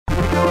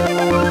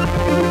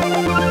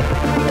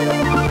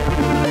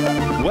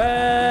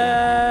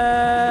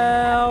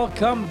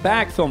Welcome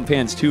back, film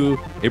fans, to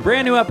a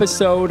brand new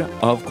episode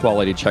of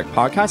Quality Check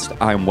Podcast.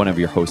 I'm one of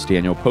your hosts,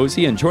 Daniel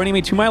Posey, and joining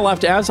me to my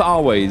left, as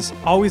always,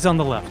 always on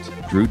the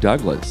left, Drew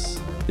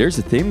Douglas. There's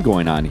a theme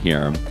going on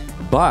here,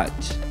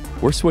 but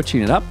we're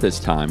switching it up this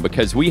time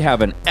because we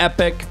have an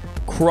epic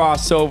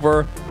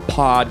crossover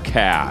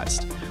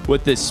podcast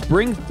with this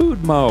Spring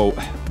Food Mo.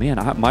 Man,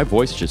 my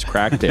voice just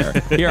cracked there.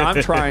 Here, I've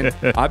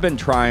been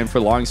trying for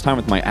the longest time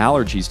with my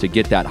allergies to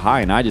get that high,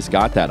 and I just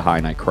got that high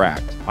and I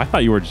cracked. I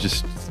thought you were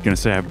just going to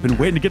say, I've been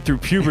waiting to get through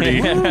puberty.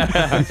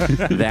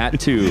 That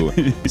too.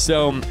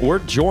 So we're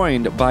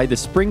joined by the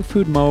Spring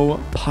Food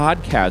Mo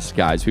podcast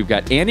guys. We've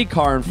got Andy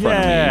Carr in front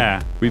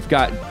of me. We've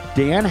got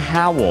Dan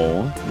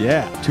Howell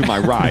to my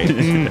right.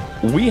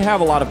 We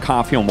have a lot of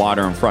coffee and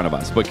water in front of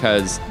us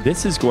because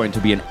this is going to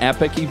be an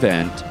epic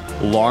event,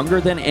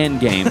 longer than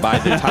Endgame by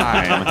the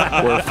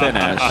time we're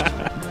finished.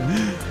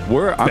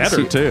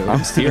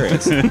 I'm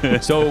serious.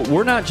 So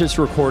we're not just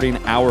recording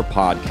our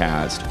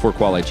podcast for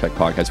Quality Check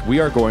Podcast. We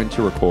are going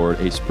to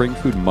record a Spring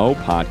Food Mo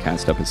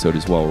podcast episode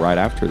as well right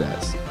after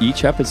this.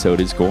 Each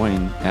episode is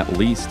going at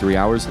least 3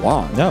 hours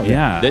long. Oh,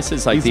 yeah. This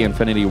is like the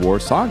Infinity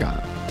War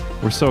saga.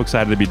 We're so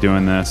excited to be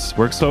doing this.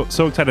 We're so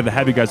excited to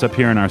have you guys up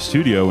here in our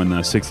studio in the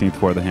 16th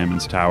floor of the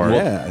Hammons Tower.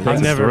 Yeah.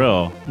 That's a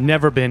thrill.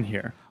 Never been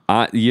here.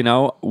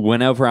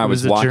 Whenever I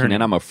was walking journey.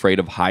 in, I'm afraid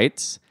of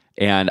heights,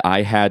 and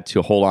I had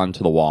to hold on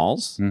to the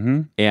walls.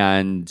 Mm-hmm.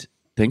 And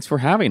thanks for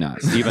having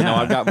us, even though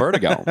I've got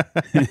vertigo.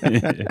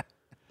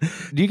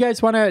 Do you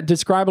guys want to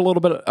describe a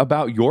little bit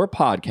about your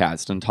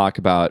podcast and talk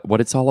about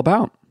what it's all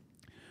about?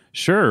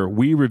 Sure.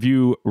 We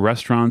review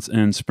restaurants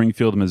in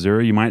Springfield,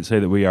 Missouri. You might say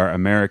that we are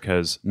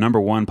America's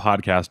 #1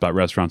 podcast about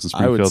restaurants in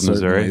Springfield,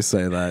 Missouri. I would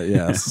certainly say that,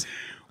 yes.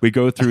 We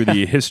go through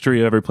the history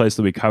of every place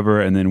that we cover,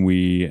 and then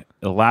we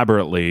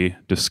elaborately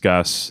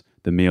discuss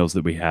the meals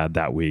that we had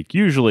that week.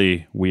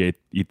 Usually, we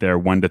eat there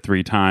 1 to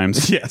 3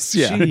 times. Yes,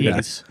 yeah.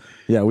 Jeez.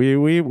 Yeah,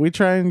 we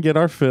try and get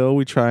our fill.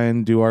 We try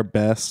and do our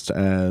best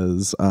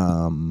as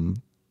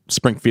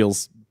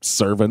Springfield's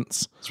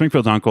servants.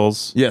 Springfield's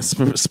uncles. Yes,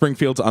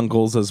 Springfield's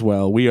uncles as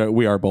well. We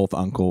are both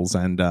uncles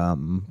and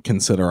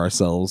consider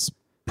ourselves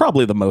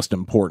probably the most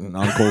important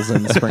uncles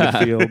in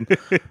Springfield.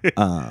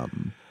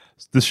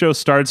 The show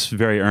starts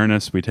very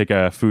earnest. We take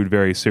food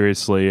very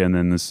seriously, and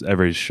then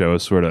every show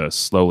sort of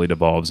slowly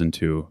devolves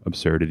into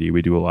absurdity.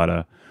 We do a lot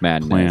of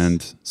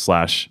Madness.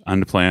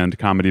 planned/unplanned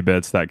comedy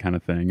bits, that kind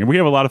of thing, and we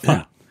have a lot of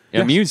fun.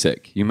 Yeah,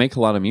 music. You make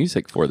a lot of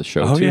music for the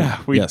show, too.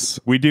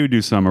 We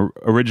do some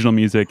original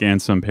music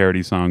and some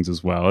parody songs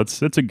as well. It's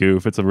a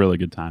goof. It's a really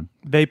good time.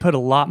 They put a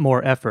lot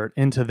more effort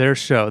into their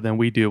show than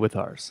we do with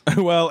ours.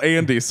 Well,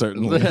 Andy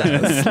certainly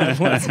does.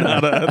 Let's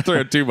not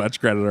throw too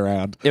much credit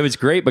around. It was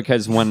great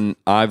because when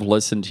I've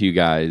listened to you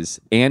guys,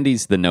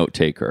 Andy's the note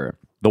taker,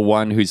 the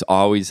one who's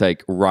always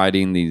like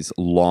writing these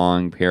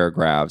long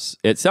paragraphs,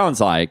 it sounds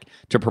like,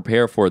 to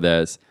prepare for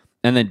this.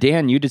 And then,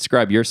 Dan, you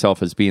describe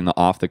yourself as being the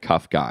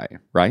off-the-cuff guy,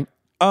 right?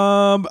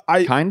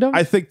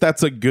 I think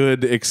that's a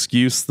good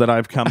excuse that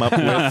I've come up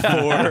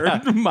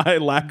with for my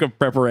lack of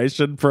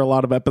preparation for a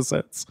lot of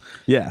episodes.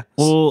 Yeah.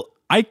 Well,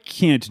 I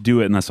can't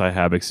do it unless I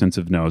have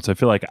extensive notes. I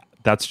feel like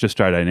that's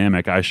just our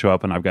dynamic. I show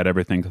up and I've got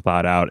everything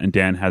thought out, and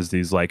Dan has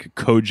these like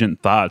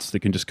cogent thoughts that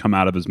can just come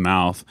out of his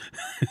mouth,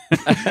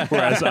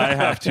 whereas I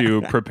have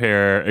to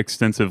prepare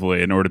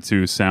extensively in order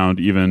to sound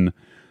even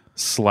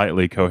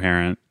slightly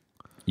coherent.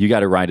 You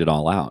got to write it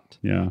all out.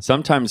 Yeah.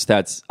 Sometimes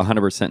that's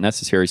 100%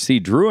 necessary. See,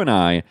 Drew and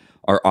I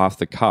are off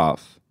the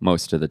cuff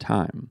most of the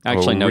time.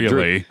 Actually, no,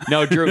 really?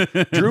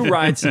 Drew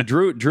writes.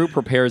 Drew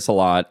prepares a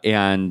lot,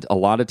 and a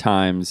lot of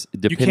times,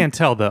 You can't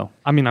tell, though.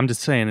 I mean, I'm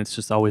just saying it's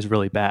just always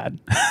really bad.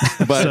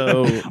 But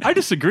I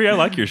disagree. I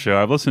like your show.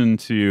 I've listened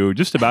to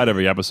just about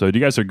every episode.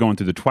 You guys are going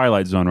through the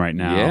Twilight Zone right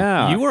now.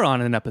 yeah, You were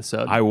on an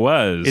episode. I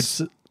was.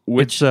 It's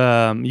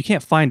you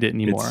can't find it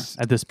anymore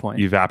at this point.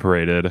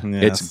 Evaporated.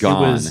 it's Yes.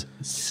 gone. It was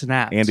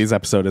snapped. Andy's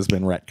episode has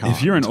been retconned.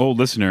 If you're an old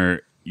listener,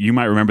 you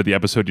might remember the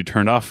episode you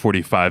turned off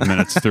 45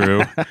 minutes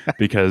through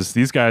because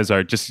these guys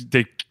are just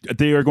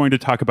they are going to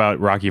talk about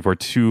Rocky for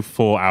 2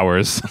 full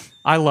hours.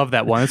 I love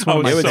that one. It's one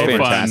of my it was favorites.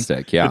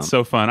 fantastic. Fun. Yeah, It's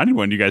so fun. I need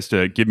one of you guys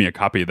to give me a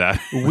copy of that.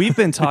 We've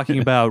been talking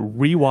about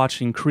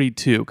rewatching Creed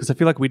 2 because I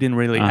feel like we didn't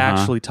really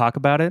actually talk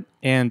about it,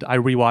 and I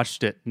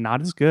rewatched it.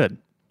 Not as good.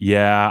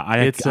 Yeah,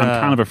 I'm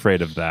kind of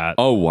afraid of that.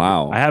 Oh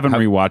wow, I haven't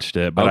rewatched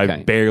it, but Okay.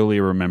 I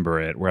barely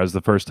remember it. Whereas the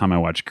first time I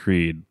watched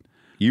Creed,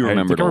 you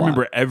remembered I a lot.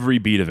 remember every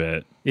beat of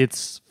it.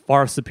 It's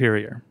far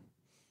superior.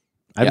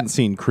 I haven't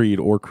seen Creed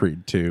or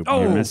Creed 2.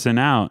 You're missing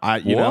out.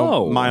 You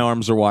know, my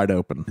arms are wide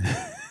open.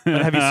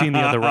 But have you seen the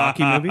other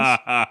Rocky movies?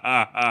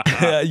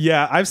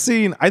 Yeah, I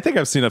think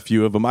I've seen a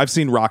few of them. I've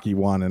seen Rocky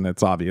 1, and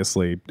it's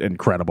obviously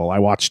incredible. I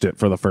watched it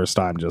for the first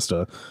time just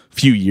a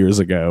few years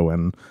ago,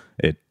 and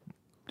it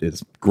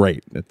is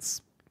great.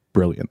 It's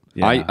brilliant.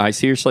 Yeah. I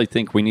seriously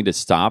think we need to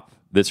stop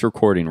this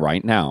recording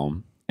right now,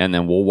 and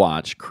then we'll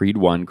watch Creed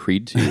 1,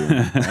 Creed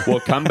 2.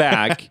 We'll come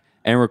back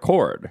and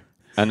record.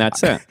 and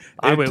that's it.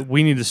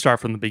 We need to start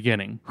from the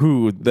beginning.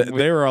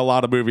 There are a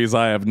lot of movies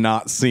I have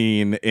not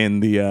seen in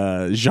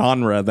the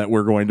genre that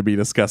we're going to be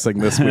discussing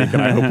this week,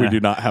 and I hope we do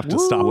not have to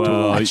stop to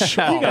watch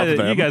all of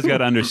them. You guys got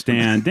to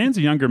understand, Dan's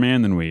a younger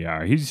man than we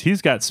are.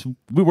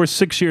 We were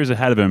 6 years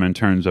ahead of him in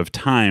terms of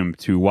time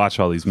to watch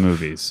all these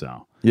movies.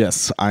 So.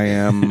 Yes, I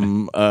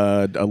am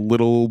a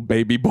little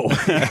baby boy.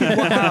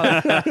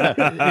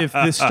 If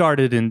this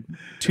started in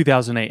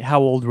 2008, how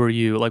old were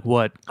you? Like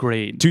what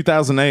grade?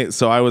 2008.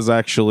 So I was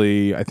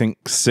actually, I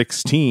think,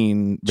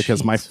 16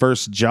 because my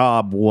first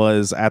job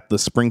was at the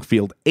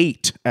Springfield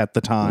 8 at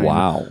the time.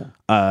 Wow.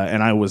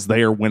 And I was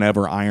there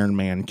whenever Iron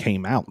Man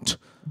came out.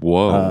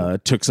 Whoa.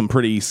 Took some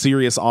pretty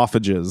serious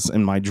offages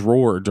in my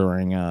drawer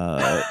during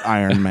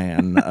Iron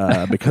Man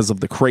because of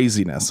the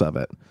craziness of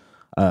it.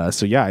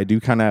 So yeah, I do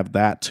kind of have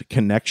that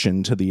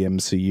connection to the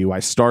MCU. I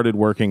started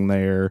working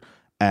there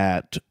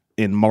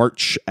in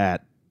March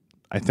at,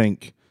 I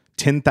think,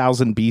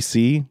 10,000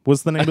 BC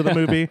was the name of the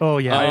movie. Oh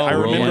yeah, I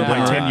remember my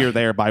yeah. tenure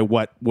there by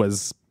what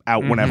was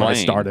out whenever I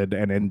started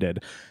and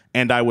ended,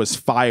 and I was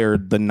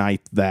fired the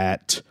night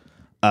that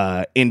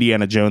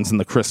Indiana Jones and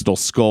the Crystal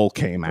Skull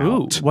came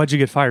out. What'd you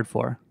get fired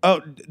for?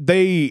 Oh,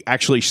 they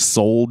actually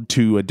sold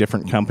to a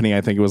different company. I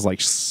think it was like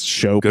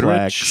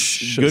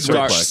Showplex.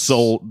 Goodrich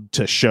sold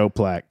to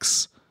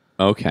Showplex.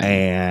 Okay.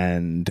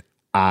 And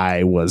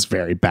I was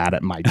very bad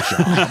at my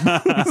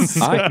job.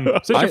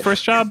 Was this your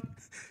first job?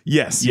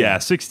 Yes. Yeah,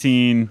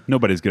 16.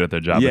 Nobody's good at their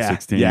job at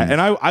 16. Yeah,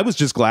 and I was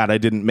just glad I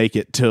didn't make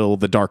it till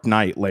The Dark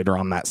Knight later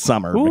on that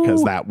summer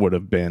because that would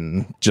have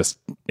been just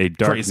a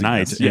dark craziness.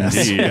 night. Yes,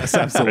 Indeed. yes,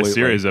 absolutely. A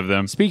series of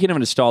them. Speaking of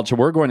nostalgia,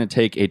 we're going to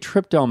take a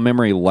trip down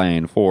memory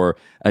lane for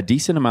a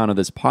decent amount of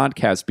this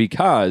podcast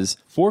because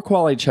for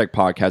Quality Check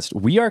Podcast,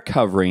 we are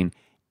covering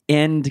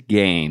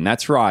Endgame.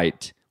 That's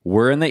right.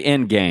 We're in the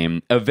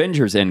Endgame,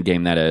 Avengers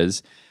Endgame, that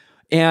is.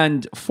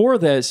 And for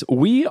this,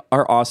 we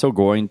are also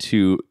going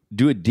to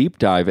do a deep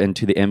dive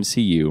into the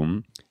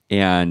MCU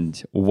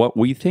and what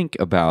we think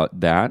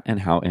about that and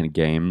how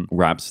Endgame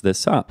wraps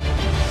this up.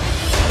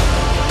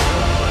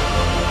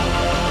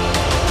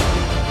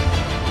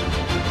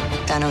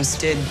 Thanos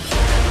did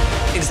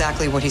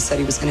exactly what he said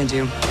he was going to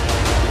do.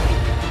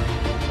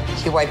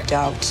 He wiped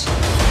out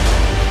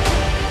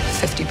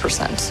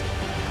 50%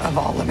 of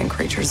all living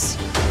creatures.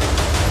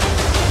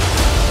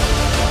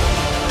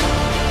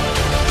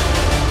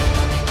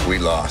 We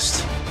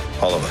lost,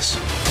 all of us.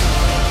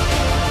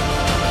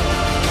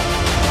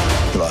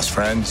 We lost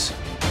friends.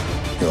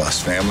 We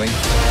lost family.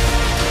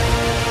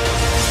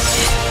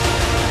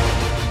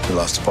 We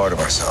lost a part of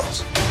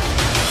ourselves.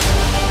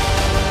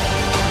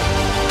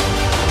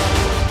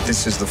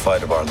 This is the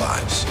fight of our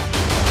lives.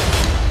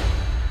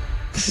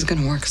 This is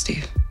going to work,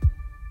 Steve.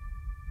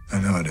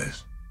 I know it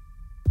is.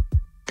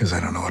 Because I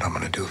don't know what I'm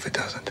going to do if it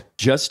doesn't.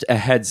 Just a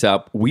heads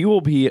up, we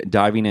will be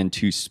diving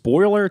into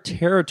spoiler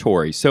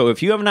territory. So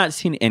if you have not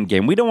seen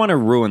Endgame, we don't want to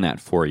ruin that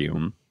for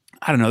you.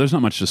 I don't know. There's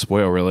not much to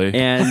spoil, really.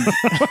 And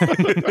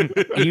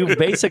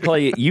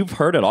you've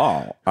heard it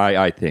all,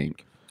 I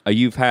think.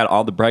 You've had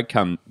all the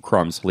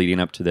breadcrumbs leading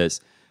up to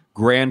this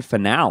grand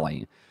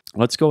finale.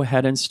 Let's go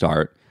ahead and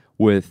start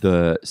with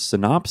the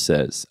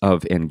synopsis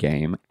of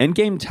Endgame.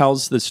 Endgame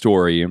tells the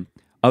story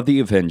of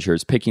the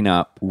Avengers picking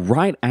up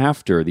right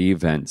after the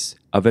events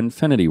of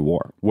Infinity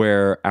War,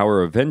 where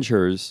our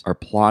Avengers are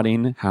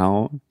plotting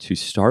how to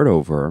start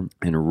over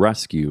and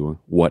rescue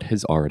what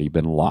has already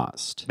been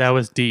lost. That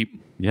was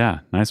deep. Yeah,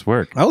 nice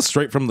work. That was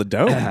straight from the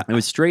dome. It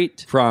was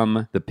straight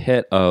from the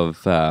pit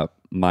of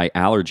my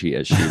allergy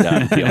issue that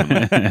I'm dealing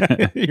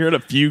with. You're in a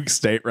fugue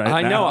state right now.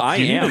 I know, I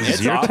am.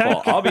 It's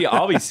awful.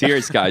 I'll be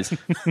serious, guys.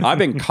 I've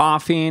been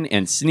coughing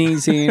and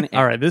sneezing.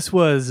 All right, this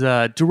was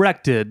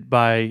directed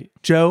by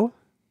Joe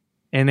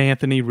and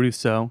Anthony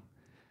Russo,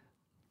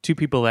 two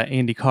people that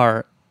Andy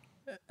Carr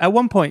at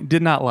one point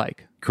did not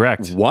like.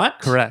 Correct. What?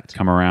 Correct.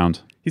 Come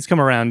around. He's come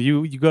around.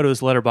 You go to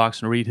his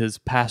letterbox and read his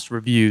past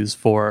reviews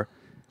for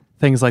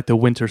things like The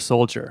Winter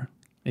Soldier,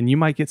 and you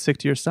might get sick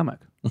to your stomach.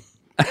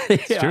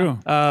 It's true.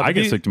 I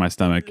get sick to my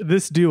stomach.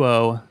 This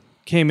duo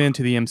came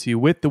into the MCU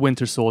with The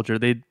Winter Soldier.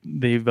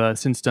 They've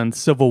since done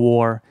Civil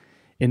War,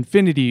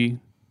 Infinity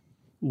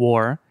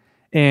War,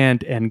 and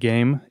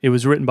Endgame. It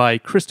was written by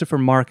Christopher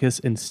Marcus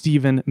and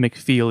Stephen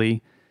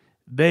McFeely.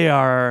 They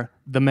are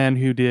the men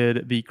who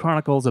did the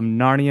Chronicles of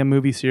Narnia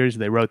movie series.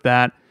 They wrote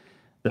that.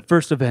 The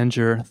First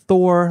Avenger,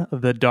 Thor,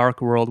 The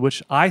Dark World,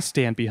 which I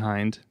stand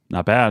behind.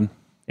 Not bad.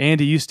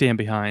 Andy, you stand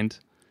behind.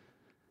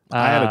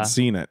 I hadn't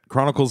seen it.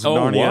 Chronicles of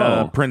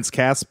Narnia, whoa. Prince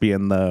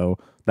Caspian, though,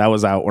 that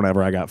was out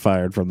whenever I got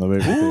fired from the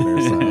movie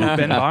theater. So.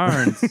 Ben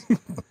Barnes.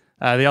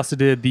 They also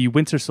did The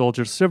Winter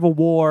Soldier, Civil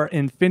War,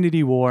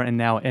 Infinity War, and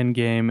now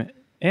Endgame.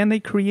 And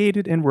they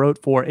created and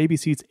wrote for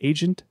ABC's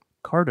Agent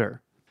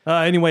Carter.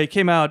 Anyway, it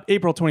came out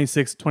April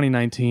 26,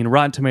 2019.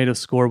 Rotten Tomatoes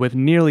score with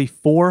nearly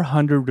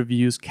 400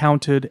 reviews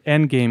counted.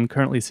 Endgame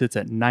currently sits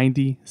at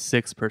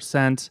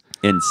 96%.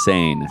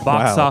 Insane.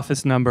 Box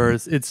office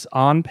numbers, it's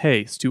on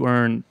pace to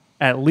earn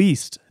at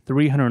least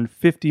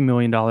 $350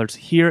 million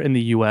here in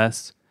the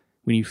U.S.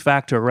 When you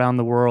factor around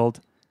the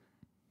world,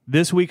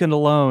 this weekend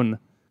alone,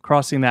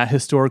 crossing that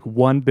historic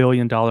 $1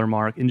 billion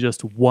mark in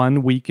just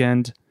one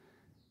weekend.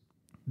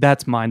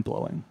 That's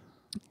mind-blowing.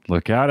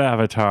 Look out,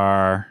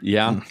 Avatar.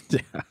 Yeah.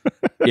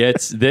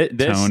 It's this.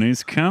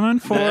 Tony's coming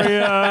for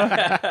you.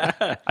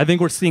 I think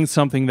we're seeing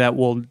something that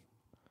will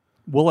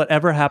it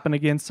ever happen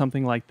again,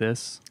 something like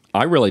this?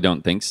 I really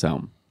don't think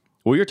so.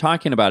 We were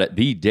talking about it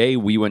the day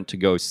we went to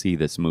go see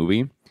this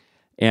movie,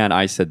 and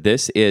I said,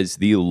 this is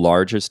the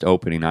largest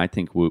opening I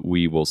think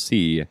we will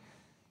see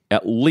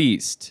at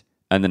least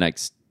in the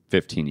next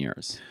 15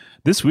 years.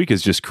 This week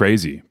is just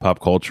crazy pop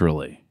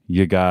culturally.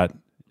 You got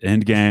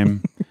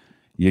Endgame.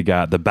 You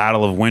got the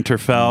Battle of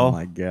Winterfell. Oh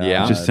my God.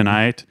 Yeah. Just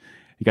tonight.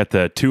 You got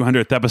the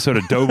 200th episode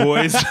of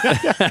Doughboys.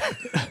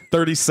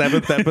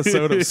 37th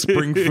episode of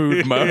Spring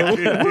Food Mo.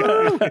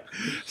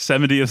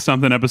 70th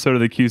something episode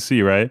of the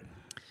QC, right?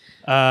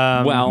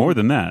 Well, More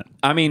than that.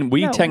 I mean,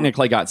 we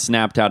technically got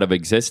snapped out of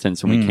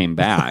existence when we came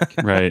back.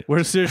 Right.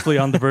 We're seriously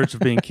on the verge of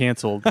being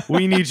canceled.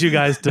 We need you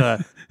guys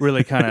to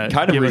really kind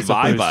of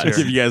revive us.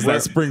 Give you guys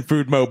that Spring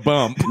Food Mo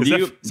bump.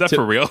 Is that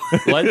for real?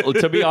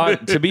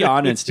 To be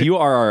honest, you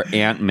are our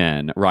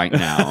Ant-Man right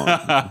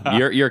now.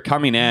 You're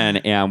coming in,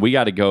 and we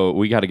got to go.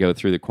 We got to go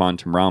through the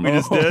quantum realm.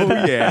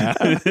 Oh, yeah.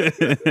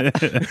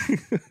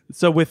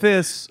 So with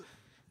this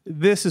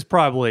is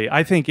probably,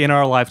 I think, in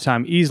our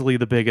lifetime, easily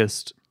the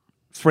biggest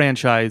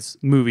franchise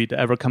movie to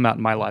ever come out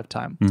in my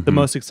lifetime. The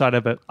most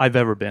excited I've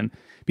ever been.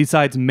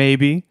 Besides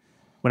maybe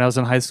when I was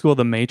in high school,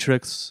 The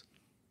Matrix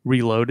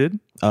Reloaded,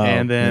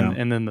 and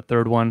then the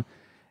third one,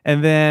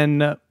 and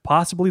then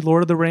possibly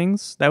Lord of the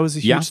Rings. That was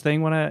a huge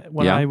thing when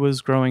I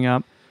was growing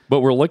up. But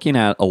we're looking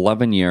at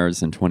 11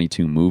 years and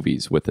 22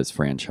 movies with this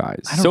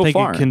franchise. I don't think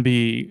it can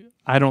be.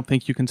 I don't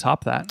think you can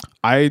top that.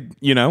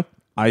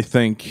 I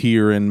think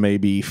here in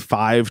maybe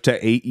 5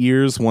 to 8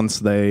 years, once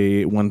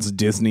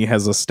Disney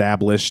has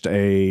established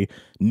a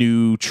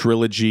new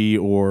trilogy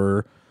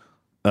or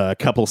a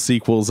couple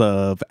sequels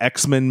of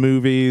X-Men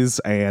movies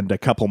and a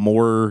couple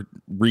more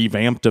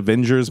revamped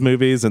Avengers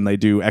movies, and they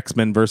do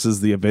X-Men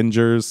versus the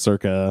Avengers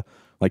circa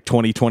like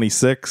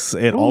 2026,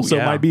 it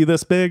might be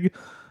this big.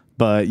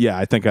 But yeah,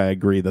 I think I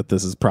agree that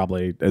this is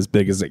probably as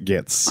big as it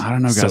gets. I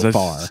don't know, guys. So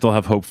far. I still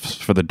have hopes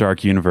for the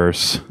Dark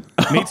Universe.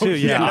 Me too.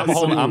 Yeah,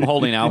 I'm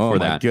holding out for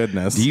that. Oh my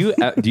goodness.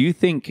 Do you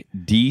think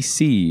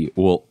DC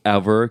will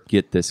ever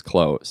get this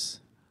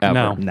close?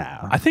 Ever?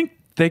 No. I think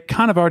they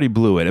kind of already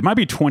blew it. It might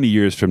be 20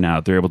 years from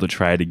now they're able to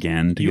try it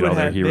again to get all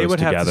their heroes they would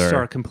together. have to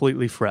start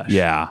completely fresh.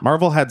 Yeah.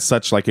 Marvel had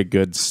such like a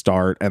good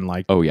start, and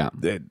like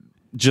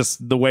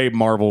just the way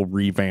Marvel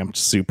revamped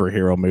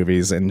superhero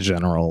movies in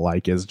general,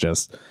 like is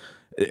just.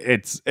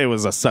 It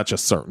was such a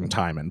certain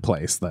time and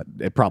place that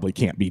it probably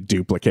can't be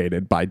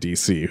duplicated by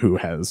DC, who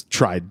has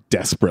tried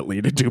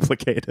desperately to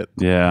duplicate it.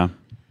 Yeah.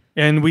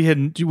 And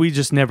we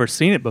just never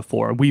seen it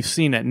before. We've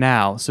seen it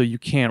now, so you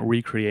can't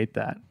recreate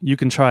that. You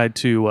can try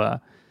to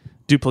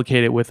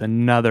duplicate it with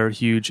another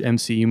huge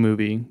MCU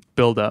movie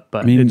build up,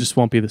 but it just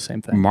won't be the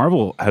same thing.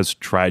 Marvel has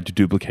tried to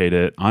duplicate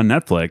it on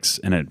Netflix,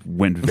 and it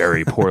went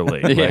very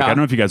poorly. Like, I don't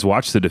know if you guys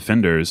watched The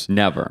Defenders.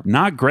 Never.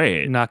 Not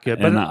great. Not good.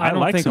 But And I don't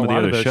like think some a of the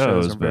lot other of those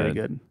shows are but very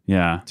good.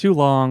 Yeah. Too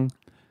long.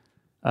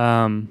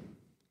 I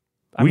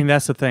mean,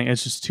 that's the thing.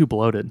 It's just too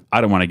bloated.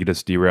 I don't want to get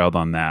us derailed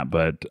on that,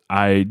 but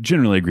I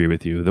generally agree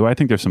with you, though I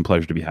think there's some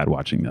pleasure to be had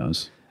watching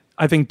those.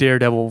 I think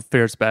Daredevil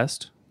fares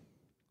best.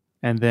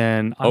 And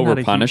then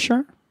over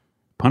Punisher?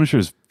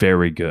 Punisher's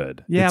very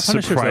good. Yeah, it's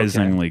Punisher's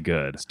surprisingly okay.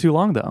 good. It's too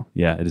long, though.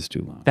 Yeah, it is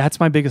too long. That's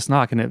my biggest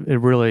knock, and it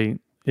really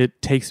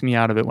takes me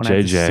out of it when I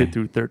have to sit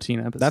through 13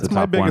 episodes. That's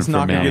my biggest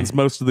knock against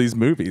most of these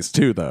movies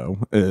too, though,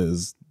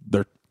 is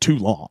they're too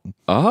long.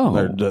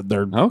 Oh,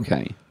 they're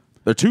okay.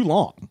 They're too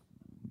long.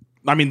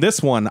 I mean,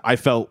 this one I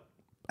felt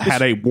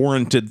had a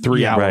warranted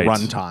 3-hour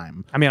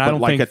runtime. I mean, I don't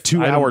like think a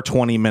 2-hour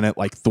 20-minute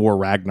like Thor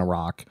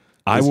Ragnarok.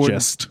 I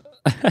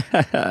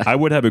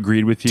would have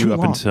agreed with you Too up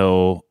long.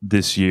 until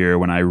this year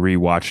when I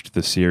rewatched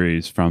the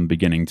series from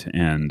beginning to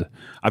end.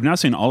 I've now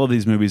seen all of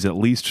these movies at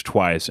least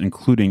twice,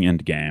 including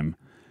Endgame,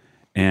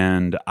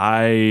 and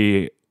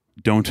I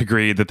don't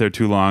agree that they're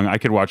too long. I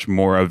could watch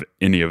more of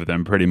any of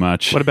them, pretty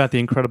much. What about The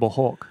Incredible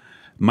Hulk?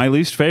 My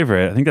least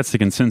favorite, I think that's the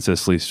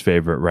consensus least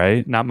favorite,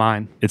 right? Not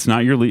mine. It's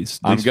not your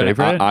least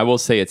favorite? I will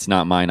say it's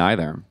not mine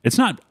either. It's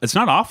not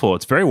awful.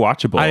 It's very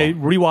watchable. I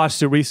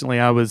rewatched it recently.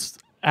 I was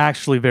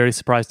actually very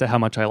surprised at how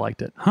much I liked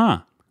it. Huh.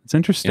 It's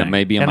interesting. It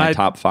may be in my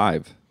top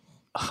 5.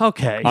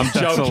 Okay. I'm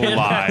joking. That's a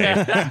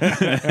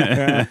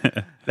lie.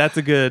 That's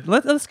a good...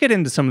 Let's get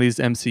into some of these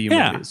MCU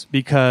movies,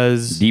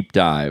 because... Deep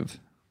dive.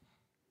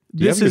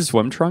 Do you have your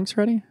swim trunks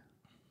ready?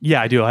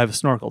 Yeah, I do. I have a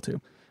snorkel, too.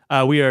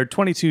 We are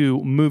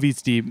 22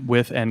 movies deep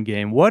with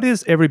Endgame. What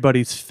is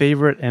everybody's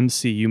favorite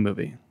MCU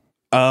movie?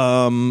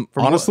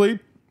 Honestly,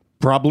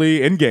 probably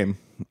Endgame.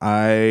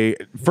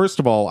 First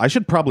of all, I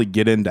should probably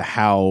get into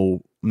how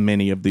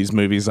many of these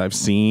movies I've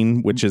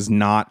seen, which is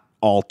not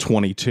all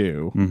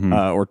 22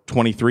 or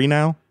 23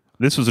 now.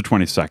 This was a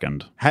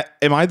 22nd.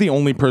 Am I the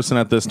only person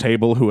at this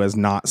table who has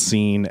not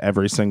seen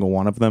every single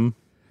one of them?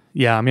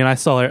 Yeah, I mean,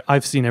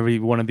 I've seen every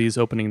one of these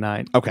opening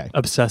night. Okay.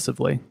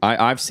 Obsessively.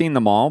 I've seen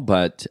them all,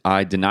 but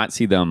I did not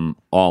see them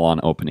all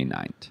on opening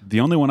night. The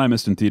only one I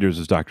missed in theaters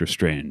was Doctor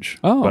Strange.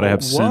 Oh, but I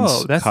have whoa,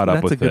 since that's caught up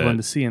a with good it one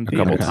to see in a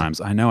couple theaters.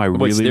 times. I know. I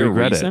Was really there a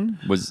regret reason?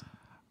 it.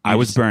 I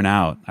was burnt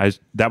out.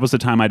 That was the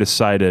time I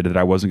decided that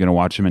I wasn't going to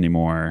watch him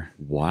anymore.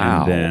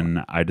 Wow. And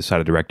then I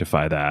decided to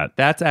rectify that.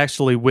 That's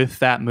actually with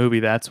that movie.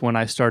 That's when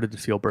I started to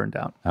feel burned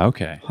out.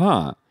 Okay.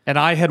 Huh. And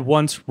I had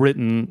once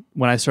written,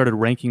 when I started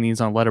ranking these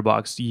on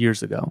Letterboxd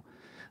years ago,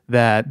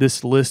 that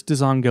this list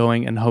is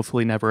ongoing and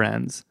hopefully never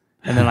ends.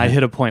 And then I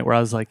hit a point where I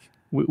was like,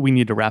 we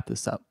need to wrap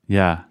this up.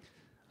 Yeah.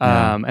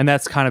 And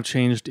that's kind of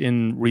changed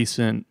in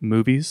recent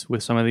movies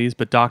with some of these,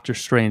 but Doctor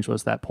Strange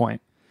was that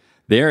point.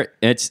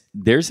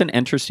 There's an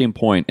interesting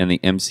point in the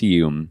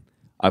MCU.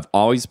 I've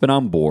always been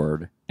on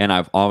board, and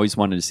I've always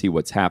wanted to see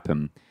what's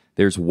happened.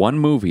 There's one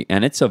movie,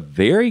 and it's a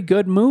very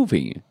good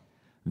movie,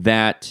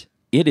 that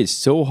it is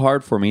so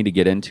hard for me to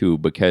get into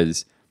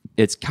because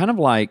it's kind of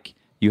like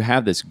you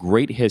have this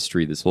great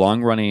history, this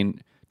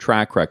long-running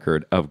track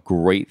record of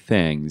great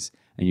things,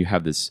 and you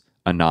have this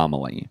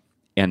anomaly.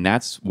 And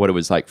that's what it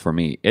was like for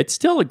me. It's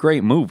still a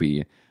great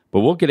movie, but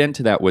we'll get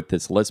into that with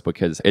this list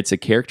because it's a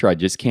character I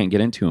just can't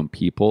get into, and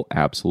people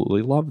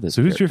absolutely love this.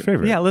 So who's your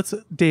character. favorite? Yeah,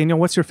 Daniel,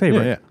 what's your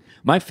favorite? Yeah.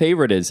 My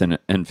favorite is in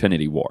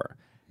Infinity War.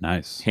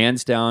 Nice.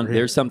 Hands down,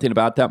 there's something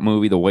about that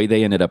movie, the way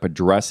they ended up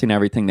addressing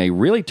everything. They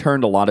really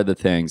turned a lot of the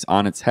things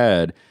on its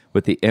head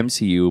with the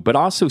MCU, but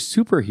also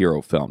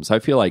superhero films. I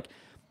feel like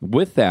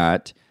with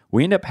that,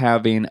 we end up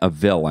having a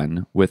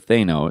villain with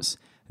Thanos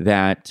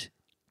that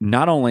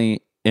not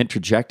only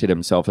interjected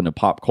himself into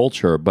pop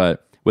culture,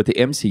 but with the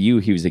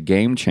MCU, he was a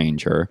game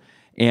changer.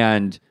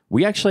 And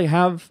we actually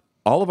have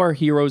all of our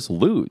heroes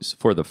lose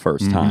for the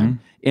first time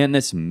in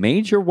this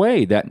major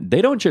way that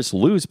they don't just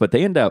lose, but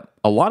they end up,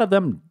 a lot of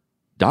them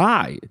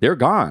die. They're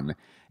gone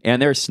and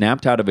they're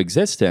snapped out of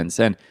existence.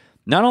 And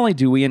not only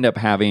do we end up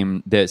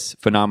having this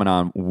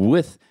phenomenon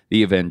with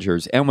the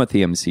Avengers and with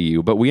the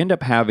MCU, but we end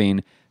up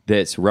having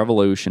this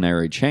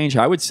revolutionary change,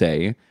 I would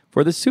say,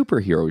 for the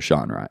superhero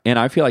genre. And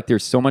I feel like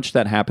there's so much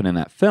that happened in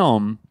that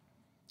film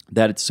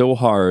that it's so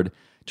hard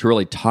to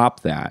really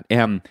top that.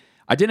 And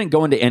I didn't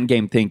go into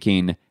Endgame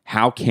thinking,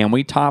 how can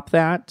we top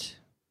that?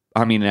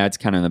 I mean, that's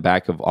kind of in the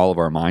back of all of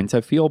our minds,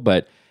 I feel.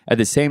 But at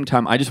the same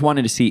time, I just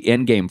wanted to see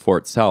Endgame for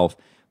itself.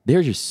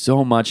 There's just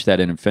so much that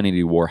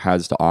Infinity War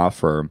has to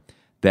offer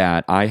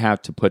that I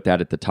have to put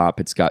that at the top.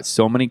 It's got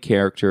so many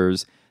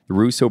characters. The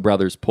Russo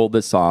brothers pulled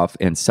this off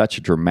in such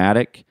a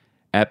dramatic,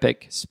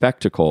 epic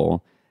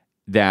spectacle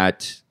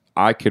that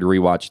I could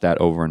rewatch that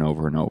over and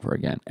over and over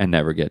again and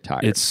never get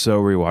tired. It's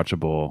so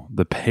rewatchable.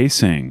 The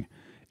pacing,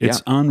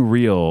 it's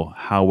unreal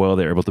how well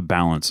they're able to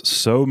balance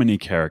so many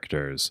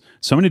characters,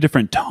 so many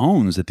different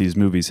tones that these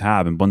movies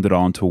have and blend it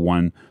all into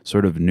one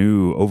sort of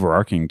new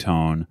overarching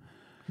tone.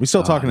 We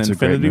still talking It's a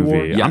great Infinity War?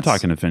 movie. I'm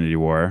talking Infinity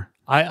War.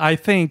 I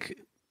think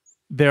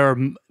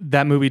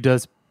that movie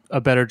does a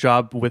better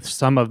job with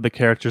some of the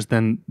characters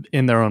than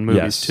in their own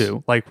movies Yes.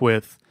 too. Like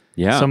with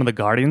some of the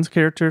Guardians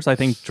characters, I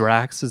think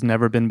Drax has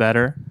never been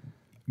better.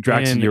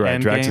 Drax, you're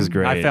right. Drax is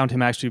great. I found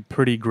him actually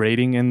pretty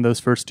grating in those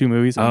first two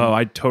movies. Oh,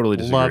 I totally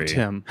disagree.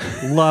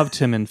 Loved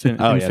him in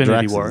Infinity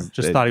Drax War.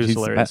 Just thought he was he's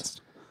the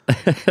hilarious.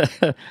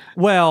 best.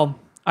 Well,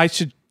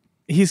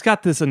 he's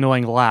got this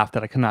annoying laugh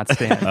that I cannot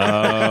stand.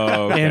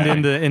 Okay.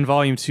 And in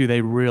Volume 2,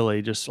 they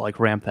really just like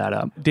ramp that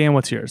up. Dan,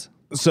 what's yours?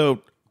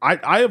 So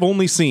I have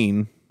only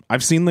seen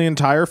the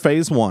entire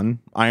Phase 1,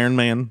 Iron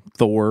Man,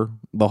 Thor,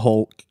 the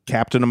Hulk,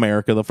 Captain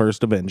America, the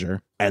first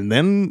Avenger. And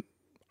then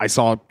I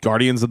saw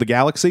Guardians of the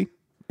Galaxy.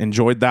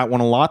 Enjoyed that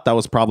one a lot. That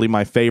was probably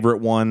my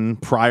favorite one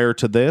prior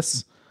to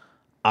this.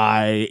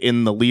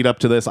 In the lead up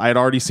to this, I had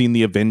already seen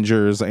the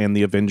Avengers and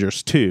the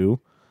Avengers 2.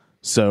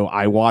 So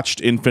I watched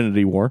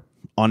Infinity War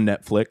on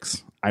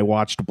Netflix. I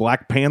watched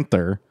Black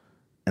Panther,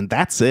 and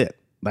that's it.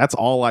 That's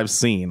all I've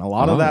seen. A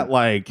lot of that,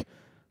 like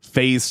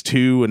Phase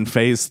 2 and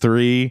Phase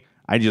 3,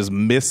 I just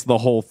missed the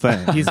whole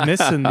thing. He's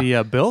missing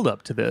the build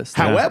up to this.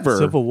 However,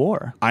 Civil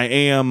War. I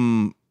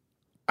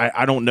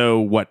don't know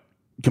what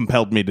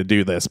compelled me to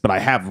do this, but I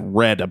have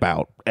read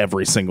about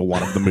every single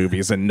one of the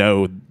movies and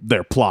know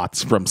their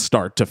plots from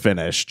start to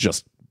finish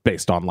just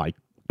based on like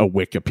a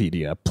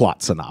Wikipedia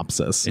plot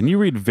synopsis. And you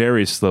read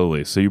very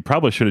slowly, so you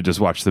probably should have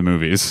just watched the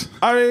movies.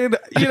 I mean,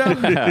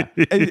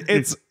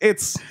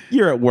 it's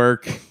you're at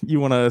work. You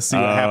want to see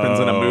what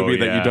happens in a movie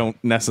that you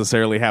don't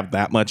necessarily have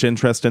that much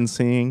interest in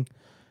seeing.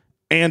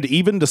 And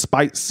even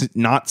despite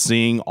not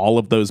seeing all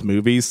of those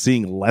movies,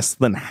 seeing less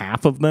than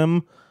half of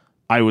them,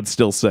 I would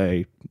still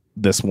say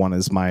this one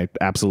is my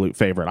absolute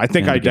favorite. I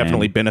think I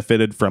definitely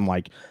benefited from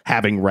like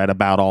having read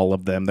about all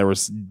of them. There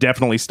was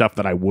definitely stuff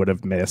that I would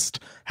have missed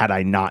had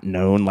I not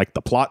known, like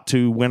the plot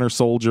to Winter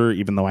Soldier,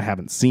 even though I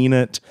haven't seen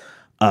it.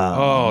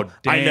 Damn.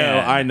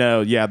 I know.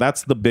 Yeah,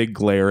 that's the big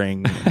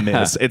glaring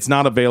miss. It's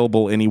not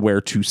available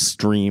anywhere to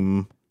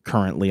stream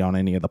currently on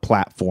any of the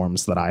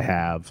platforms that I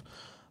have.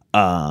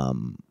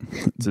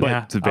 It's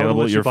Yeah, it's available I'll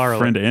at let your you borrow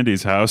friend it.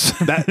 Andy's house.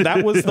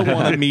 That was the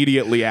one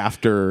immediately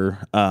after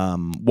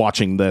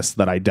watching this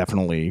that I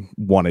definitely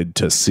wanted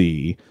to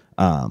see.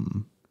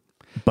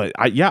 But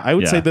I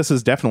would say this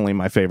is definitely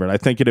my favorite. I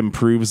think it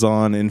improves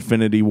on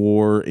Infinity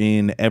War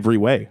in every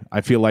way.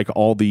 I feel like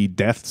all the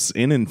deaths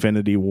in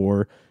Infinity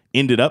War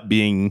ended up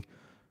being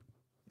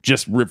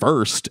just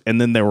reversed,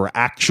 and then there were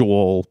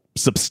actual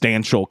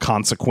substantial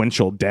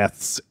consequential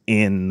deaths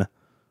in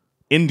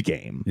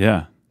Endgame.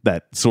 Yeah.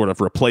 That sort of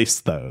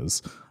replaced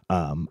those.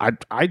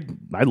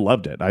 I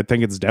loved it. I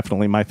think it's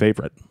definitely my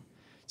favorite.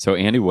 So,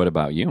 Andy, what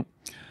about you?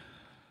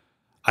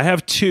 I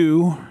have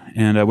two,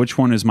 and which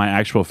one is my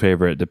actual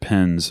favorite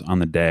depends on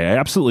the day. I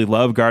absolutely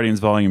love Guardians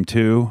Volume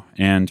 2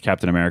 and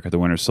Captain America the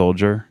Winter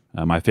Soldier.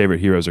 My favorite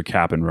heroes are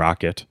Cap and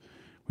Rocket,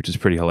 which is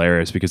pretty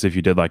hilarious because if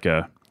you did like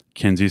a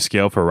Kinsey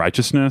scale for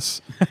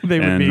righteousness They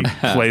would and be.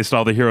 placed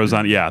all the heroes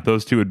on,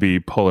 those two would be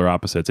polar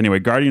opposites. Anyway,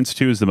 Guardians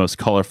 2 is the most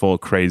colorful,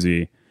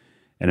 crazy,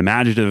 and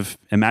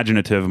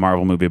imaginative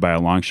Marvel movie by a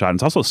long shot.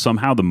 It's also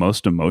somehow the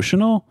most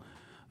emotional.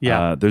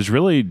 Yeah. There's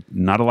really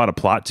not a lot of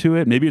plot to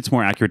it. Maybe it's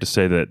more accurate to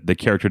say that the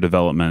character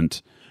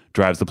development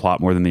drives the plot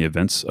more than the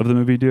events of the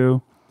movie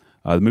do.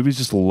 The movie's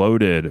just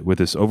loaded with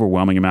this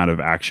overwhelming amount of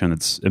action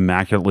that's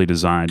immaculately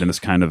designed in this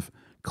kind of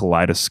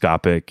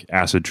kaleidoscopic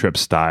acid trip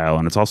style.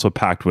 And it's also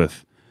packed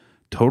with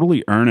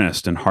totally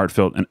earnest and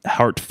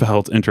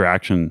heartfelt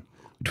interaction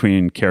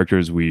between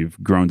characters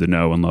we've grown to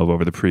know and love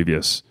over the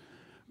previous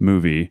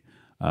movie.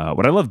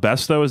 What I love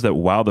best, though, is that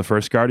while the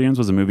first Guardians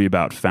was a movie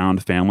about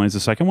found families, the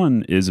second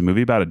one is a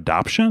movie about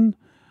adoption.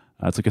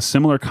 It's like a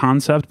similar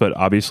concept, but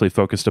obviously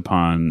focused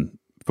on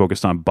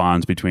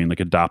bonds between like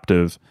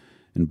adoptive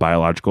and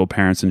biological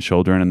parents and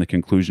children, and the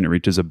conclusion it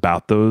reaches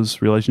about those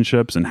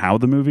relationships and how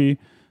the movie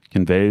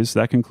conveys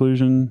that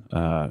conclusion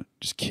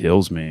just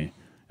kills me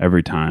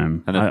every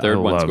time. And the third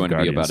one's love going to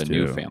be about Guardians a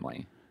new 2.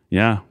 family,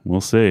 Yeah,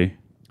 we'll see.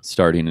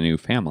 starting a new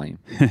family,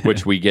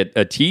 which we get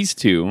a tease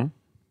to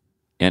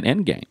in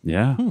Endgame.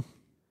 Yeah.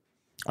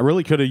 I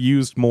really could have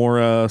used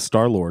more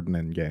Star-Lord in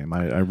Endgame.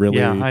 I really...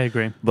 Yeah, I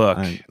agree. Look,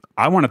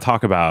 I want to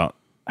talk about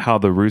how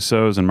the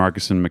Russos and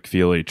Marcus and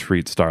McFeely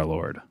treat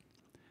Star-Lord.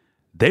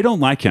 They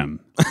don't like him.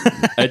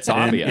 It's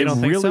obvious. It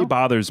don't think really so?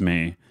 bothers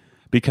me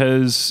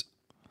because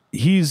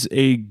he's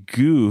a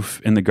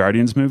goof in the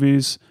Guardians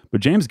movies,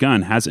 but James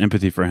Gunn has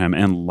empathy for him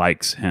and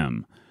likes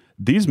him.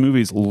 These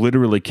movies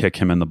literally kick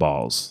him in the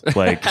balls.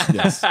 Like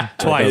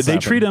Twice. they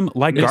treat him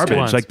like Missed garbage.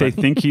 once, Like they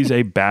but- think he's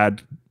a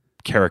bad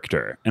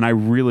character. And I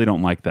really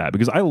don't like that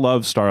because I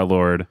love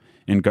Star-Lord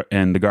in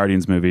the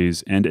Guardians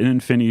movies and in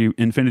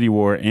Infinity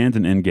War and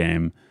in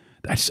Endgame.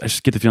 I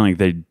just get the feeling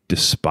they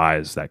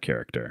despise that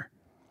character.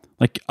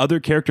 Like other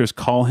characters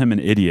call him an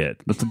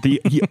idiot.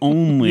 He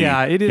only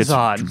Yeah, it is gets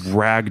odd.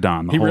 dragged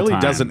on the He whole really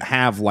time. doesn't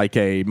have like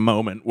a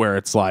moment where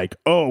it's like,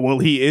 oh, well,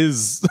 he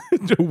is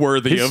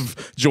worthy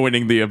of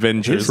joining the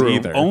Avengers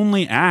either.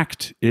 Only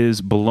act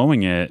is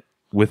blowing it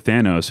with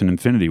Thanos in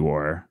Infinity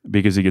War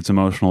because he gets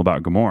emotional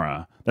about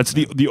Gamora. That's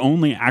the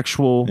only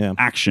actual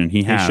action he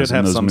He has. should have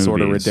in those some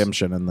sort of movies.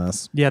 redemption in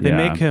this. Yeah, they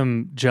Yeah. make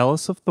him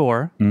jealous of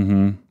Thor.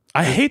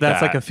 I hate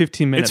That's that. like a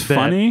 15-minute It's bit.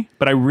 funny,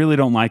 but I really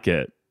don't like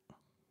it.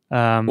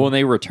 Well,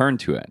 they return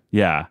to it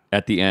Yeah,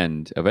 at the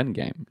end of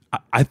Endgame.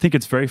 I think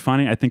it's very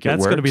funny. I think it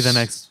That's works. going to be the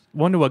next.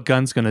 Wonder what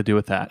Gunn's going to do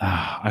with that.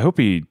 I hope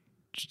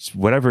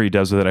whatever he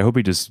does with it, I hope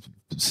he just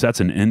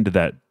puts an end to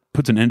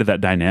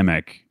that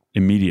dynamic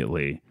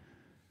immediately.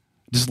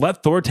 Just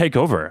let Thor take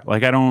over.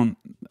 Like I don't,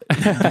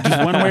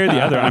 just one way or the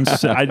other.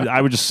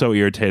 I was just so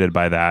irritated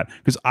by that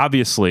because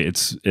obviously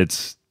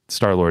it's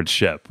Star-Lord's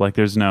ship. Like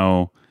there's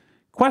no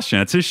question,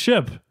 it's his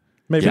ship.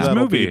 Maybe His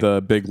that'll movie. be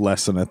the big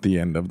lesson at the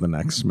end of the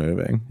next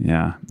movie.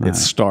 Yeah,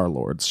 It's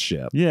Star-Lord's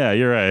ship. yeah,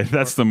 you're right.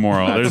 That's the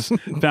moral. There's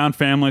found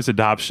families,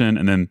 adoption,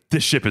 and then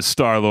this ship is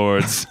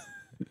Star-Lord's.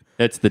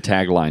 That's the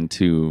tagline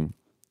to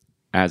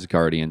As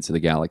Guardians of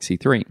the Galaxy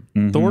 3.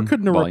 Thor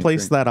couldn't have Volume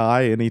replaced 3. that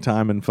eye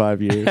anytime in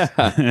 5 years.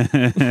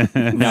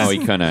 No,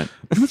 he couldn't.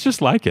 It's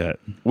just like it.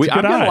 It's I've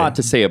good got eye. a lot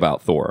to say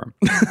about Thor.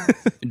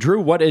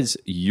 Drew, what is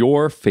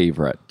your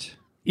favorite?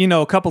 You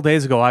know, a couple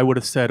days ago, I would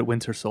have said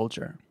Winter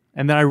Soldier.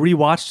 And then I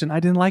rewatched it and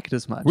I didn't like it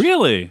as much.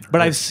 Really? But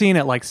I've seen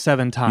it like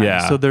 7 times.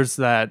 Yeah. So there's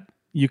that,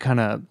 you kind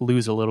of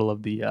lose a little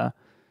of the,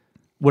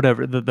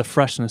 the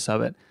freshness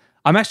of it.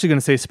 I'm actually going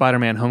to say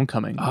Spider-Man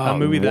Homecoming, a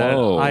movie that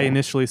whoa. I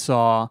initially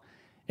saw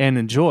and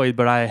enjoyed,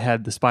 but I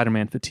had the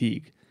Spider-Man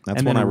fatigue. That's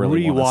and one then I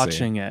really wanna see.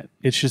 rewatching it,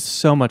 it's just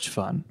so much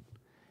fun.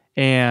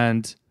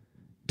 And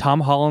Tom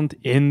Holland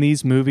in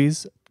these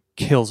movies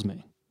kills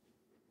me.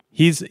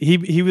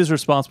 He was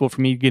responsible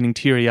for me getting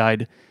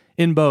teary-eyed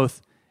in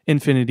both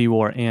Infinity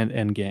War and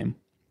Endgame.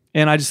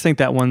 And I just think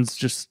that one's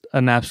just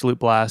an absolute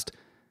blast.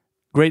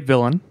 Great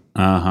villain,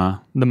 Uh-huh.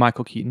 the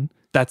Michael Keaton.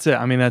 That's it.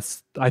 I mean,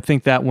 I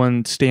think that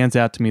one stands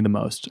out to me the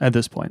most at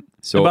this point.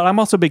 So- but I'm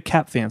also a big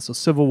Cap fan, so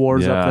Civil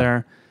War's Yeah. up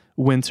there,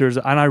 Winter's,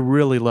 and I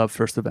really love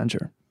First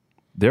Avenger.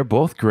 They're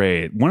both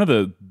great. One of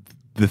the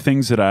the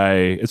things that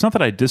it's not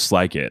that I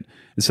dislike it.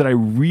 It's that I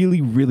really,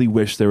 really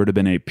wish there would have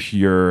been a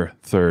pure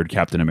third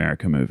Captain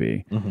America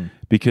movie,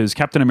 because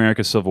Captain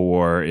America Civil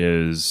War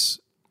is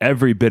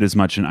every bit as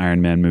much an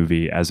Iron Man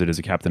movie as it is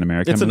a Captain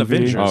America It's movie.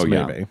 an Avengers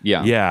yeah. movie.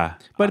 Yeah. Yeah.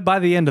 But by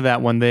the end of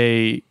that one,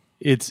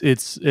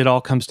 it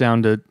all comes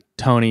down to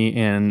Tony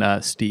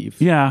and Steve.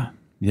 Yeah.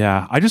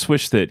 Yeah. I just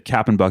wish that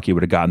Cap and Bucky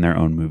would have gotten their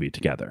own movie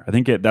together. I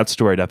think that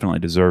story definitely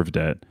deserved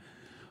it.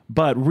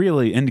 But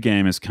really,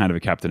 Endgame is kind of a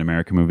Captain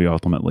America movie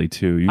ultimately,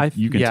 too.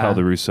 You can tell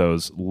the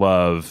Russos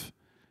love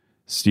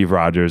Steve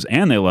Rogers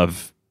and they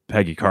love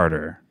Peggy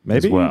Carter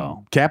Maybe as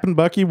well. Cap and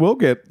Bucky will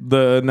get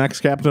the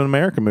next Captain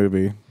America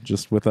movie,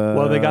 just with a.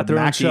 Well, they got their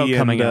own Mackie show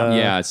coming out.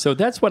 Yeah, so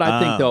that's what I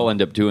think they'll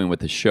end up doing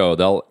with the show.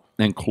 They'll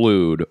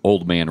include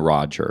Old Man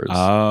Rogers.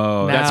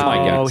 Oh, That's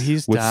my No, guess.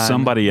 he's with done.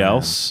 somebody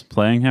else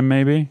playing him,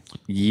 maybe?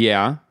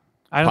 Yeah.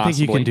 I don't think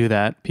you possibly. can do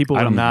that. People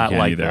I will don't think not you can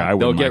like either. that. I They'll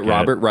wouldn't get like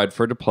Robert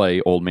Redford to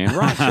play Old Man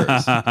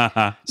Rogers.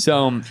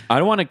 So I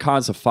don't want to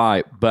cause a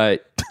fight,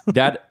 but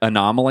that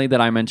anomaly that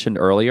I mentioned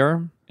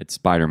earlier, it's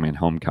Spider-Man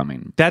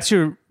Homecoming. That's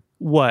your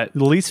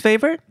least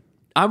favorite?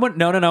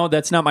 No,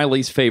 that's not my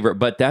least favorite,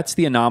 but that's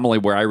the anomaly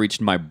where I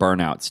reached my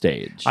burnout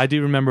stage. I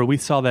do remember we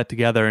saw that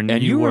together, and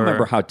and you were,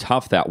 remember how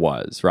tough that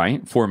was,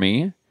 right? For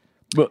me?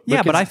 but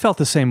because- I felt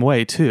the same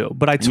way too.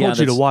 But I told you to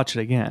that's- watch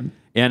it again.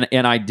 And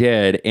I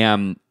did,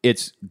 and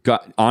it's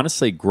got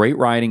honestly great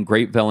writing,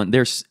 great villain.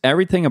 There's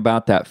everything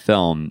about that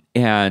film,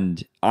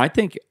 and I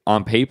think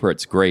on paper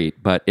it's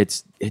great, but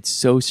it's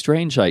so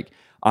strange. Like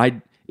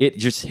it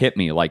just hit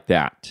me like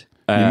that.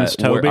 You miss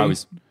where Toby?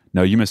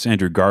 No, you miss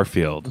Andrew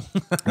Garfield.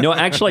 No,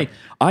 actually,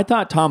 I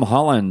thought Tom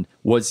Holland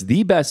was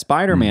the best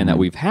Spider-Man that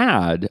we've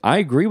had. I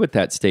agree with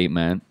that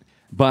statement,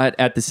 but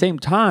at the same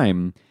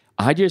time,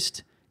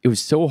 it was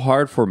so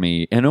hard for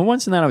me. And it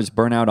wasn't that I was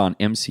burnt out on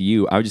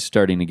MCU. I was just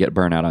starting to get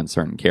burnt out on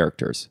certain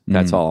characters.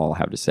 That's all I'll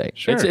have to say.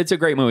 Sure. It's a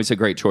great movie. It's a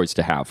great choice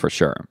to have for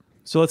sure.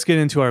 So let's get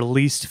into our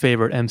least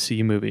favorite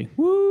MCU movie.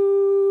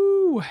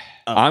 Woo!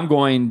 I'm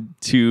going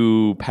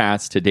to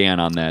pass to Dan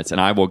on this, and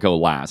I will go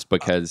last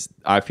because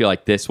I feel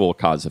like this will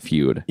cause a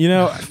feud. You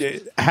know,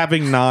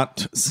 having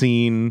not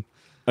seen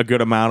a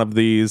good amount of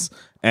these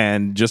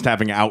and just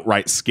having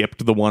outright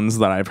skipped the ones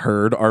that I've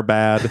heard are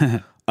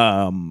bad,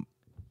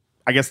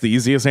 I guess the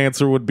easiest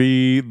answer would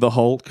be the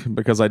Hulk,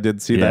 because I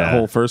did see that Yeah.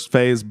 whole first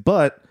phase,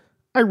 but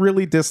I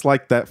really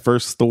disliked that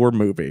first Thor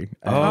movie.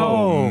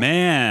 Oh,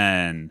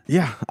 man.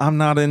 Yeah, I'm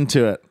not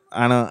into it.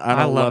 I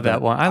don't love that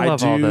it. one. I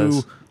love all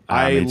those.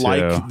 I me too.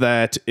 like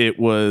that it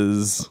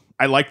was.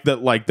 I like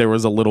that like there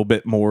was a little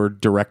bit more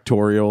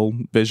directorial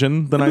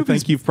vision than I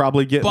think you've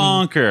probably getting.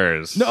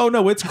 Bonkers.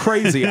 No, it's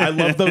crazy. I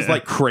love those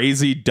like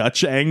crazy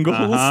Dutch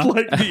angles,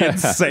 like the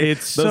insane,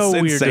 It's those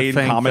so weird to insane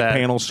think comic that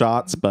panel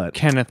shots. But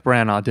Kenneth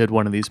Branagh did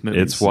one of these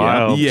movies. It's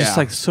wild. Yeah. Just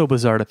like so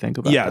bizarre to think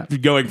about. yeah,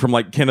 that. going from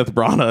like Kenneth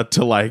Branagh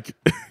to like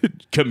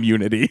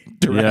Community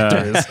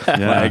directors,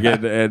 Yeah. Like,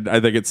 and I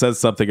think it says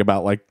something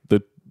about like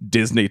the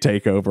Disney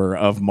takeover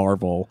of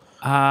Marvel.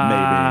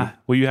 Maybe.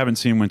 Well, you haven't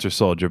seen Winter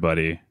Soldier,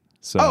 buddy.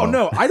 So. Oh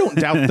no, I don't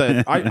doubt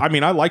that. I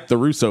mean, I like the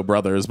Russo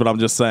brothers, but I'm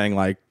just saying,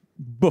 like,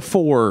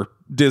 before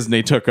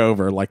Disney took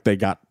over, like they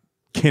got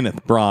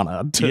Kenneth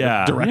Branagh to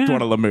direct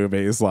one of the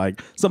movies,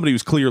 like somebody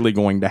who's clearly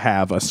going to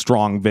have a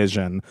strong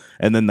vision,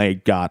 and then they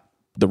got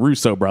the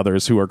Russo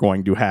brothers who are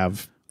going to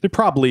have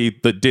probably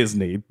the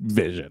Disney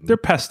vision. They're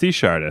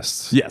pastiche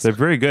artists. Yes. They're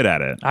very good at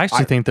it. I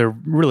actually think they're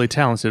really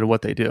talented at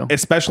what they do.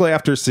 Especially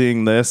after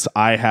seeing this,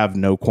 I have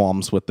no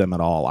qualms with them at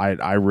all. I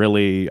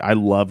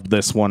loved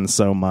this one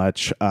so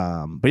much.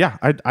 But yeah,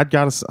 I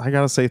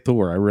gotta say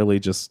Thor.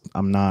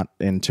 I'm not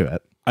into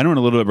it. I know in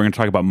a little bit we're going to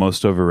talk about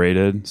most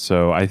overrated.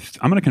 So I'm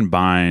going to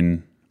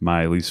combine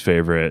my least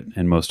favorite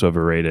and most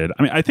overrated.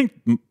 I mean, I think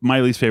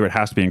my least favorite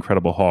has to be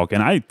Incredible Hulk,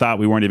 and I thought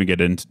we weren't even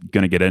going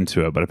to get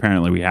into it, but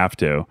apparently we have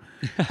to.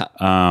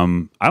 I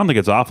don't think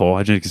it's awful.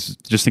 I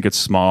just think it's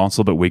small. It's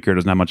a little bit weaker. It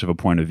doesn't have much of a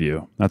point of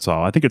view. That's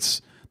all. I think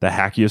it's the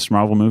hackiest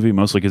Marvel movie,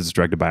 mostly because it's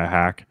directed by a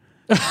hack.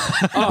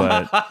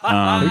 But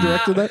Who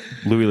directed that?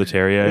 Louis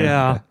Leterrier.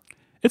 Yeah.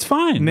 It's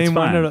fine. Name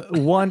it's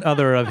fine. one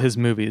other of his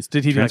movies.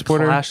 Did he do like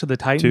Transporter Clash of the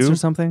Titans 2? or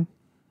something?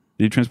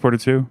 Did you transport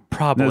it too?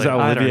 Probably. Is that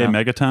I don't Olivier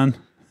know. Megaton?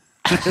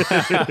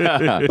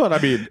 But I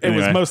mean, it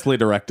was Anyway. mostly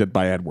directed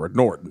by Edward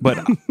Norton.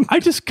 But I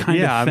just kind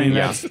Yeah, I of think mean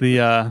that's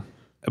the.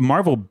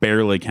 Marvel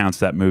barely counts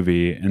that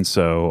movie, and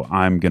so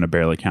I'm going to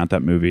barely count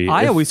that movie.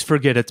 I If- always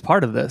forget it's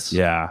part of this.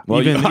 Yeah.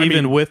 Well,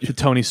 even with the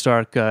Tony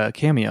Stark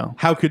cameo.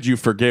 how could you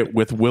forget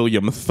with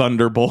William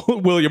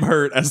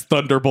Hurt as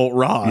Thunderbolt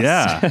Ross?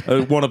 Yeah.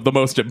 One of the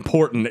most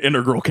important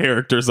integral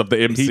characters of the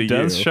MCU. He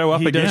does show up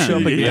He again. does show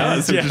up again. He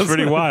does, which Yes. is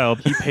pretty wild.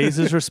 He pays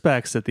his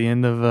respects at the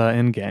end of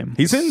Endgame.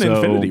 He's in So-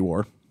 Infinity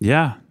War.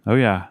 Yeah. Oh,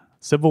 yeah.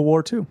 Civil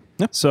War too.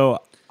 So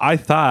I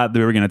thought that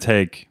we were going to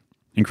take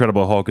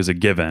Incredible Hulk as a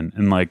given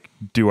and like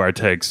do our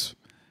takes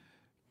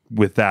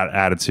with that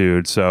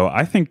attitude. So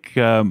I think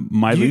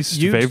my least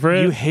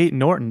favorite. You hate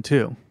Norton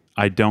too.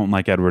 I don't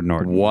like Edward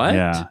Norton. What?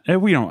 Yeah.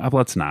 We don't.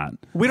 Let's not.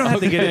 We don't have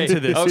to get into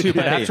this too,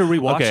 but after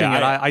rewatching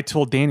it, I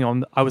told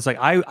Daniel, I was like,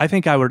 I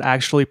think I would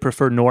actually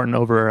prefer Norton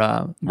over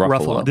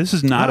Ruffalo. This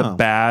is not a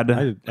bad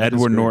I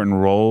Edward Norton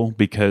role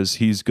because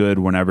he's good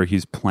whenever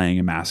he's playing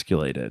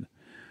emasculated.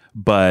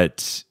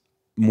 But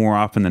more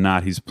often than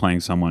not, he's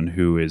playing someone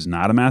who is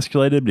not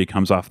emasculated, but he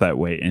comes off that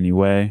way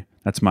anyway.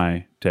 That's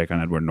my take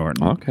on Edward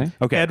Norton. Okay.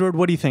 Edward,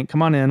 what do you think?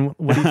 Come on in.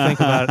 What do you think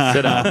about it?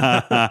 Sit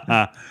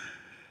down.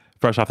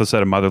 Fresh off the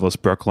set of Motherless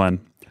Brooklyn.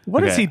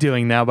 What is he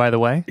doing now, by the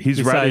way? He's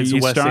besides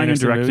he's Wes starring and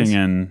Anderson directing movies?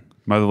 in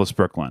Motherless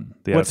Brooklyn,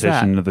 the What's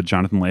adaptation that? of the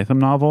Jonathan Latham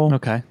novel.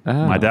 Okay.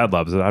 My dad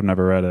loves it. I've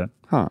never read it.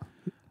 Huh.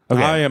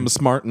 I am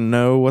smart and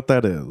know what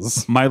that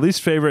is. My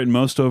least favorite and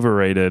most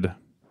overrated,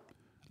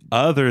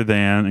 other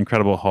than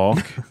Incredible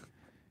Hulk,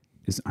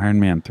 is Iron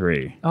Man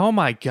 3, Oh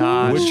my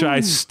gosh. which I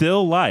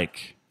still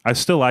like. I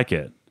still like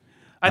it.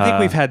 I think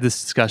we've had this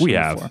discussion We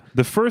before. have.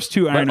 The first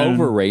two Iron But Man...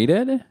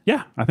 overrated?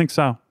 Yeah, I think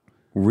so.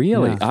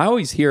 Really? I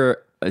always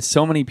hear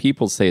so many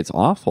people say it's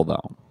awful,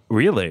 though.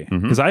 Really?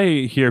 Because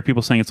I hear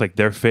people saying it's like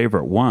their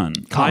favorite one.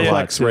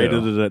 Complex too.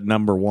 rated it at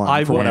number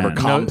one for whatever Yeah.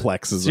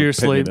 Complex's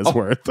Seriously, opinion is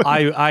worth.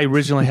 I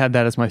originally had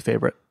that as my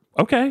favorite.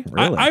 Okay.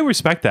 Really? I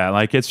respect that.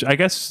 Like, I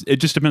guess it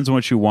just depends on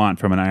what you want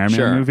from an Iron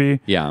Man movie.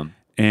 Yeah.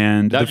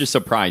 And That's just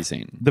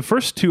surprising. the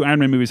first two Iron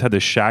Man movies had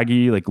this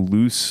shaggy, like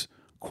loose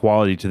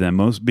quality to them,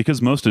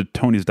 because most of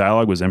Tony's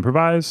dialogue was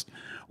improvised,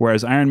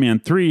 whereas Iron Man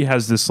 3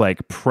 has this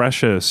like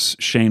precious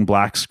Shane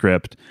Black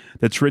script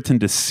that's written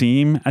to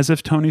seem as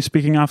if Tony's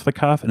speaking off the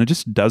cuff, and it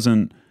just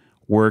doesn't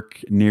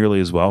work nearly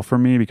as well for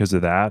me because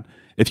of that.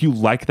 If you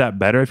like that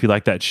better, if you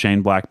like that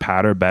Shane Black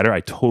patter better, I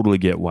totally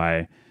get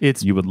why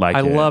you would like it.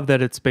 I love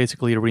that it's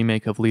basically a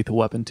remake of Lethal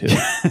Weapon 2.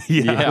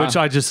 Yeah. Which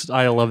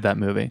I love that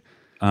movie.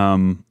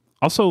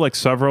 Also, like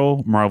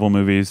several Marvel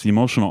movies, the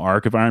emotional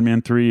arc of Iron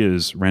Man 3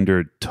 is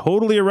rendered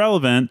totally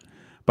irrelevant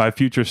by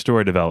future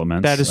story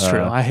developments. That is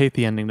true. I hate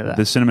the ending to that.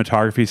 The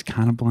cinematography is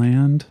kind of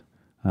bland,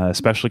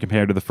 especially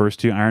compared to the first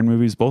two Iron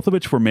movies, both of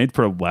which were made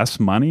for less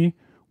money.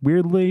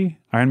 Weirdly,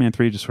 Iron Man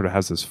 3 just sort of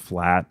has this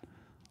flat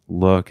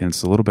look, and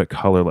it's a little bit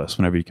colorless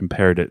whenever you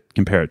compare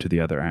it to the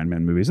other Iron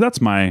Man movies.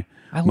 That's my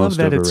I love most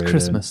that it's overrated.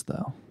 Christmas,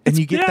 though. And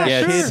you get that Yeah,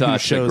 it's kid who such a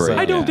shows great- up.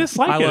 I don't Yeah.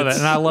 dislike I it. love it.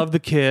 And I love the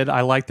kid. I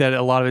like that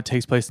a lot of it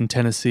takes place in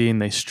Tennessee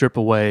and they strip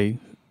away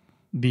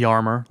the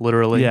armor,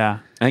 literally. Yeah.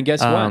 And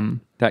guess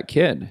Um, what? That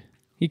kid,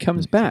 he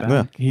comes back.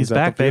 Yeah, He's at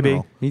back, the baby.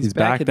 funeral. He's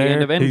back at the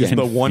end of Endgame. He's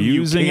the one you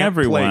Confusing can't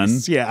everyone.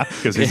 place. Yeah,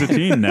 Because he's a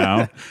teen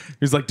now.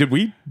 he's like, did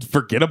we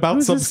forget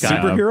about some this guy?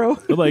 superhero?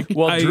 But like,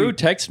 Well, Drew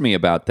texted me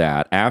about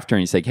that after,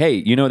 and he's like,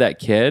 "Hey, you know that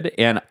kid?"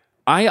 And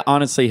I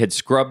honestly had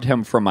scrubbed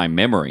him from my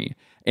memory,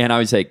 and I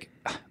was like,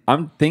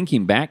 "I'm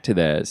thinking back to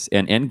this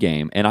and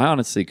Endgame, and I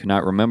honestly could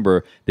not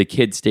remember the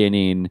kid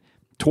standing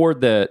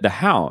toward the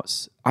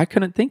house. I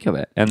couldn't think of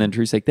it." And then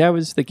Drew's like, "That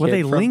was the kid." Well,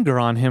 they from-" linger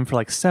on him for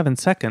like 7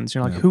 seconds.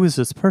 You're like, who is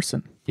this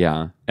person?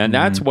 Yeah, and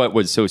that's what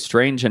was so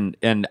strange, and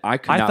I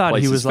could I not thought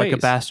place he his was like a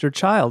face. bastard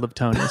child of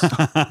Tony's.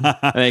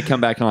 And they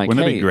come back and like,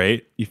 wouldn't that "Hey." be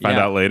great? You find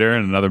Yeah. out later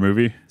in another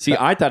movie. See,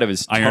 I thought it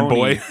was Iron Tony.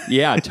 Boy.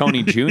 Yeah,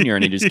 Tony Jr.,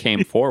 and he just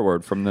came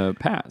forward from the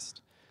past.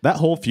 That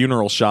whole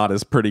funeral shot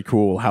is pretty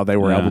cool. How they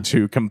were Yeah. able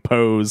to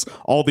compose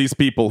all these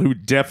people who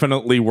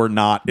definitely were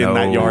not in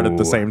that yard at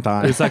the same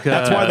time. It's like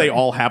that's why they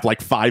all have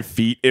like 5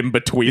 feet in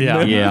between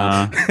them.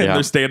 Yeah. and Yeah.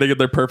 they're standing in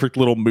their perfect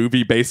little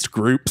movie-based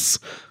groups.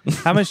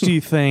 How much do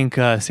you think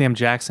Sam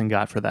Jackson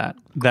got for that?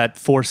 That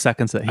 4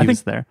 seconds that he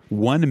was there?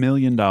 $1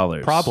 million.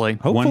 Probably.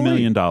 $1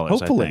 million,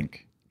 Hopefully. I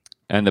think.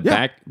 And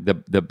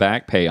the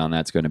back pay on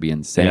that's going to be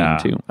insane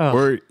too.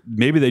 Or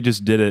maybe they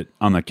just did it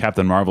on the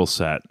Captain Marvel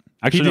set.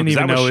 Actually, didn't no, 'cause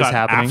even that know was it was shot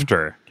happening.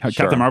 after. Sure.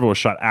 Captain Marvel was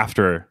shot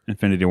after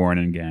Infinity War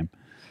and Endgame.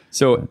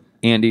 So,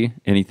 Andy,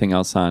 anything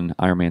else on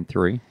Iron Man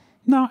 3?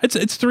 No, it's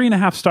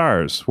 3.5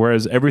 stars,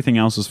 whereas everything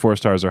else is 4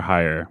 stars or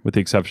higher, with the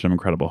exception of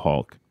Incredible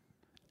Hulk.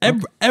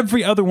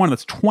 Every other one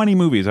that's 20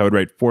 movies, I would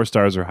rate 4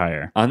 stars or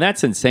higher. And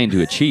that's insane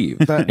to achieve.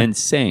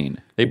 Insane.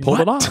 They pulled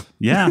it off.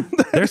 Yeah,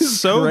 they're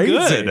so crazy.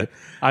 good.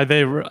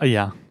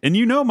 Yeah. And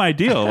you know my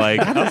deal. Like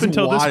up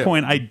until this wild.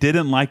 point, I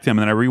didn't like them,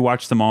 and then I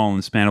rewatched them all in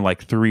the span of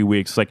like 3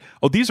 weeks. Like,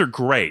 oh, these are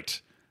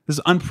great. This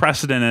is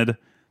unprecedented.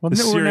 Well,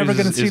 This we're never series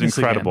going to see is this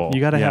incredible. again.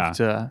 You got to Yeah. have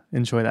to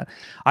enjoy that.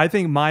 I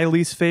think my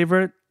least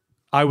favorite,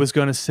 I was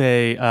going to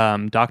say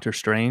Doctor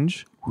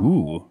Strange,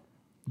 Ooh.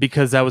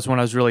 because that was one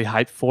I was really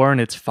hyped for, and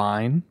it's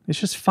fine. It's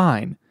just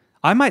fine.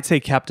 I might say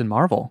Captain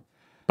Marvel,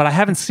 but I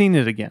haven't seen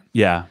it again.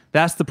 Yeah.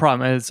 That's the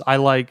problem. Is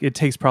it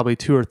takes probably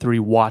 2 or 3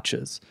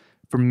 watches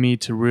for me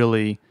to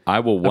really I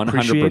will 100%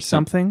 appreciate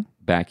something.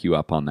 back you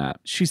up on that.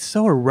 She's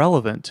so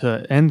irrelevant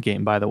to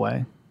Endgame, by the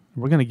way.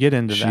 We're going to get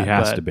into She that.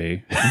 has but to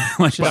be. Like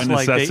by just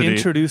like they necessity.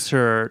 introduce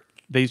her.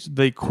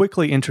 They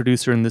quickly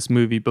introduce her in this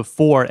movie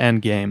before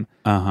Endgame,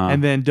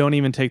 and then don't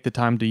even take the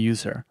time to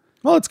use her.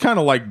 Well, it's kind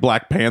of like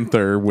Black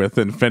Panther with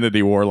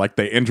Infinity War. Like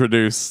they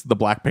introduce the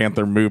Black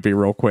Panther movie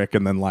real quick,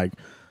 and then like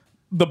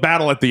the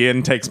battle at the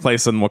end takes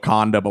place in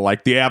Wakanda, but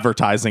like the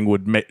advertising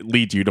would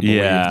lead you to believe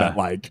Yeah. that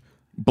like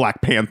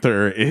Black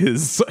Panther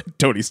is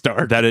Tony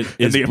Stark. That it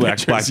is the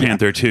Black Avengers,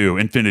 Panther 2,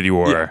 Infinity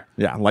War.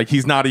 Yeah, like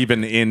he's not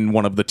even in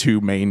one of the two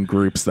main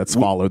groups that's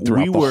followed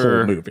throughout the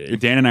whole movie.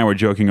 Dan and I were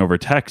joking over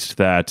text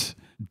that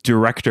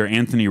director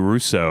Anthony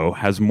Russo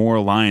has more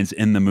lines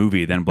in the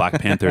movie than Black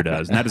Panther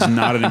does, and that is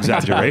not an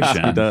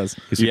exaggeration. He does.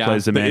 Because he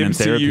plays a man in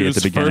therapy at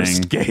the beginning.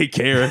 First gay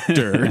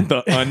character,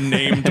 the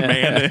unnamed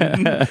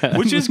man,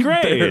 which is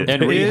great.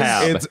 And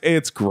rehab.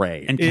 It's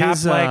great. And Cap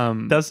Is,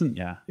 doesn't.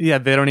 Yeah,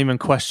 they don't even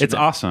question It's it.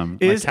 awesome.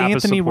 Is Cap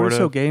Anthony supportive.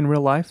 Russo gay in real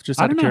life? Just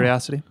I out of don't know.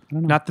 curiosity.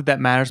 Not that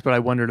matters, but I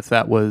wondered if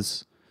that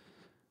was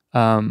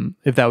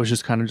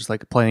just kind of just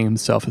like playing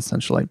himself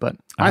essentially. But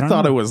I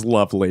thought it was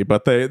lovely,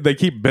 but they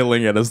keep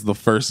billing it as the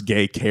first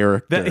gay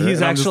character. That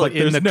he's And I'm just actually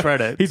in there's the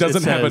credits. He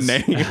doesn't It have a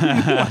says-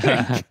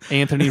 name.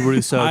 Anthony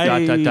Russo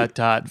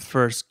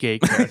first gay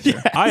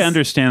character. I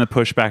understand the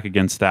pushback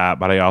against that,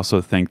 but I also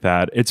think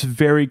that it's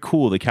very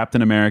cool that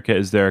Captain America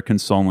is there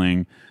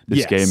consoling this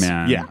Yes, gay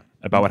man yeah.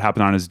 about what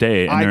happened on his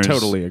day. And I there's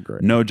totally agree.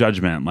 No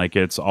judgment. Like,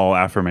 it's all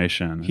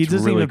affirmation. He It's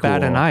doesn't really even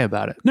bat cool. an eye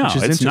about it. No, which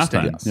is it's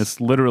interesting. nothing. It's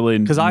literally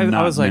because I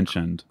was like-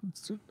 mentioned.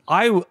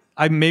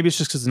 I maybe it's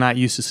just because I'm not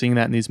used to seeing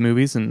that in these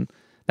movies, and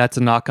that's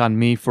a knock on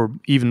me for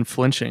even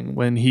flinching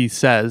when he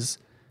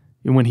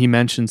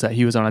mentions that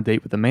he was on a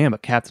date with a man,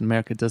 but Captain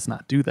America does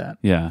not do that.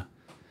 Yeah.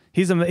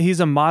 He's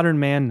a modern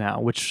man now,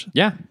 which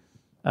Yeah.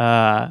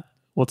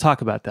 we'll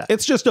talk about that.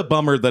 It's just a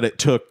bummer that it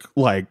took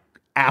like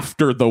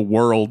after the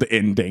world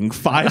ending,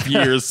 5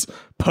 years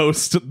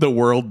post the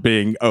world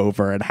being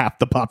over and half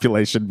the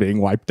population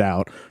being wiped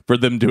out, for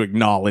them to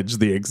acknowledge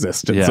the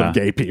existence Yeah. of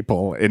gay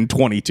people in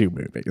 22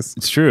 movies.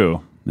 It's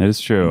true. It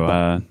is true.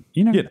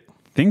 you know,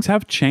 things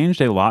have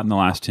changed a lot in the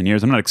last 10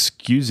 years. I'm not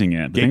excusing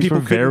it, but Gay things people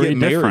were couldn't very get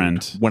married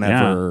different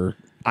whenever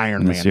Iron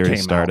When the Man series came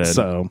started. out.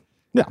 So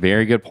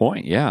Very good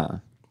point. Yeah.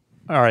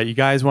 All right, you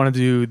guys want to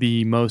do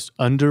the most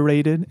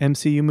underrated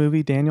MCU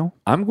movie, Daniel?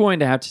 I'm going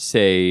to have to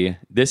say,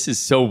 this is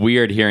so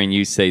weird hearing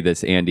you say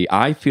this, Andy.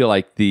 I feel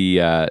like the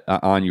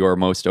on your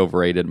most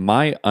overrated,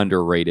 my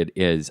underrated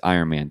is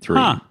Iron Man 3.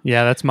 Huh.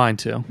 Yeah, that's mine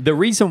too. The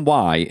reason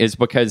why is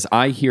because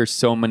I hear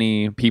so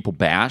many people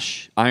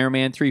bash Iron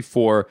Man 3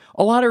 for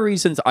a lot of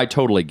reasons I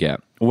totally get.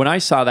 When I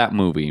saw that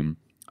movie,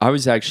 I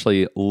was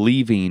actually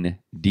leaving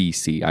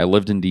DC. I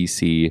lived in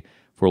DC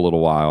for a little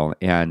while,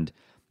 and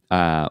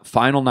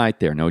final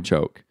night there, no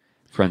joke.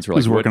 Friends were He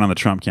was like, working on the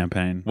Trump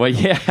campaign. well,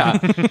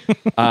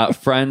 yeah.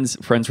 Friends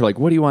were like,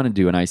 what do you want to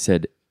do? And I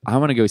said, I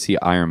want to go see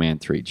Iron Man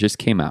 3. Just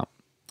came out.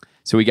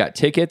 So we got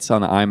tickets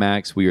on the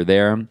IMAX. We were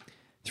there.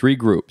 3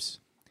 groups.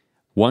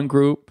 One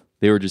group,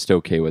 they were just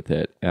okay with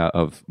it,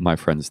 of my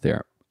friends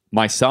there.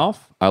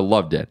 Myself, I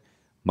loved it.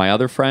 My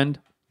other friend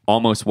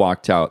almost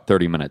walked out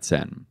 30 minutes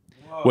in.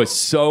 Was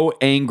so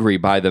angry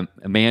by the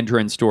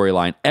Mandarin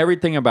storyline.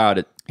 Everything about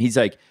it. He's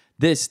like,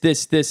 this,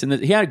 and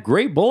this. He had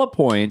great bullet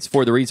points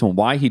for the reason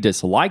why he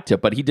disliked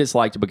it, but he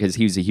disliked it because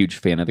he was a huge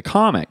fan of the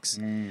comics.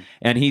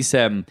 And he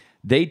said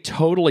they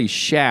totally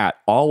shat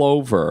all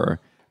over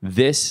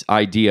this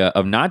idea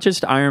of not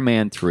just Iron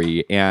Man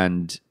 3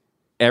 and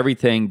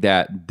everything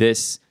that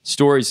this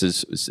story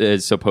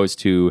is supposed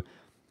to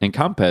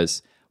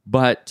encompass,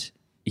 but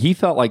he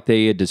felt like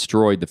they had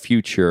destroyed the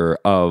future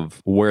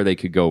of where they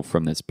could go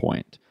from this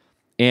point.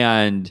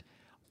 And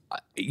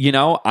you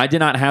know, I did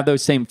not have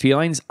those same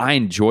feelings. I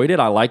enjoyed it.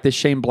 I like the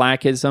Shane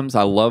Black-isms.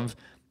 I love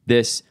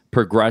this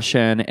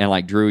progression. And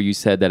like Drew, you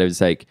said that it was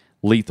like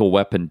Lethal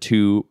Weapon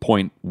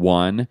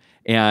 2.1.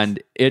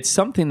 And it's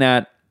something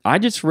that I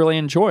just really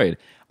enjoyed.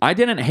 I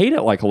didn't hate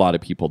it like a lot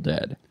of people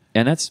did.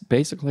 And that's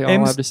basically all I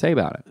have to say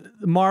about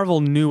it. Marvel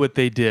knew what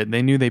they did.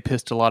 They knew they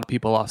pissed a lot of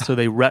people off, so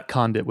they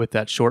retconned it with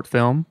that short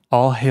film,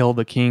 All Hail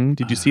the King.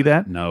 Did you see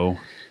that? No.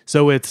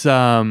 So it's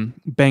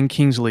Ben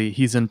Kingsley.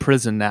 He's in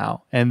prison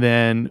now, and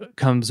then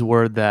comes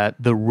word that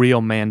the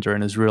real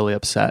Mandarin is really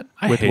upset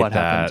with hate what that.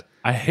 happened.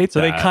 I hate So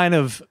that. they kind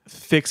of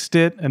fixed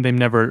it, and they've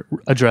never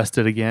addressed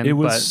it again. It but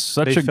was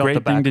such they a felt great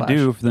the thing to backlash.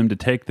 do for them to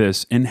take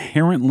this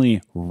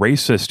inherently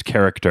racist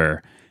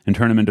character and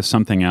turn him into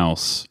something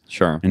else.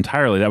 Sure.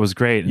 Entirely. That was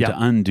great. And Yeah.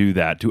 to undo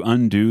that, to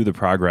undo the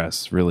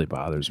progress really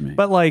bothers me.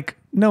 But like,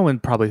 not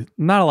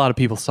a lot of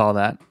people saw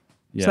that.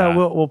 So Yeah.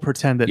 we'll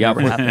pretend that Yeah,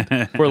 never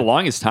happened. for the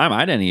longest time,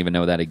 I didn't even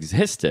know that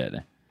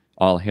existed.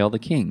 All hail the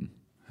king.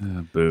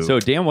 Boo. So,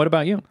 Dan, what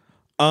about you?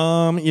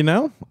 You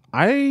know,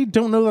 I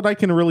don't know that I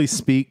can really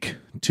speak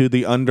to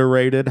the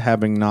underrated,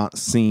 having not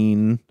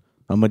seen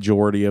a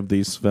majority of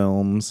these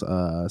films.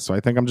 So I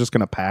think I'm just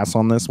going to pass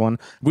on this one.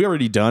 We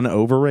already done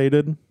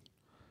overrated.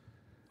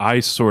 I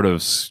sort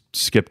of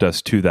skipped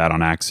us to that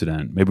on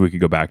accident. Maybe we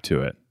could go back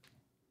to it.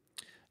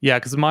 Yeah,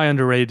 because my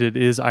underrated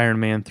is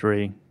Iron Man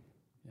 3.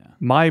 Yeah.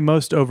 My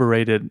most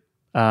overrated,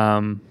 I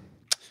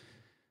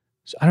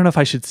don't know if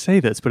I should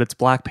say this, but it's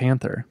Black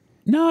Panther.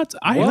 No,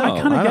 I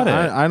kind of get it.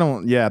 I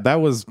don't. Yeah,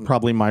 that was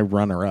probably my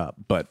runner-up.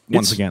 But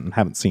once again,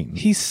 haven't seen.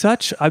 He's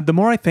such. The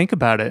more I think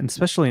about it, and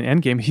especially in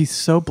Endgame, he's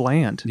so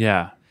bland.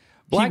 Yeah.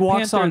 He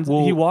walks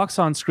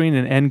on screen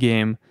in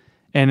Endgame,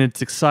 and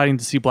it's exciting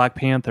to see Black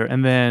Panther,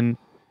 and then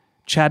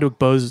Chadwick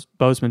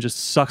Boseman just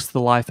sucks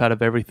the life out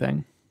of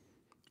everything.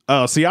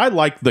 Oh, see, I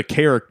like the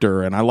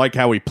character and I like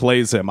how he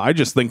plays him. I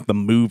just think the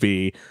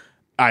movie,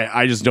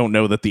 I just don't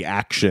know that the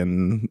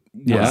action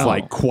was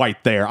like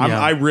quite there.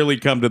 I really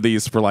come to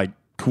these for like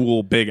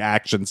cool big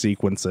action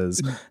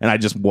sequences, and I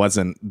just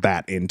wasn't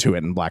that into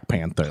it in Black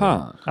Panther.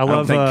 I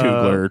love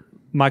Coogler.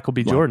 Michael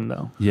B. Jordan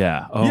though.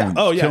 Yeah.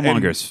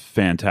 Killmonger's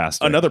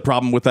fantastic. Another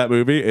problem with that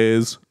movie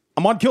is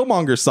I'm on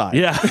Killmonger's side.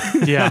 Yeah.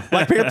 Yeah.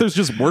 Black Panther's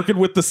just working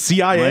with the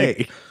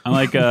CIA. I'm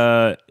like,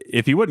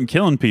 if he wasn't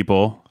killing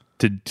people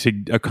to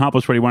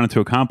accomplish what he wanted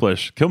to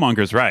accomplish,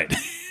 Killmonger's right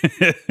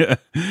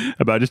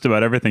about just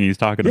about everything he's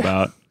talking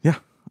about. Yeah.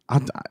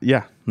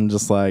 I'm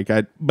just like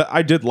but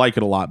I did like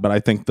it a lot, but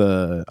I think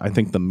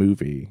the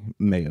movie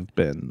may have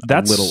been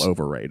a little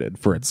overrated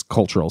for its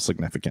cultural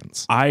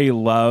significance. I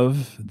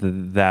love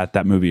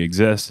that movie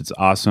exists. It's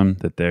awesome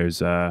that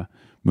there's a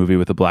movie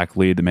with a black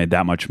lead that made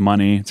that much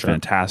money. It's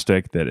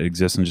fantastic that it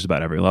exists on just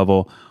about every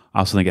level. I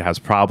also think it has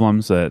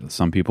problems that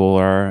some people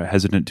are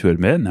hesitant to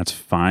admit, and that's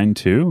fine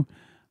too.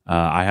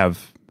 I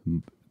have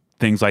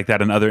things like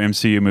that in other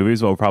MCU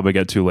movies we'll probably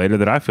get to later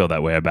that I feel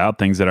that way about,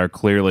 things that are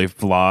clearly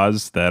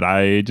flaws that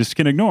I just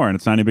can ignore and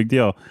it's not any big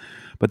deal.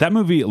 But that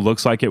movie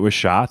looks like it was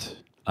shot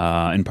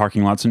in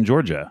parking lots in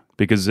Georgia,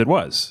 because it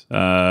was.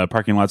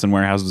 Parking lots and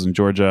warehouses in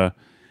Georgia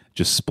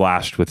just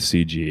splashed with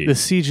CG. The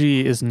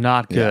CG is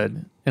not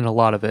good in a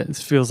lot of it. It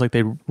feels like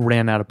they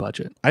ran out of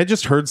budget. I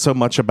just heard so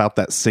much about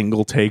that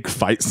single take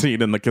fight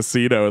scene in the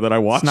casino that I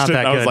watched it.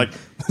 I was like,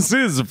 this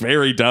is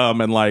very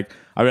dumb. And like,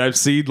 I mean, I've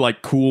seen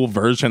like cool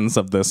versions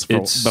of this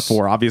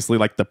before. Obviously,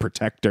 like The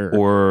Protector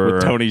or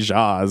with Tony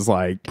Jaa is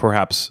like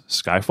perhaps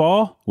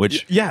Skyfall,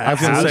 which I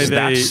was going to say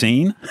that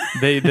scene.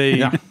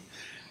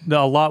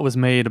 A lot was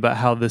made about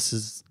how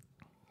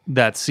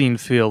that scene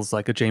feels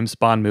like a James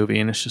Bond movie,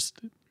 and it's just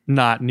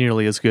not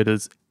nearly as good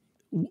as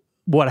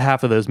what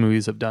half of those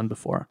movies have done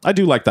before. I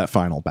do like that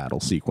final battle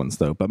sequence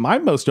though, but my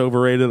most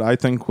overrated, I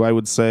think I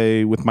would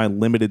say with my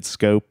limited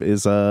scope,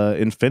 is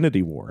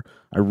Infinity War.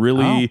 I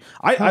really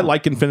I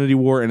like Infinity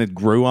War, and it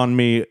grew on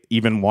me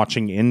even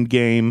watching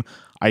Endgame.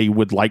 I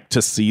would like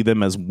to see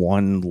them as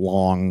one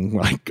long,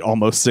 like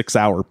almost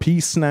 6-hour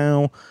piece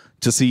now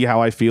to see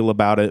how I feel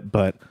about it,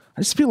 but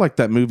I just feel like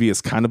that movie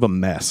is kind of a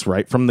mess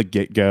right from the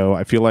get-go.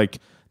 I feel like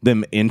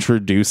them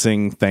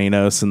introducing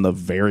Thanos in the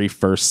very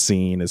first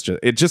scene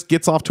it just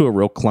gets off to a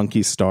real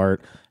clunky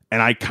start,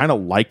 and I kind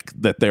of like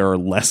that there are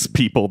less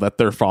people that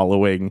they're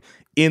following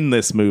in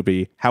this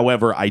movie.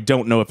 However, I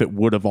don't know if it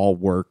would have all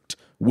worked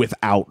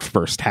without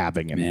first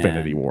having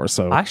Infinity War.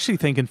 So I actually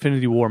think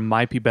Infinity War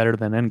might be better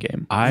than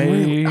Endgame.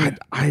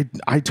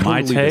 I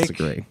totally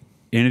disagree.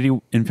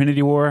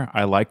 Infinity War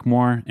I like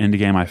more.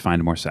 Endgame I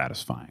find more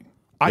satisfying.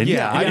 I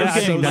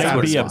think that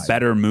would be a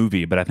better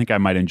movie, but I think I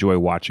might enjoy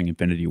watching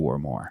Infinity War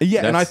more.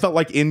 Yeah, and I felt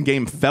like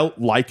Endgame felt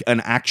like an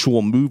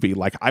actual movie.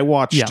 Like I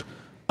watched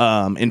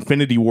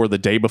Infinity War the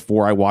day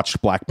before I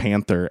watched Black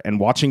Panther,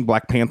 and watching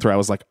Black Panther, I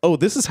was like, oh,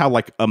 this is how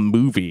like a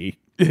movie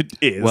it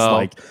is. Well,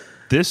 like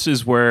this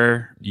is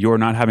where you're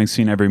not having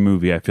seen every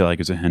movie, I feel like,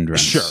 is a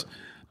hindrance. Sure.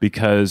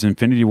 Because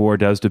Infinity War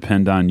does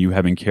depend on you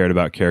having cared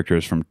about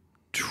characters from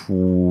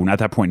at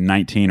that point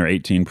 19 or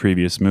 18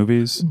 previous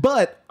movies,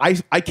 but I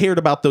cared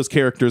about those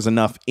characters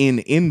enough in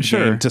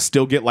Endgame to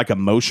still get like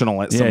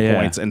emotional at some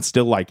points and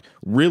still like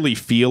really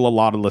feel a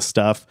lot of the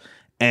stuff.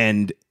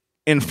 And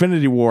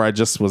Infinity War, I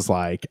just was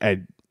like, I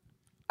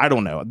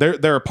don't know,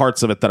 there are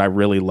parts of it that I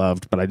really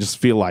loved, but I just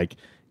feel like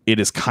it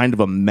is kind of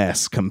a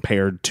mess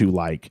compared to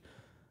like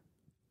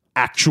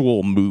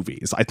actual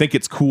movies. I think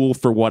it's cool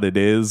for what it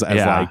is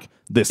as like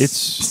this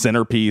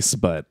centerpiece,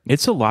 but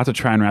it's a lot to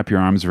try and wrap your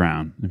arms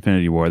around.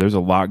 Infinity War, there's a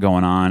lot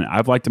going on.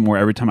 I've liked it more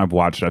every time I've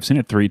watched it. I've seen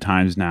it 3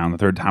 times now, and the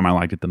third time I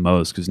liked it the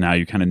most, because now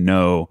you kind of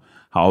know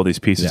how all these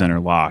pieces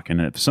interlock,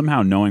 and if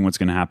somehow knowing what's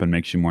going to happen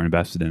makes you more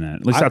invested in it.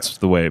 At least that's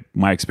the way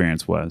my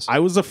experience was. I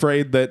was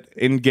afraid that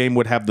Endgame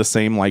would have the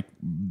same like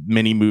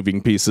many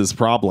moving pieces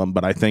problem,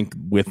 but I think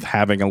with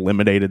having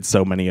eliminated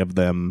so many of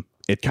them,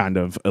 it kind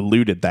of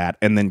eluded that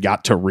and then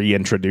got to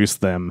reintroduce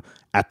them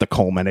at the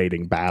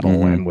culminating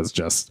battle and was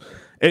just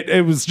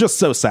it was just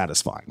so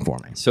satisfying for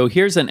me. So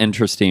here's an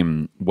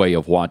interesting way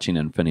of watching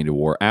Infinity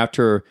War.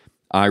 After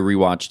I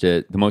rewatched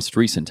it the most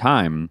recent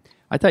time,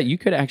 I thought you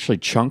could actually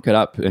chunk it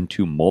up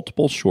into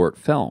multiple short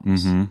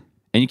films and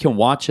you can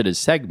watch it as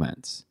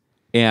segments.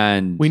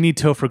 And we need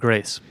Topher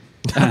Grace.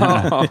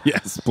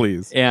 Yes,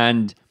 please.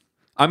 And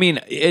I mean,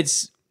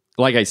 it's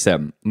like I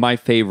said, my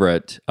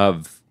favorite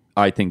of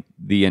I think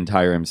the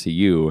entire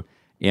MCU,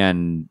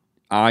 and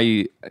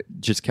I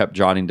just kept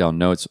jotting down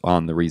notes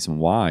on the reason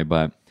why.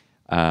 But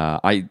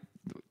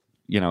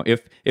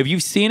if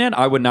you've seen it,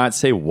 I would not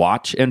say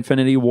watch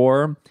Infinity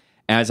War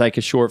as like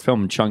a short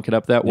film and chunk it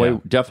up that way.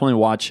 Definitely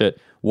watch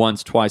it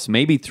once, twice,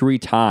 maybe 3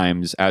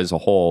 times as a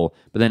whole.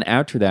 But then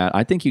after that,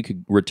 I think you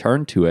could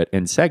return to it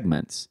in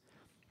segments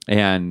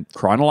and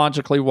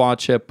chronologically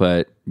watch it,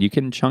 but you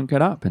can chunk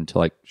it up into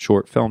like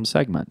short film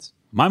segments.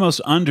 My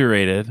most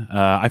underrated,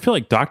 I feel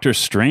like Doctor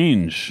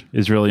Strange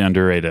is really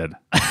underrated.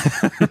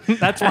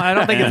 That's why I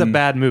don't think it's a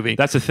bad movie.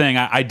 That's the thing.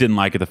 I didn't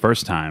like it the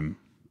first time.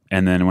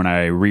 And then when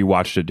I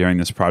rewatched it during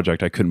this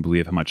project, I couldn't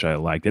believe how much I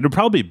liked it. It would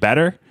probably be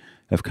better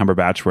if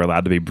Cumberbatch were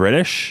allowed to be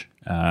British,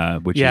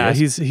 which he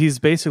is. he's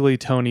basically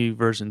Tony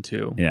version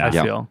 2. Yeah. I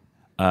feel.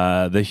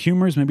 The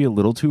humor is maybe a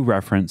little too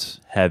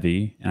reference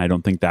heavy, and I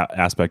don't think that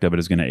aspect of it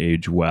is going to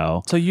age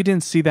well. So you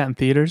didn't see that in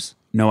theaters?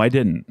 No, I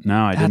didn't.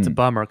 No, I didn't. That's a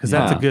bummer because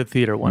that's a good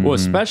theater one. Well,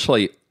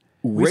 especially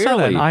we saw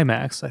that in rarely,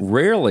 IMAX. I think.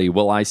 rarely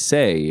will I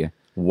say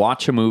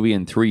watch a movie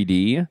in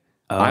 3D.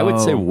 I would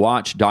say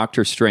watch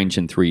Doctor Strange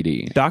in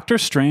 3D. Doctor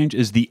Strange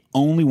is the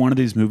only one of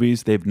these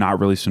movies they've not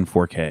released in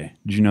 4K.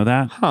 Did you know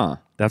that? Huh.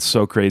 That's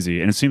so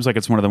crazy. And it seems like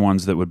it's one of the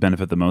ones that would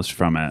benefit the most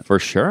from it. For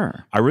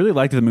sure. I really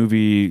like that the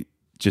movie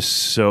just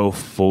so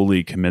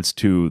fully commits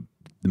to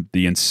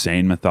the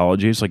insane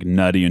mythology. It's like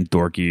nutty and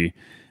dorky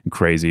and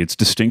crazy. It's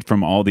distinct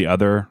from all the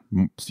other,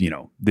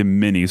 the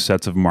many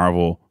sets of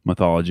Marvel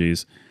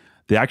mythologies.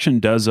 The action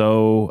does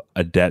owe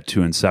a debt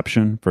to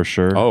Inception for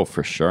sure. Oh,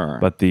 for sure.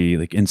 But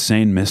the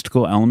insane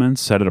mystical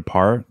elements set it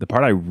apart. The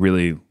part I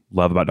really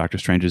love about Doctor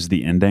Strange is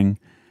the ending,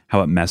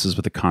 how it messes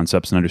with the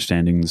concepts and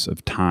understandings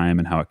of time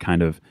and how it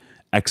kind of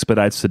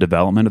expedites the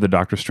development of the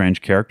Doctor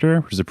Strange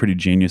character, which is a pretty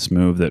genius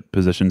move that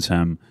positions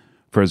him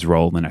for his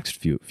role in the next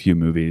few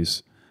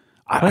movies.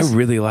 I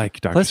really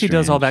like Doctor Strange. Plus, he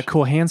does all that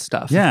cool hand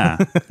stuff. Yeah.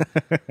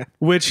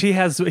 Which he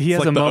has like a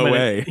the moment.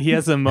 OA. He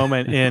has a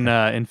moment in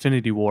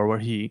Infinity War where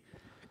he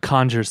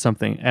conjures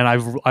something, and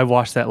I've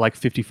watched that like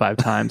 55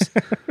 times.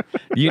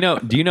 do you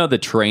know the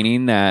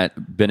training that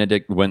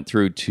Benedict went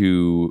through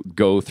to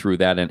go through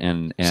that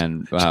and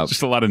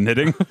Just a lot of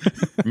knitting.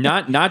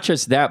 not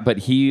just that, but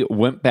he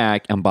went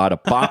back and bought a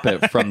Bop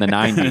It from the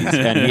 90s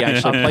and he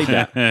actually played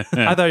that.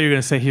 I thought you were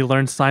going to say he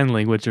learned sign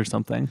language or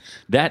something.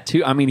 That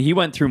too. I mean, he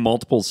went through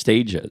multiple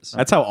stages.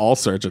 That's how all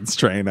surgeons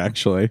train,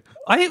 actually.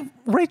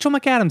 Rachel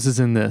McAdams is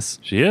in this.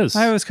 She is.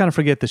 I always kind of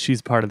forget that she's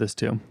part of this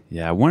too.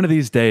 Yeah, one of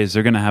these days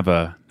they're going to have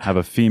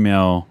a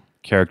female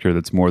character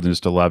that's more than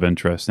just a love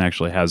interest and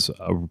actually has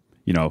a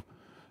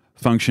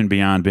function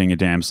beyond being a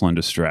damsel in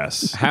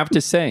distress. Have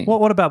to say. Well,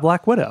 what about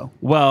Black Widow?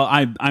 Well,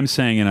 I'm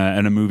saying in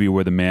a movie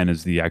where the man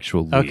is the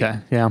actual lead. Okay,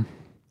 yeah.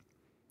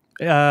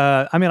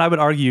 I mean, I would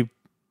argue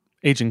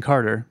Agent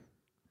Carter,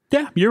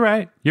 Yeah, you're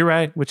right. You're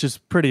right. which is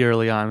pretty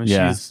early on.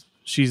 Yeah.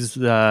 She's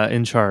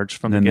in charge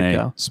from Then the they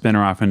get-go. spin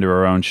her off into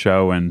her own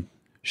show and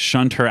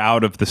shunt her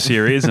out of the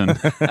series. And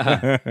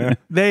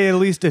They at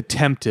least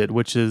attempted,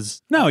 which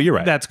is no, you're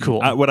right. That's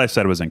cool. What I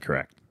said was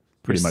incorrect.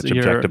 Pretty much You're-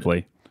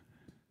 objectively.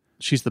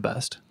 she's the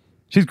best.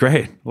 She's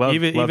great. Love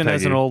Even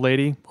as an Peggy. old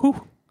lady,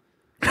 whew,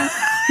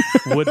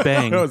 would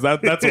bang. Oh,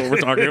 that's what we're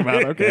talking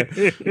about.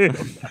 Okay.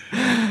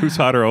 Who's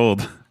hot or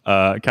old?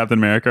 Captain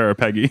America or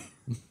Peggy?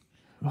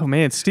 Oh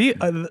man,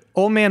 Steve,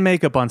 old man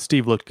makeup on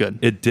Steve looked good.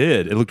 It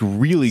did. It looked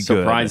really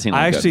good. Surprisingly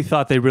I good. actually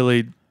thought they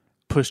really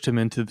pushed him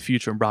into the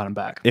future and brought him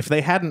back. If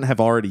they hadn't have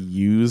already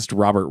used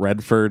Robert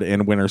Redford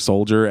in Winter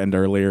Soldier and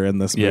earlier in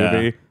this Yeah.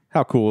 movie,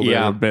 how cool would it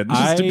have been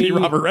just to be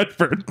Robert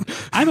Redford?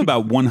 I'm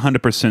about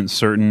 100%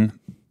 certain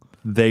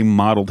they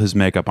modeled his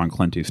makeup on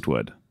Clint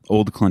Eastwood.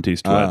 Old Clint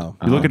Eastwood. Oh.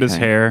 You look at his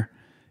Okay. hair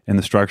and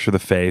the structure of the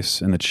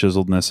face and the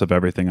chiseledness of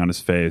everything on his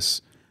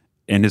face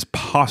and his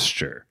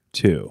posture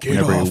too.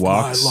 Whenever he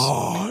walks,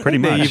 pretty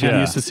They much. even Yeah.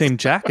 used the same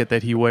jacket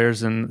that he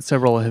wears in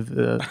several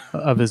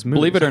of his movies.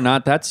 Believe it or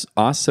not, that's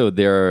also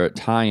their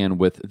tie-in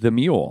with The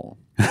Mule,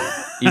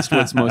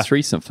 Eastwood's most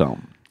recent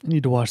film. I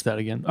need to watch that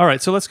again. All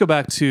right, so let's go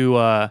back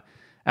to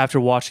after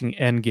watching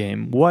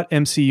Endgame. What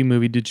MCU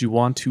movie did you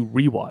want to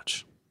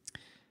rewatch?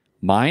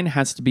 Mine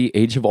has to be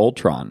Age of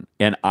Ultron,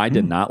 and I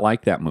did not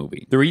like that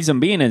movie. The reason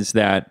being is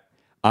that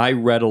I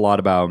read a lot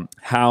about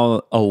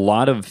how a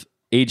lot of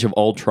Age of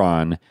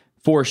Ultron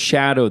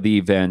foreshadowed the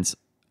events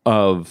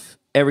of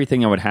everything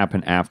that would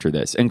happen after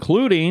this,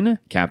 including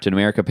Captain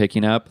America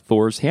picking up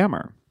Thor's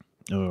hammer.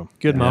 Oh,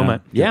 Good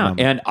moment. Yeah,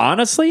 and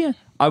honestly,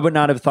 I would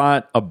not have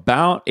thought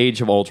about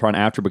Age of Ultron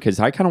after because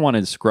I kind of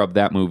wanted to scrub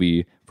that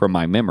movie from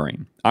my memory.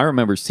 I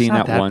remember seeing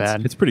not that that once.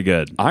 bad. It's pretty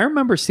good. I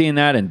remember seeing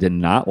that and did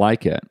not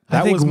like it.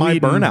 that think was my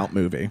Whedon- Burnout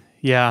movie.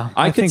 Yeah,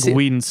 I I could think see-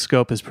 Whedon's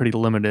scope is pretty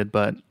limited,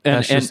 but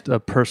that's and- just a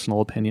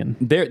personal opinion.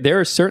 There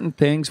are certain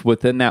things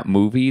within that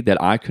movie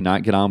that I could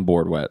not get on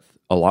board with.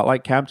 A lot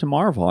like Captain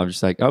Marvel. I'm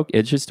just like, oh,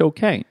 it's just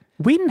okay.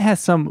 Whedon has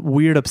some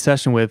weird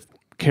obsession with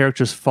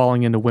characters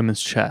falling into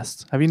women's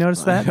chests. Have you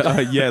noticed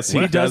that? Yes,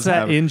 he does that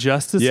have- in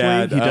Justice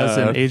Yeah, League. He does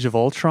in Age of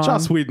Ultron.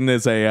 Joss Whedon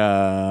is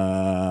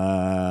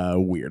a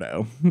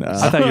weirdo.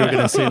 I thought you were going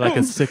to say like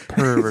a sick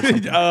perv or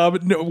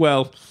something. No,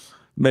 well,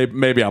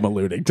 maybe I'm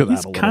alluding to that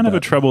He's a little kind of a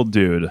bit. troubled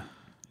dude.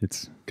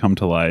 It's come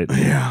to light.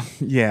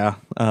 Yeah.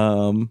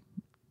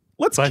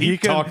 Let's But keep he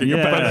can, talking but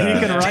about it. he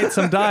can write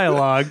some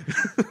dialogue.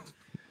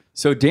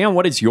 So, Dan,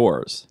 what is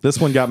yours? This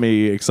one got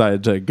me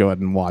excited to go ahead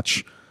and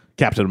watch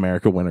Captain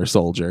America Winter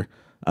Soldier,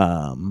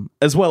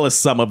 as well as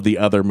some of the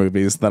other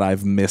movies that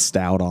I've missed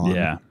out on.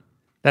 Yeah.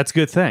 That's a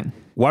good thing.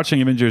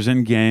 Watching Avengers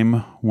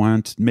Endgame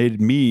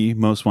made me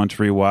most want to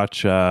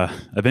rewatch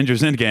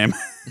Avengers Endgame.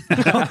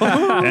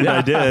 And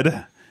I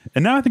did.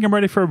 And now I think I'm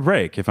ready for a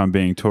break, if I'm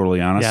being totally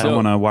honest. Yeah. I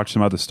want to watch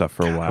some other stuff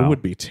for a while. I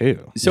would be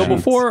too. So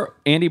before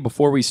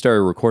we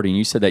started recording,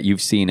 you said that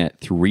you've seen it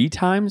 3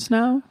 times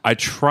now? I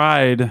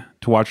tried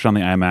to watch it on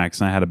the IMAX,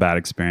 and I had a bad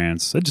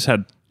experience. I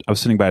was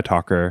sitting by a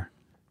talker,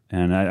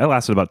 and I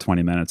lasted about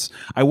 20 minutes.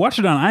 I watched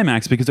it on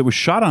IMAX because it was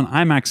shot on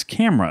IMAX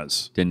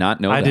cameras. Did not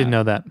know that. I didn't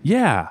know that.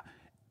 Yeah.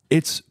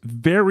 It's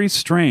very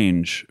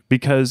strange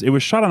because it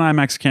was shot on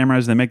IMAX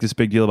cameras. They make this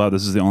big deal about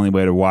this is the only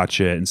way to watch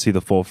it and see the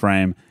full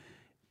frame.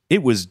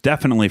 It was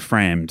definitely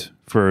framed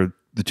for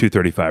the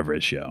 2:35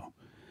 ratio.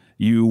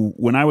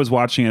 When I was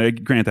watching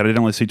it, granted, I didn't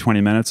only see 20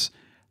 minutes.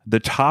 The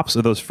tops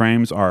of those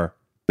frames are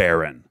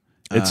barren.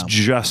 It's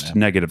just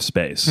negative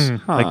space.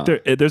 Like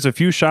there's a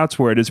few shots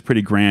where it is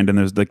pretty grand, and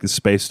there's like the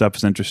space stuff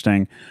is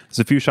interesting. There's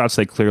a few shots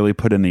they clearly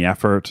put in the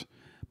effort,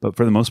 but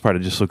for the most part, it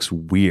just looks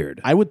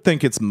weird. I would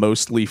think it's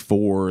mostly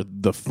for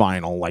the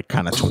final, like,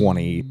 kind of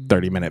 20,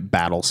 30-minute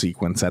battle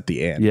sequence at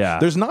the end. Yeah.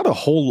 There's not a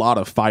whole lot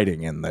of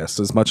fighting in this,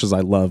 as much as I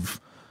love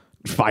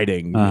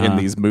fighting in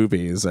these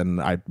movies,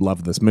 and I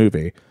love this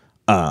movie.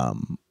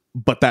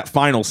 But that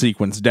final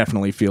sequence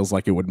definitely feels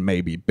like it would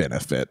maybe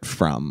benefit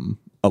from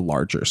a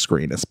larger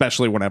screen,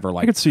 especially whenever,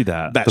 like, I could see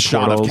that. That The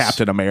shot portals. of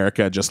Captain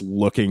America just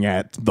looking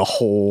at the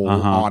whole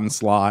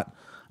onslaught.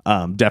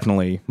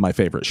 Definitely my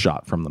favorite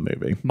shot from the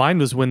movie. Mine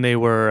was when they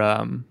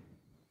were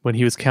when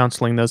he was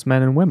counseling those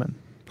men and women.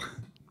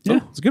 Yeah,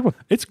 It's a good one.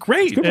 it's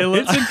great. It's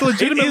It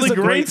legitimately is a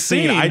great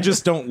scene. scene. I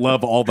just don't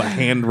love all the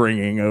hand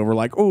wringing over,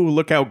 like, oh,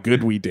 look how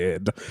good we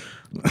did.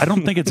 I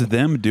don't think it's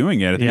them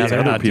doing it. I think Yeah, it's they're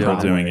other not people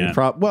doing doing it.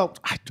 Well,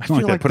 I feel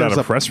like they put out there's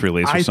a press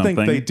release or I something.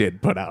 think they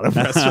did put out a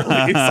press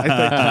release.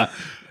 I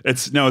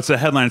think It's a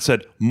headline that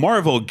said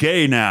Marvel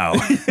gay now.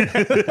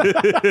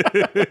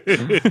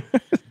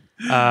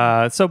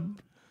 So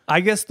I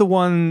guess the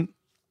one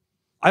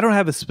I don't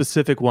have a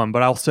specific one,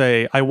 but I'll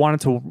say I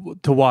wanted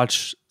to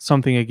watch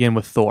something again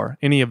with Thor.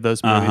 Any of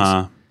those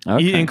movies,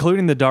 Okay.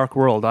 including The Dark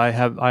World. I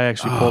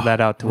actually pulled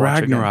that out to watch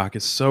again. Ragnarok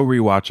is so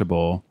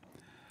rewatchable.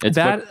 It's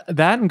That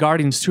and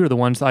Guardians 2 are the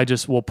ones I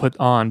just will put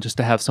on just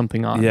to have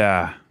something on.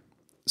 Yeah.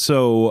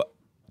 So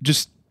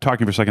just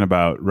talking for a second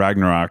about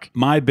Ragnarok,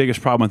 my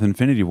biggest problem with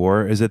Infinity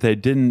War is that they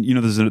didn't,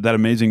 there's that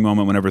amazing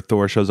moment whenever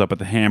Thor shows up at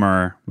the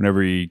hammer,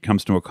 whenever he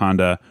comes to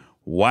Wakanda.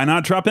 Why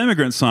not drop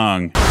Immigrant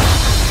Song?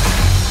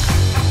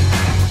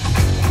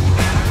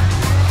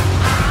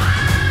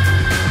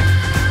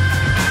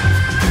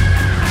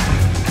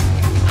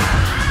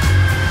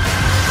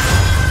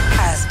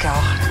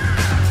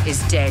 Asgard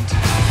is dead.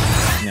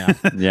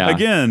 yeah.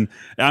 Again,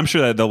 I'm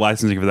sure that the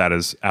licensing for that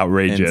is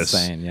outrageous.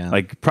 Insane, yeah.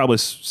 Like probably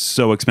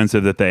so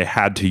expensive that they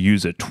had to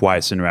use it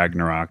twice in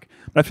Ragnarok.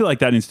 But I feel like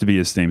that needs to be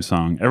his theme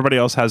song. Everybody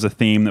else has a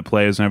theme that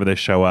plays whenever they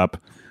show up,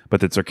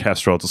 but it's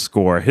orchestral, it's a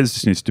score. His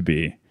just needs to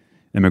be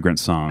Immigrant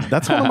Song.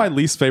 that's one of my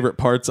least favorite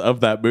parts of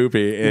that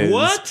movie. Is,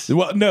 What?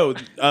 Well, no,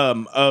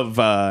 of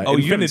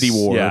Infinity you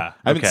haven't- War. yeah,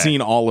 I haven't okay. seen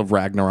all of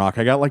Ragnarok.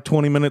 I got like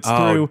 20 minutes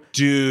through.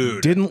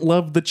 dude. Didn't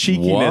love the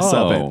cheekiness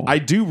of Whoa. it. I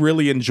do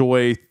really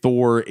enjoy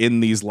Thor in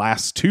these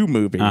last 2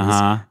 movies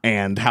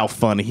and how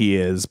fun he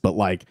is, but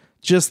like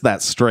just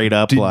that straight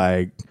up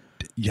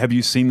Have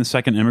you seen the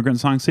second Immigrant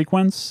Song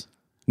sequence?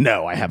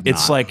 no, I have not.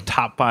 It's like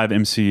top 5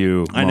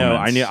 MCU. I know.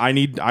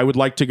 moments. I would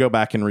like to go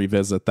back and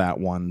revisit that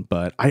one,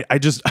 but I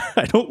just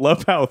I don't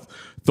love how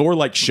Thor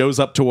like shows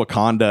up to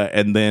Wakanda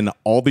and then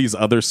all these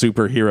other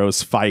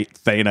superheroes fight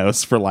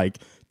Thanos for like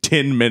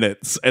 10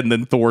 minutes, and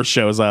then Thor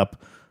shows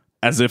up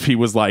as if he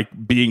was like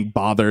being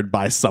bothered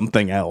by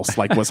something else,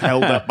 like was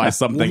held up by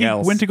something He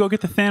else. went to go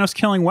get the Thanos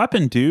killing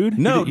weapon, dude.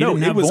 No, He didn't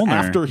it have was Mjolnir.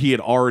 after he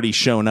had already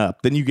shown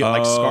up. Then you get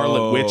like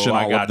Scarlet Witch and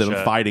I all of them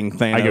gotcha. fighting I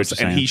get what Thanos,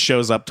 you're and he saying.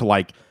 shows up to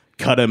like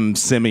cut him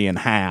semi in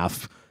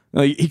half.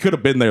 Like, he could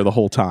have been there the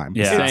whole time.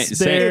 Yeah. It's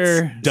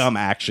There- dumb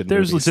action.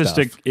 There's movie stuff.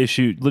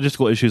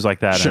 logistical issues like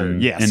that Sure,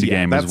 in yes,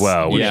 Endgame yeah, as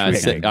well. which Yeah, we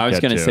so can I was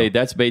get going to to. say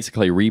that's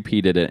basically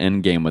repeated at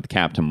Endgame with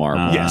Captain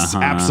Marvel. Yes,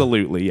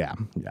 absolutely. Yeah,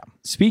 yeah.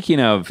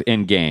 Speaking of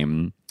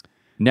Endgame,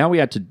 now we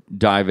have to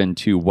dive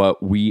into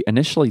what we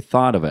initially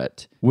thought of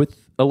it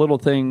with a little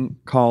thing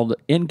called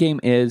Endgame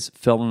is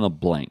fill in the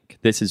blank.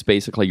 This is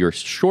basically your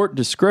short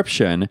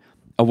description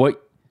of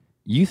what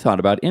you thought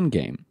about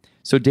Endgame.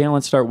 So Dan,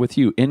 let's start with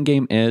you.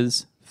 Endgame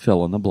is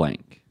fill in the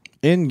blank.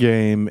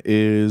 Endgame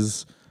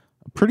is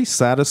a pretty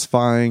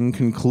satisfying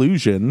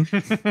conclusion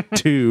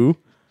to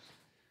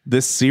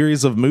this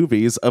series of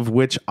movies, of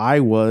which I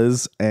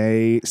was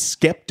a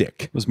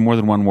skeptic. It was more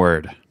than one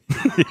word.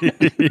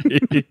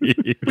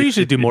 We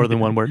usually do more than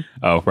one word.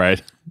 Oh,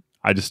 right.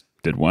 I just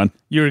did one.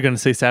 You were going to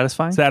say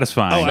satisfying?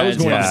 Satisfying. Oh, I was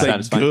going Yeah. to say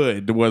Satisfying.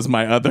 good was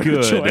my other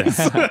choice.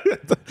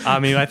 I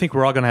mean, I think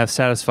we're all going to have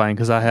satisfying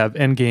because I have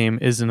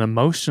Endgame is an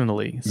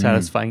emotionally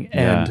satisfying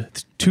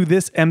end to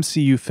this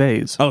MCU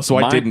phase. Oh, so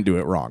I Mine- didn't do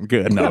it wrong.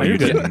 Good. No, you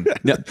didn't.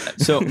 Yeah,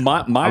 so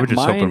my I was just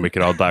mine, hoping we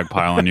could all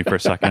dogpile on you for a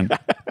second.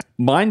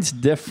 mine's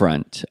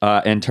different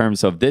in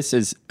terms of this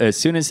is as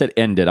soon as it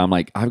ended, I'm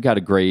like, I've got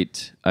a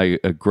great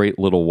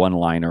little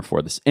one-liner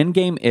for this.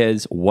 Endgame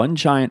is one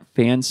giant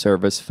fan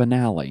service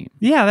finale.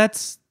 Yeah,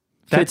 that's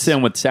Fits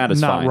in with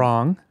satisfying. not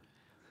wrong.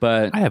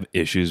 But I have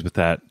issues with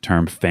that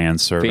term fan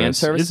service. Fan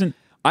service?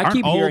 I Aren't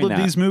keep all hearing of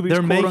that. these movies They're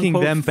quote, making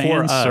unquote, them fan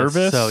for us.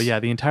 service? So yeah,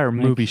 the entire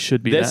movie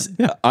should be this,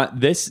 that.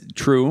 this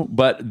true,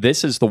 but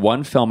this is the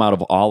one film out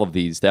of all of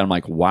these that I'm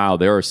like, wow,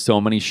 there are so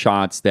many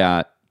shots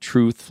that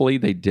truthfully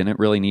they didn't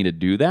really need to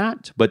do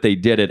that, but they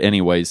did it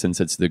anyway since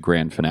it's the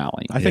grand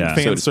finale. I think Yeah.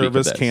 fan So to speak of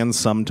service this. can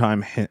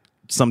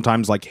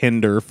sometimes like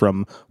hinder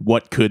from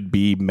what could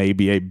be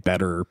maybe a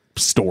better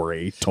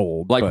story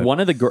told. Like but- one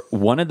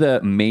of the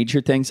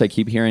major things I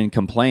keep hearing in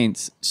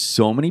complaints,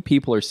 so many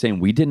people are saying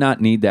we did not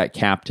need that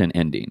captain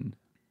ending.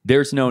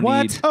 There's no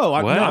need. Oh,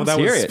 What? no, I'm that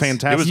serious. was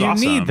fantastic. It was You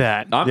awesome. need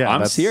that. I'm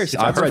that's- serious.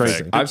 that's I've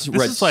crazy. read This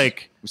is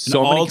like so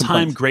an many all-time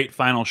complaints. great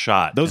final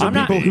shot. Those are I'm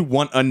not- people who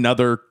want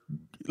another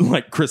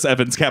like Chris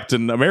Evans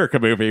Captain America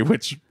movie,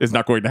 which is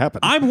not going to happen.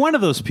 I'm one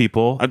of those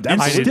people, and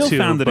I did still too,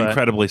 found it but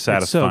incredibly it's so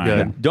satisfying.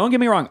 good. Don't get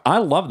me wrong. I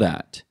love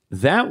that.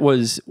 That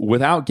was,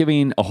 without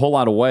giving a whole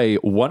lot away,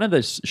 one of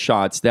the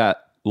shots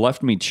that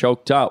left me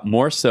choked up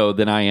more so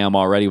than I am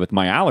already with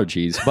my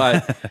allergies.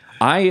 But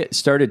I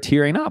started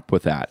tearing up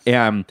with that.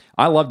 And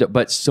I loved it.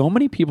 But so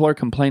many people are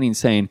complaining,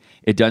 saying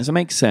it doesn't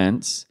make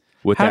sense.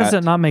 With How that. does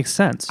it not make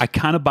sense? I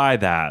kind of buy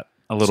that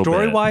a little bit.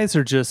 Story-wise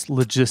or just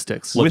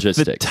logistics? Look, With the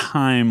logistics.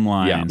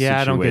 timeline Yeah.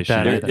 Yeah, I don't get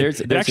that situation. either.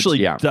 There's It actually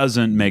yeah.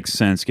 doesn't make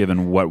sense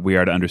given what we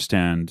are to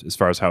understand as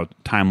far as how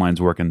timelines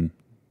work in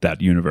that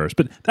universe.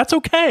 But that's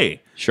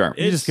okay. Sure.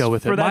 You just go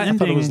with for it. that My,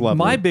 ending, was lovely.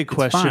 my big It's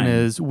question fine.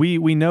 is: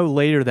 we know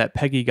later that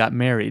Peggy got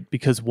married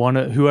because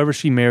whoever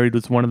she married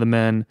was one of the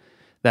men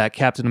that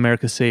Captain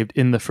America saved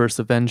in the first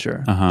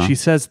Avenger. She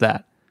says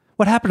that.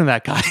 What happened to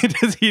that guy?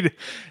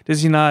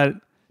 Does he not?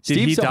 Did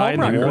he Steve's a die in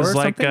the homewrecker war or or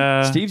something?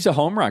 like? Steve's a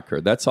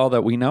homewrecker. That's all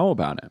that we know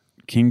about it.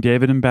 King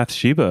David and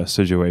Bathsheba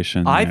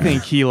situation. I there.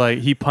 think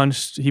he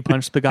punched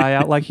the guy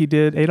out like he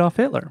did Adolf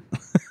Hitler.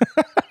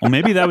 Well,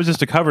 maybe that was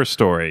just a cover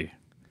story.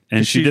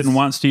 And she She's- didn't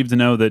want Steve to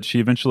know that she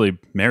eventually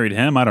married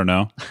him. I don't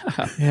know.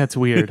 Yeah, it's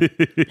weird.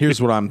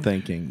 Here's what I'm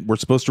thinking. We're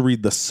supposed to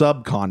read the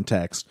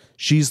subcontext.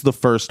 She's the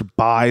first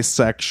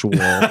bisexual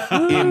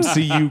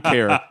MCU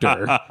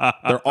character.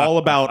 They're all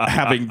about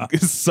having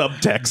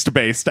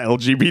subtext-based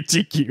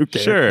LGBTQ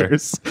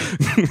characters.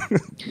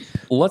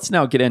 Let's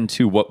now get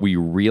into what we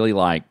really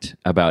liked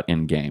about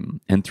Endgame.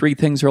 And 3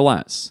 things or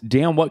less.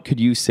 Dan, what could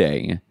you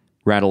say,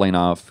 rattling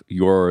off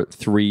your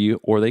 3,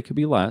 or they could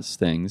be less,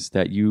 things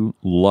that you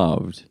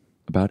loved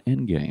about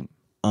Endgame?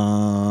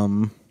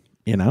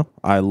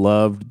 I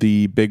loved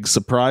the big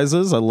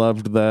surprises. I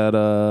loved that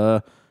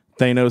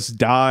Thanos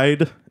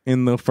died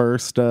in the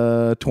first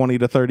 20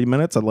 to 30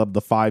 minutes. I loved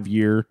the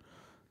 5-year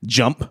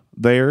jump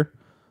there.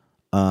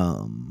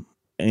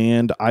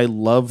 And I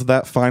love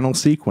that final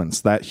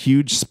sequence, that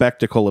huge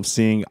spectacle of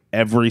seeing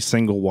every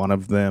single one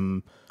of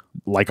them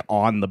like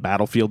on the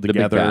battlefield big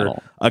together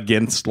battle.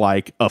 against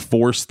like a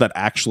force that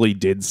actually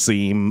did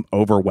seem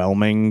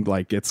overwhelming.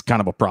 Like it's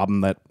kind of a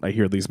problem that I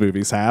hear these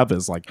movies have,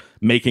 is like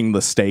making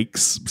the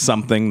stakes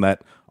something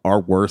that are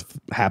worth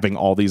having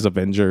all these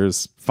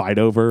Avengers fight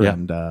over. Yeah.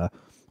 And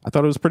I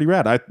thought it was pretty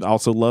rad. I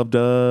also loved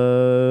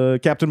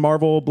Captain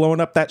Marvel blowing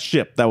up that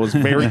ship. That was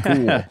very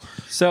cool.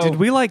 So Did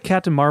we like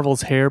Captain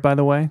Marvel's hair? By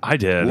the way, I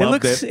did.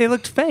 it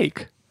looked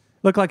fake.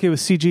 Looked like it was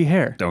CG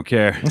hair. Don't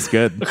care. That's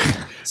good.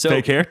 so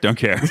Fake hair? Don't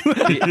care.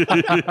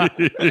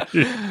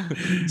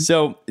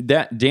 So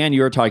that Dan,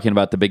 you were talking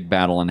about the big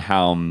battle and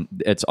how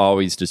it's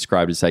always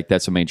described as like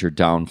that's a major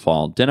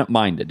downfall. Didn't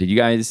mind it. Did you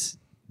guys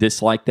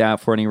dislike that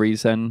for any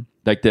reason?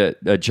 Like the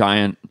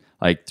giant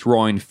like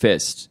throwing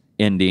fist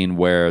ending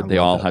where they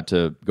all had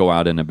to go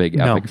out in a big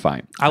epic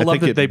fight. I love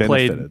think that it they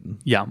played. benefited.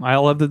 Yeah, I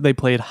love that they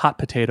played hot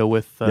potato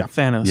with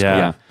Thanos.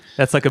 Yeah.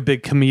 That's like a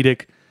big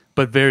comedic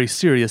but very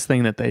serious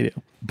thing that they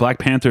do. Black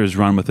Panther's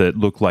run with it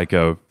looked like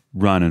a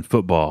run in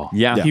football.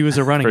 Yeah. He was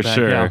a running For back.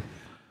 sure. Yeah.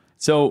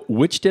 So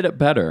which did it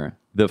better?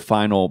 The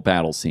final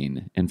battle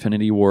scene,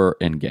 Infinity War,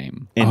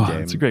 Endgame. Endgame.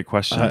 That's a great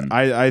question.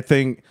 I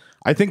think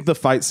the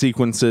fight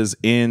sequences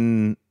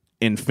in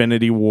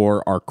Infinity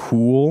War are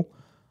cool.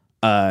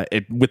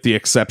 With the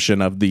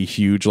exception of the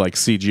huge like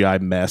CGI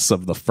mess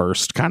of the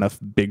first kind of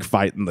big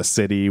fight in the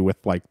city with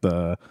like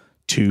the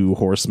 2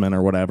 horsemen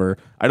or whatever.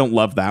 I don't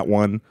love that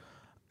one.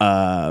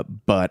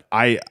 But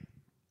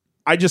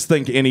I just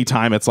think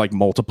anytime it's like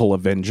multiple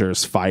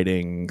Avengers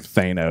fighting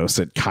Thanos,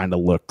 it kind of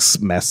looks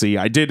messy.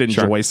 I did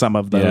enjoy some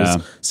of those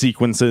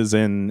sequences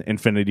in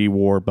Infinity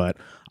War, but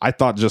I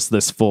thought just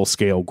this full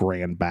scale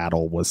grand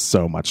battle was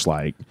so much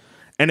like,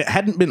 and it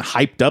hadn't been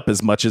hyped up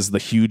as much as the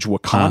huge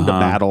Wakanda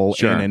battle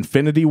in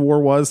Infinity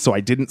War was. So I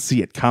didn't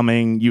see it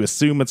coming. You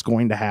assume it's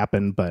going to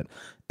happen, but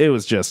it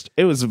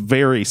was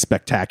very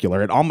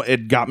spectacular.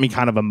 It got me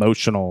kind of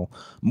emotional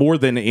more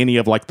than any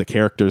of like the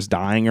characters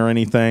dying or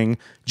anything.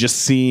 Just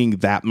seeing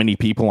that many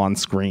people on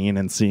screen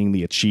and seeing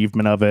the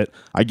achievement of it,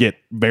 I get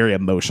very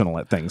emotional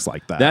at things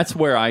like that. That's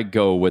where I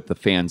go with the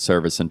fan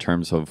service in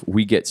terms of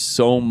we get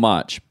so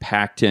much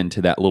packed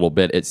into that little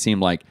bit. It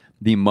seemed like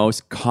the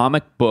most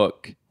comic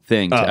book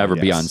thing to ever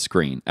be yes. on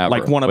screen ever,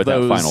 like one of with that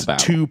those final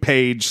battle.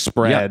 2-page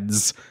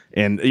spreads.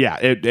 And yeah,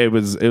 it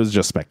was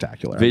just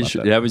spectacular. I loved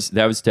it.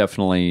 That was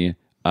definitely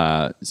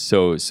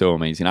so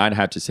amazing. I'd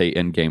have to say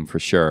Endgame for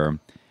sure.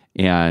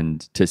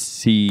 And to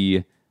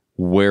see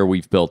where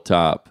we've built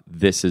up,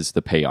 this is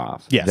the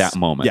payoff. Yes. That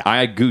moment. Yeah. I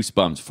had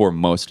goosebumps for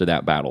most of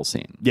that battle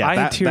scene. Yeah, I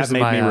had that tears in made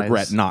my me eyes.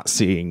 regret not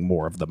seeing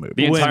more of the movie.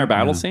 The entire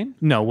battle scene?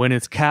 No, when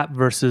it's Cap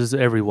versus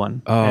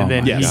everyone, and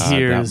then my he God, that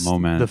hears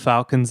moment. the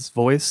Falcon's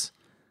voice,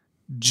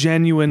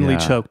 genuinely Yeah.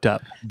 choked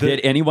up.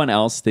 Did anyone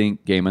else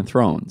think Game of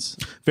Thrones?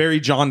 Very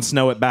Jon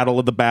Snow at Battle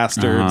of the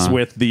Bastards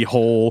with the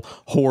whole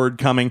horde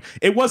coming.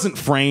 It wasn't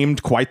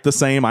framed quite the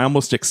same. I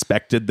almost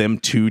expected them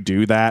to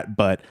do that,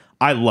 but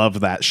I love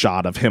that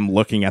shot of him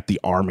looking at the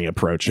army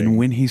approaching. And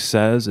when he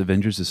says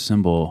Avengers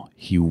Assemble,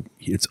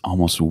 it's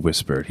almost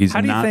whispered. He's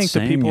How do you not think the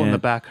saying people it. in the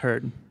back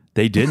heard?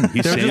 They didn't.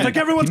 He's They're saying just like,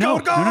 "Everyone's no,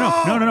 going,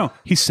 go!" No.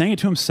 He's saying it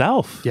to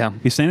himself. Yeah.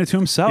 He's saying it to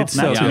himself. It's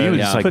That so to me good. was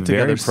Yeah. just like Put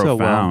very together so well.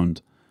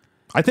 profound.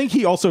 I think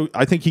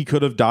he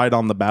could have died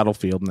on the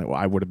battlefield, and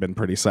I would have been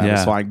pretty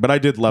satisfying. But I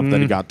did love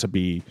that he got to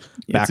be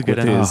back a good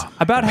with ending. his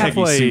About Peggy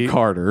halfway- Sue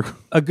Carter.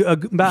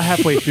 About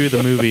halfway through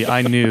the movie,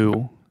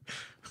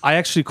 I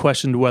actually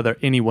questioned whether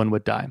anyone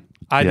would die.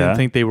 I Yeah? didn't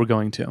think they were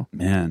going to.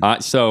 Man.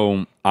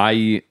 So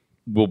I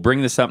will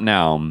bring this up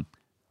now.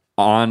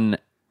 On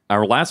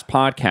our last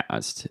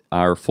podcast,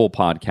 our full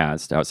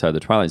podcast outside the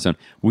Twilight Zone,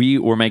 we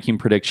were making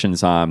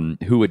predictions on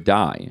who would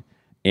die.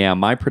 And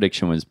my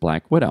prediction was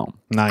Black Widow.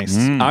 Nice.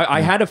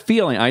 I had a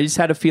feeling. I just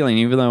had a feeling,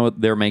 even though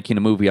they're making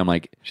a movie, I'm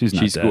like, She's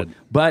not cool. dead.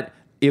 But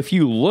if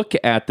you look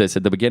at this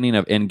at the beginning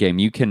of Endgame,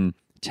 you can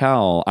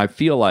tell, I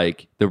feel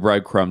like the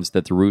breadcrumbs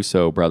that the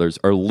Russo brothers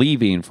are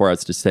leaving for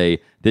us to say,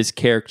 this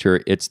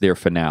character, it's their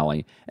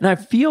finale. And I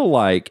feel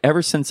like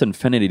ever since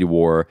Infinity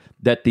War,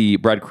 that the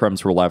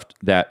breadcrumbs were left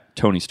that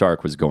Tony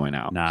Stark was going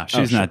out. Nah,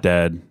 she's not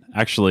dead.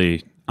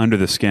 Actually, Under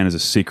the Skin is a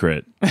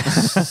secret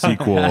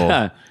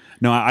sequel.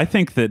 No, I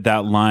think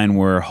that line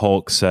where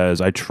Hulk says,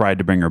 I tried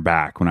to bring her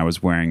back when I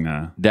was wearing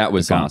That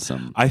was the gun.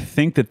 awesome. I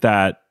think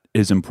that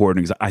is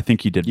important because I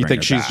think he did You bring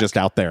think her she's back. just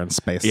out there in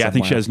space? Yeah, I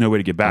think she somewhere? has no way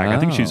to get back. I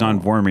think she's on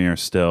Vormir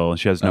still, and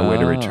she has no way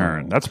to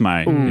return. That's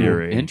my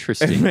theory.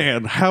 Interesting.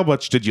 Man, how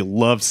much did you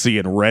love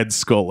seeing Red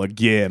Skull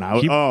again?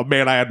 Oh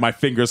man, I had my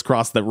fingers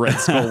crossed that Red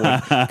Skull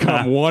would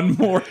come one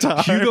more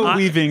time. Hugo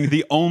Weaving,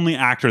 the only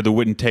actor that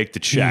wouldn't take the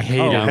check. hate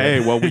Oh, him.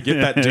 hey, well, we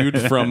get that dude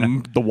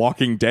from The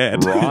Walking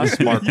Dead. Ross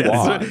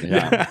Marquand.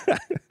 Yeah.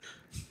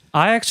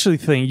 I actually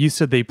think you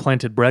said they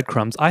planted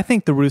breadcrumbs. I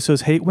think the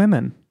Russos hate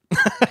women.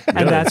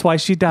 And that's why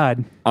she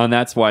died. And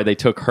that's why they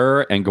took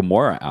her and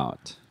Gamora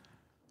out.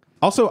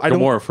 Also,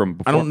 Gamora from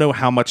before. I don't know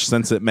how much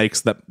sense it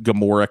makes that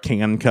Gamora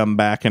can come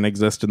back and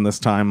exist in this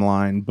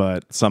timeline,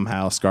 but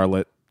somehow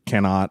Scarlet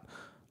cannot.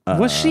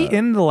 Was she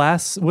in the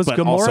last? Was but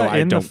also, Gamora I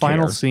in the don't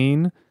final care.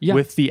 scene Yeah.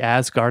 with the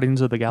Asgardians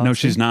of the Galaxy? No,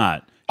 she's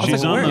not.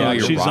 She's on where? Yeah, the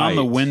you're she's on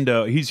the right.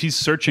 window. He's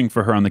searching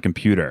for her on the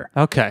computer.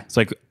 Okay. It's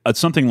like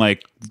something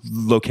like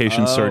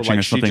location searching like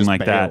or she something just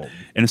like that. bailed.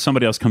 And if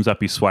somebody else comes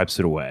up, he swipes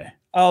it away.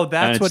 Oh,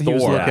 that's And what it's he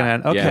was Thor. looking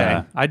at. Okay.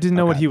 Yeah. I didn't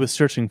know what he was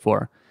searching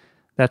for.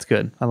 That's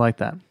good. I like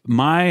that.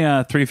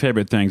 My three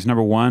favorite things: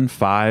 number 1,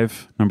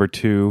 5; number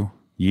 2,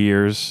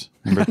 years;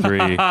 number 3,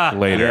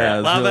 later. Yeah,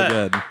 it's Love really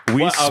it. good.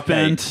 We Well, okay.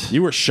 spent.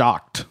 You were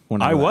shocked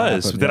when I that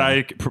was. happened, Did yeah.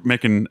 I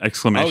make an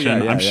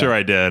exclamation? I'm sure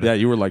I did. Yeah,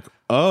 you were like,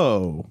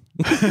 oh.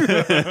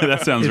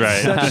 That sounds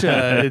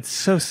right. It's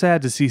so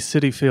sad to see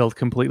City Field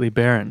completely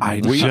barren.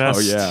 I Oh,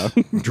 just, yeah.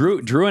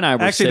 Drew and I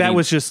were Actually, that sitting-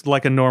 was just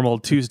like a normal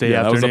Tuesday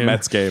Yeah, that was afternoon. a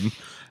Mets game.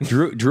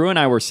 Drew and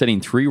I were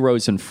sitting 3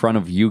 rows in front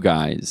of you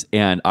guys,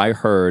 and I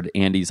heard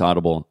Andy's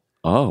audible,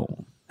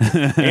 oh.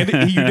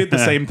 And you did the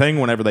same thing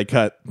whenever they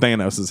cut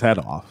Thanos' head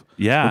off.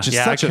 Yeah. Which is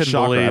Yeah, I such a couldn't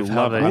shocker. I believe how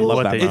love, they- I love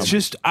what that they moment. It's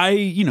just I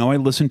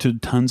listen to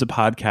tons of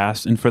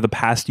podcasts, and for the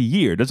past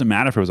year, it doesn't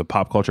matter if it was a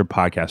pop culture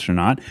podcast or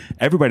not.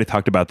 Everybody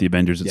talked about the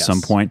Avengers at Yes. some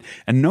point,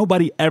 and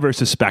nobody ever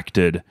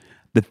suspected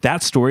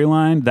that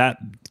storyline, that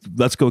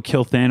let's go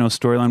kill Thanos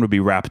storyline, would be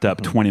wrapped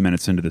up 20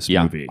 minutes into this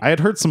Yeah. movie. I had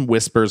heard some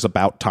whispers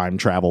about time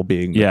travel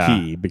being the Yeah.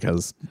 key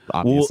because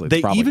Well, obviously it's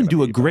they probably even gonna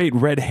do a be, great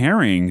red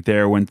herring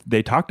there when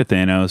they talk to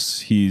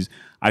Thanos.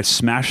 I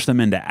smashed them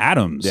into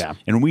atoms. Yeah.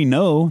 And we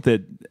know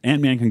that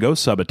Ant-Man can go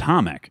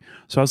subatomic.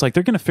 So I was like,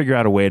 they're going to figure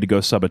out a way to go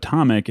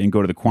subatomic and go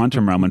to the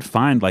quantum realm and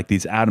find like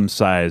these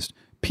atom-sized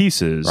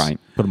pieces. Right.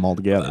 put them all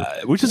together.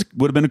 Which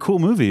would have been a cool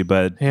movie,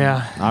 but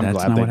Yeah. I'm that's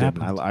glad not they what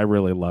didn't. happened. I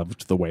really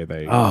loved the way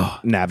they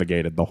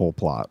navigated the whole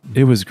plot.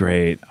 it was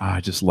great. I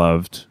just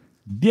loved.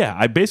 Yeah,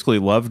 I basically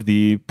loved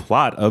the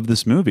plot of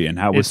this movie and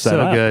how it was It's set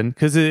so up. good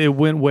because it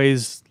went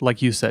ways,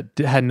 like you said,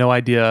 had no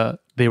idea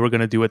they were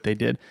going to do what they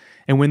did.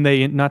 And when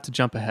they, not to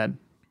jump ahead,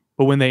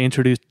 but when they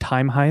introduced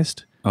Time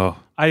Heist, Oh,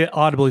 I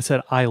audibly said,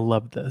 I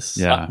love this.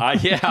 yeah.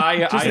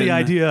 Just the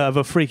idea of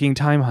a freaking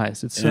time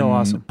heist. It's so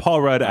awesome.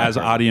 Paul Rudd as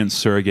audience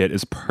surrogate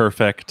is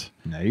perfect.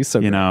 Yeah, he's so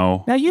You good.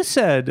 know, Now, you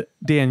said,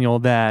 Daniel,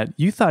 that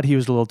you thought he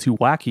was a little too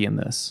wacky in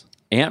this.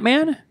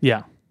 Ant-Man?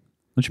 Yeah.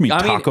 what you mean,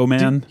 I mean, Taco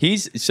Man?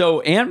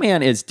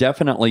 Ant-Man is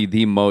definitely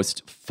the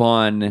most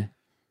fun,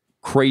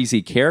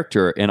 crazy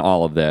character in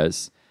all of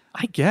this.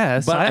 I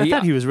guess. But, I yeah.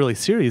 thought he was really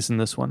serious in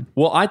this one.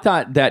 Well, I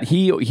thought that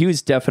he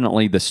was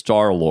definitely the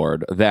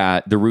Star-Lord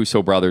that the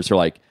Russo brothers are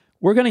like,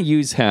 we're going to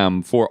use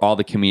him for all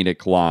the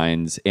comedic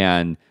lines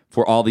and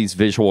for all these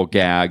visual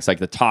gags, like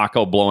the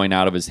taco blowing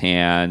out of his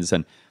hands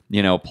and,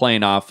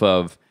 playing off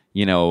of,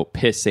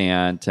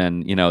 Pissant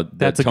and,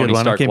 that's a Tony good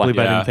one. Stark I can't believe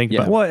I line. didn't think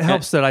about it. Well, it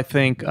helps that I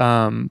think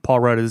Paul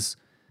Rudd is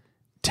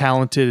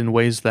talented in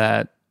ways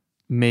that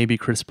maybe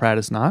Chris Pratt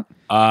is not.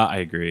 I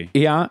agree.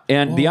 Yeah.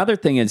 And the other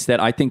thing is that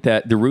I think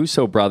that the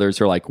Russo brothers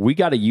are like, we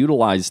got to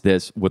utilize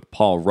this with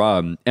Paul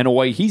Rudd in a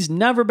way he's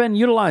never been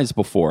utilized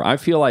before. I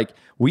feel like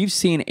we've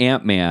seen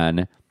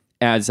Ant-Man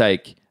as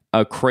like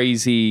a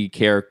crazy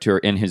character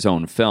in his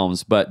own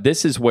films, but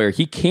this is where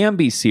he can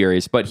be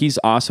serious, but he's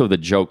also the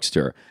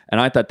jokester. And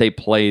I thought they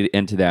played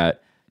into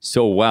that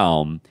so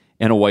well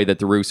in a way that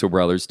the Russo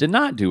brothers did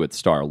not do with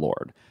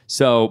Star-Lord.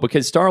 So,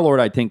 because Star-Lord,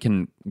 I think,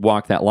 can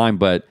walk that line,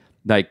 but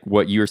like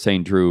what you were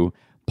saying, Drew,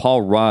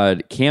 Paul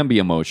Rudd can be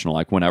emotional,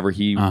 like whenever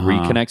he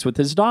reconnects with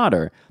his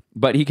daughter,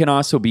 but he can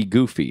also be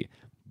goofy.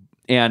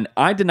 And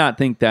I did not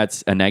think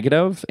that's a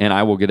negative, and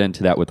I will get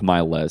into that with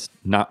my list.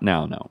 Not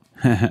now, no.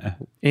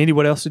 Andy,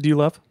 what else did you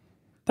love?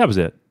 That was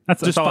it.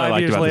 That's Just all I 5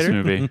 liked years about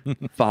later? this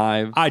movie.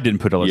 5 I didn't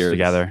put a list years.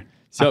 together.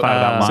 So, I thought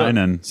about mine,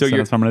 and so so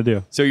that's what I'm going to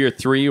do. So you're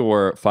 3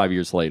 or 5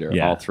 years later?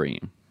 Yeah. All 3.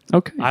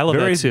 Okay. I love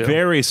Very, that too.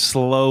 very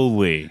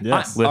slowly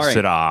lifts All right.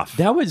 it off.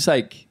 That was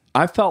like,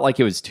 I felt like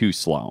it was too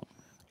slow.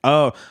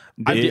 Oh,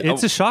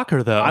 It's a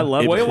shocker, though. I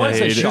love Well, it was a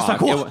played- shock. Just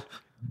like, It wa-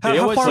 How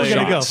it was far are a we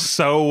going to shock. go?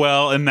 so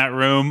well in that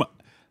room.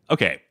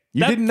 Okay.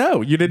 you didn't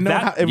know. You didn't know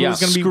that- how, if yeah, it was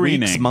going to be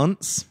screening. weeks,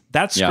 months.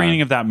 That Yeah.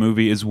 screening of that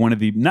movie is one of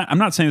the. I'm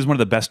not saying it's one of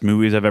the best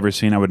movies I've ever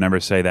seen. I would never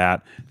say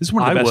that. This is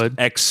one of the I best would.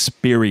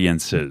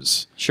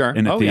 experiences Sure.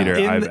 in a Oh, yeah.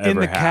 theater I've in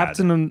ever the had.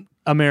 Captain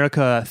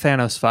America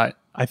Thanos fight,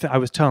 I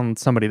was telling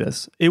somebody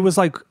this. It was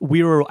like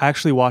we were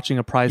actually watching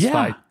a prize Yeah.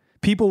 fight.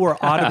 People were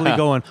audibly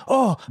going,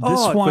 "Oh, This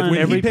oh!" one- with When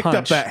every he picked up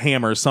punch. that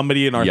hammer,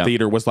 somebody in our Yeah.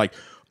 theater was like,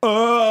 they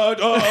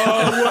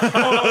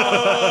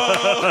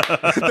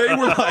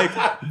were like,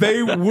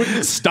 they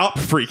wouldn't stop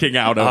freaking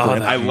out over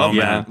it. I love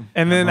that.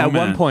 And then at one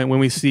moment. point, when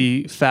we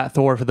see Fat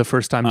Thor for the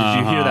first time, did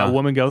you hear that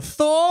woman go,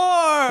 "Thor!"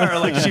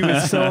 Like she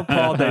was so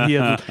appalled that he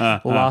had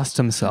lost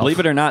himself. Believe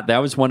it or not, that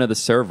was one of the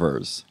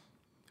servers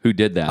who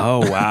did that. Oh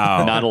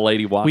wow! Not a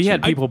lady watching. We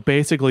had people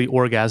basically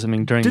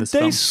orgasming during Did this they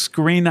film.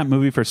 screen that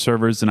movie for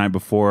servers the night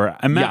before?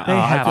 I mean, Yeah, They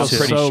have I feel to.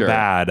 pretty so sure.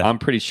 bad I'm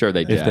pretty sure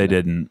they did. if they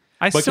didn't.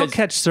 I still because-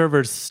 catch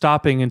servers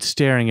stopping and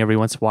staring every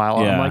once in a while.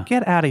 I'm Yeah. like,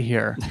 get out of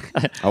here.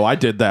 Oh, I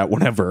did that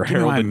whenever me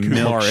Harold my and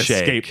Kumar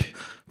milkshake. escaped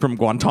from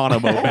Guantanamo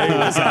Bay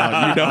was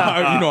out.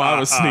 You know, I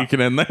was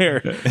sneaking in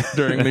there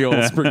during the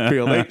old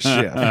Springfield 8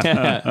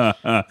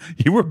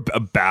 shift. You were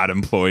a bad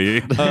employee.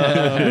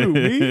 Who,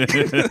 me?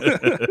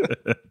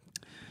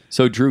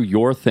 So, Drew,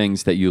 your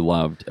things that you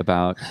loved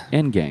about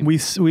Endgame.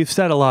 We've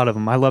said a lot of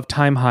them. I love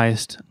Time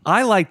Heist.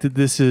 I like that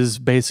this is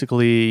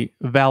basically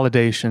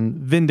validation,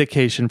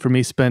 vindication for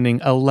me spending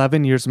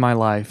 11 years of my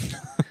life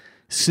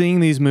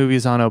seeing these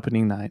movies on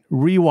opening night,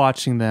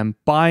 rewatching them,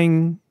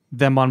 buying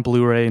them on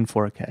Blu-ray and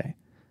 4K.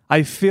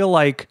 I feel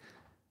like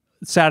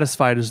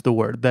satisfied is the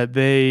word, that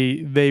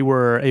they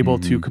were able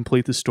to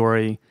complete the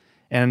story,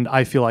 and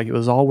I feel like it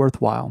was all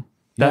worthwhile.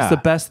 That's Yeah. the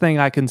best thing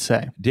I can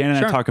say. Dan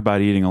and I talk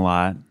about eating a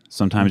lot.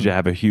 Sometimes you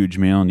have a huge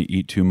meal and you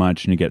eat too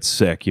much and you get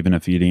sick, even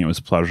if eating it was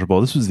pleasurable.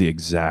 This was the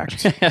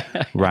exact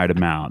right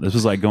amount. This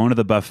was like going to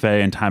the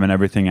buffet and timing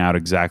everything out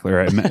exactly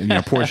right,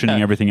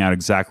 portioning everything out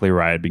exactly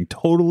right, being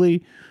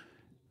totally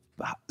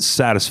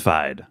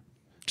satisfied.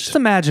 Just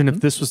imagine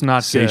if this was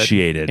not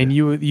Satiated. good, and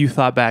you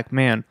thought back,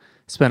 man,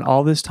 spent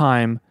all this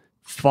time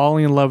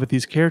falling in love with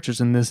these characters,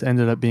 and this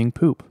ended up being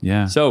poop.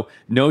 Yeah. So,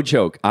 no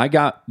joke, I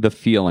got the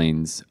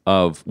feelings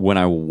of when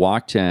I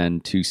walked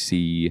in to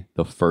see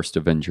the first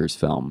Avengers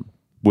film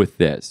with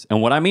this.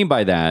 And what I mean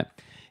by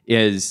that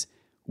is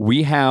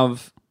we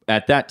have,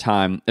 at that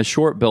time, a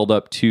short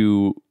build-up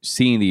to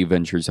seeing the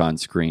Avengers on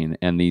screen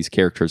and these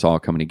characters all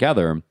coming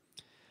together.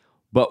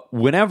 But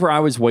whenever I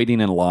was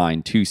waiting in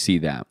line to see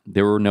that,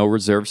 there were no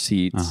reserved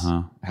seats.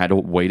 Had to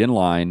wait in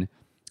line.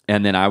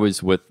 And then I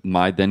was with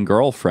my then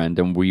girlfriend,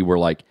 and we were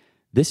like,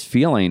 this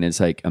feeling is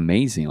like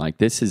amazing. Like,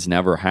 this has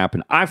never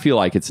happened. I feel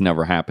like it's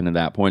never happened at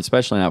that point,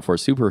 especially not for a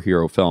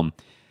superhero film.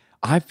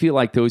 I feel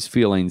like those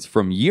feelings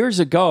from years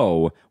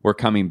ago were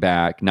coming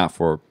back, not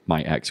for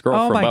my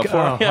ex-girlfriend, Oh my but for,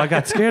 god! I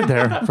got scared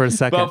there for a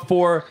second. but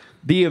for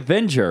the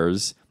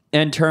Avengers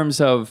in terms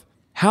of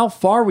how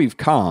far we've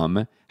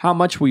come, how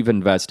much we've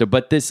invested.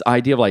 But this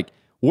idea of like,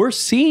 we're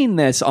seeing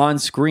this on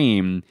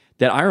screen,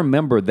 that I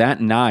remember that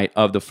night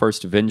of the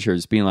first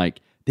Avengers being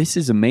like, this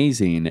is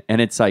amazing. And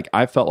it's like,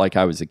 I felt like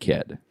I was a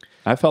kid.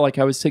 I felt like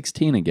I was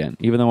 16 again,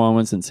 even though I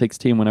wasn't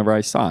 16 whenever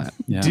I saw it.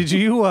 Yeah. Did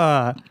you?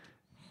 I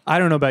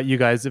don't know about you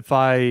guys. If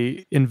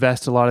I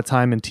invest a lot of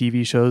time in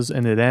TV shows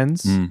and it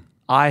ends,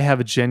 I have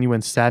a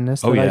genuine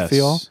sadness that I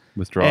feel.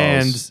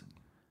 Withdrawals.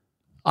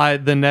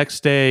 And the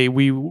next day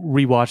we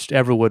rewatched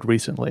Everwood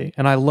recently,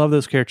 and I love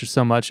those characters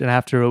so much. And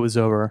after it was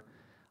over,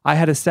 I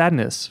had a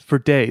sadness for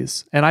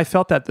days, and I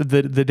felt that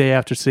the day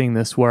after seeing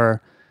this,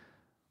 where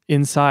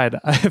inside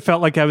I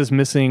felt like I was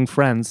missing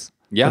friends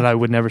that I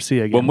would never see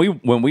again.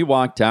 When we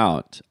walked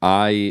out,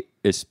 I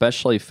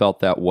especially felt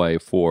that way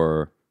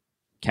for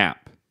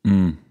Cap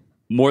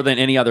more than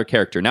any other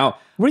character. Now,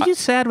 were you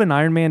sad when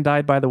Iron Man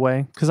died, by the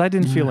way? Because I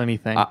didn't feel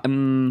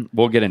anything.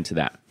 We'll get into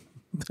that.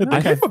 They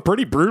gave him a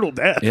pretty brutal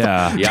death.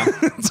 Yeah. Yeah.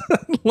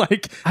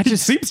 Like, I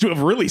just seems to have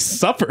really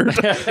suffered.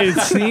 It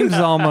seems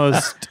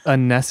almost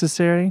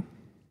unnecessary.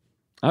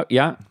 Oh,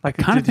 yeah. Like,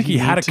 I kind of think he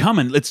had it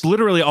coming. It's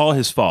literally all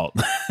his fault.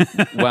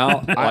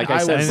 Well, like I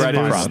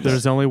said,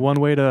 there's only one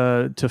way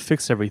to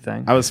fix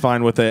everything. I was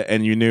fine with it,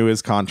 and you knew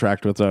his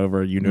contract was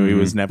over. You knew he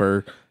was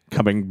never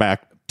coming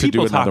back to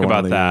People do another talk one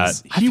about of that.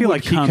 these. I feel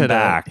like he come could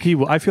back.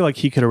 I feel like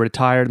he could have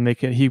retired and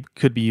he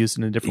could be used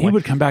in a different He way.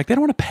 would come back. They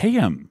don't want to pay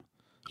him.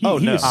 Oh,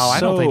 no. I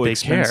don't think they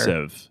care.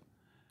 expensive.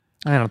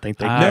 I don't think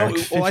they No, care.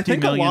 like Well, I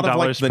think a lot of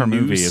like the per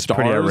new movie is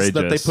pretty stars that they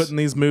outrageous. put in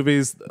these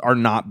movies are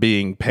not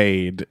being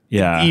paid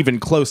even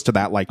close to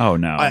that. Like, Oh,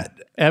 no.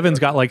 Evans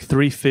got like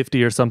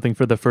 $350 or something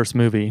for the first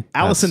movie.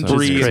 Allison so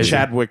Brie and crazy.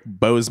 Chadwick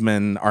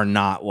Boseman are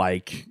not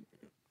like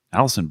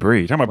Allison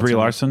Brie. Talking about Brie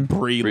Larson?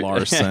 Brie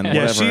Larson.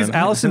 Yeah, whatever.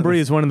 Allison Brie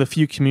is one of the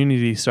few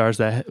Community stars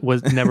that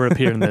was never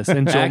appeared in this.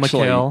 And Joel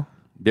Actually, McHale.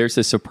 there's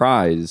a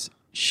surprise.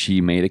 She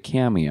made a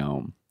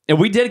cameo. And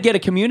we did get a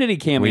Community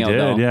cameo, We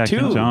did, though. yeah,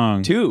 Kim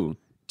Jong. Two.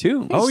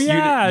 Oh,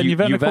 yeah, and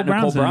Yvette Nicole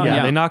Brown's in it.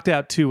 Yeah, they knocked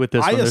out 2 with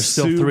this I one. There's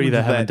still 3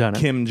 that haven't done it.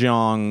 Kim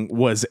Jong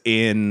was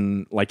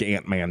in like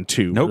Ant-Man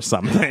 2 or Nope.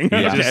 something.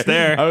 Yeah. Just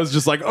there. I was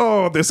just like,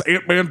 oh, this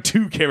Ant-Man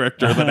 2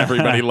 character that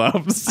everybody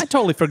loves. I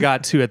totally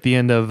forgot, too, at the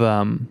end of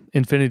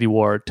Infinity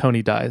War,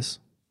 Tony dies.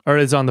 Or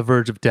is on the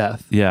verge of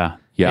death. Yeah.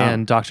 Yeah.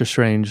 And Doctor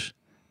Strange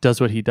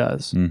does what he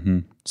does. Mm-hmm.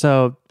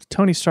 So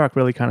Tony Stark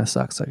really kind of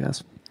sucks, I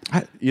guess.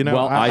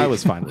 I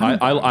was fine with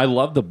it. I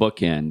love the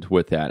bookend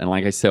with that. And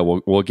like I said,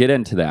 we'll get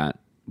into that,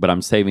 but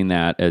I'm saving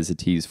that as a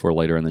tease for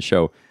later in the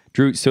show.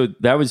 Drew, so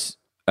that was,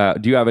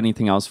 do you have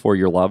anything else for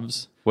your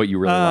loves? What you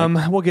really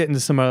like? We'll get into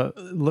some,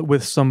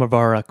 with some of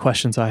our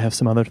questions. I have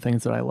some other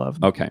things that I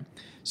love. Okay.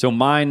 So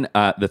mine,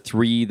 the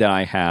 3 that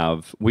I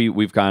have,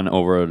 we've gone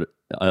over it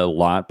a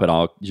lot, but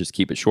I'll just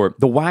keep it short.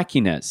 The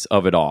wackiness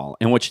of it all,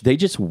 in which they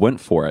just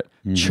went for it.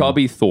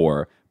 Chubby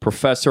Thor,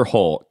 Professor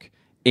Hulk,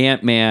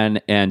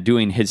 Ant-Man, and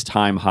doing his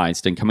time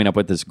heist and coming up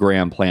with this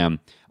grand plan.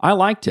 I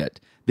liked it.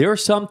 There are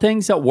some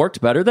things that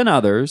worked better than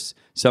others.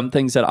 Some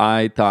things that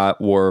I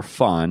thought were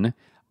fun.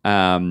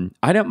 I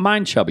didn't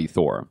mind Chubby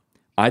Thor.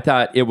 I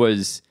thought it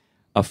was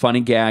a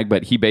funny gag,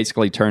 but he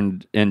basically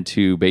turned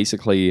into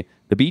basically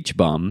the beach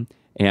bum,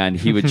 and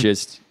he was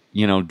just,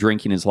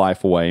 drinking his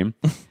life away.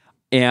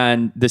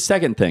 And the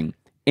second thing,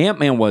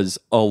 Ant-Man was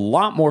a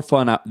lot more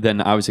fun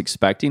than I was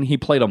expecting. He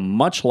played a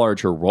much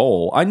larger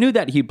role. I knew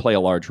that he'd play a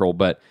large role,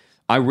 but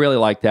I really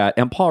like that.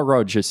 And Paul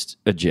Rudd, just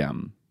a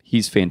gem.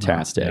 He's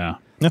fantastic. Yeah.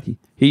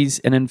 He's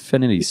an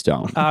Infinity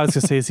Stone. I was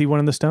going to say, is he one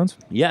of the stones?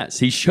 Yes,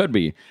 he should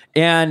be.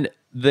 And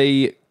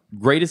the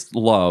greatest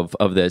love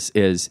of this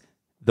is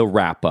the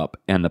wrap-up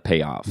and the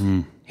payoff.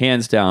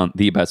 Hands down,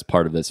 the best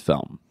part of this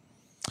film.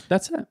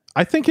 That's it.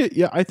 I think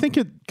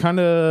it kind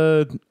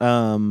of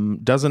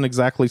doesn't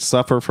exactly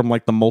suffer from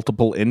like the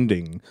multiple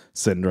ending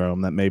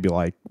syndrome that maybe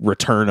like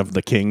Return of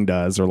the King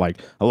does, or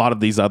like a lot of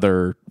these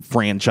other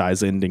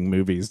franchise ending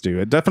movies do.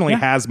 It definitely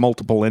has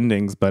multiple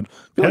endings, but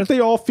I feel like they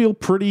all feel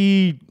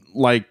pretty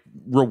like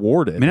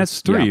rewarded. I mean,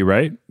 that's 3,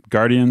 right?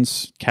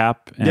 Guardians,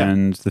 Cap,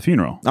 and The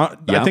Funeral.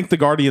 I think the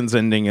Guardians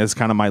ending is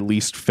kind of my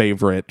least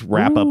favorite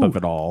wrap up of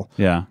it all.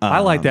 Yeah. I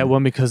like that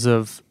one because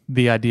of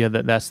the idea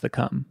that that's the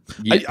come.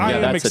 I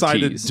am that's a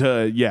excited tease.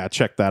 to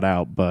check that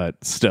out,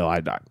 but still,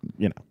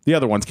 the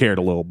other ones carried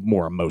a little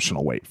more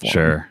emotional weight for me.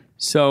 Sure.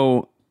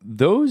 So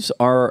those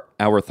are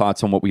our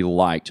thoughts on what we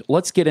liked.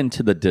 Let's get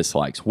into the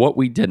dislikes, what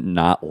we did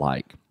not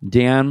like.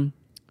 Dan,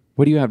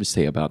 what do you have to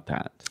say about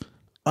that?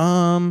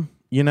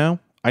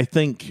 I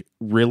think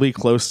really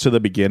close to the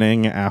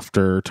beginning,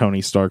 after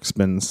Tony Stark's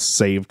been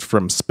saved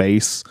from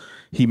space,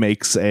 he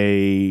makes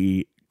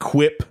a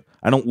quip.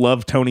 I don't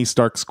love Tony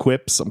Stark's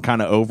quips. I'm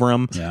kind of over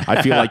him. Yeah.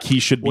 I feel like he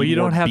should be. Well, you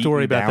don't more have to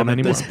worry beaten about them down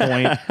at this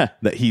point.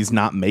 That he's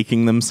not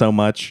making them so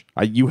much.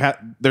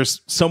 There's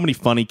so many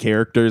funny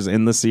characters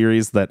in the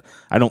series that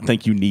I don't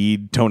think you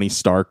need Tony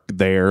Stark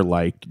there,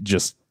 like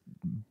just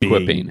being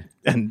Quipping.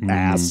 an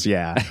ass.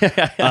 Yeah.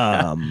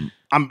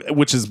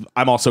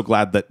 I'm also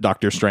glad that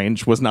Doctor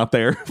Strange was not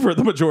there for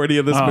the majority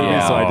of this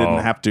movie, so I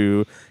didn't have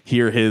to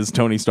hear his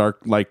Tony Stark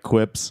like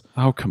quips.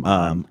 Oh, come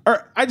on.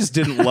 Or I just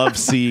didn't love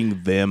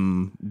seeing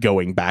them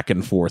going back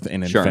and forth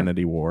in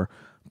Infinity War.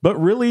 But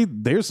really,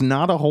 there's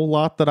not a whole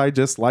lot that I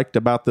disliked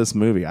about this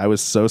movie. I was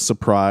so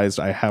surprised.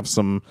 I have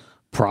some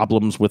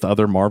problems with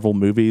other Marvel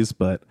movies,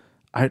 but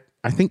I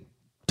think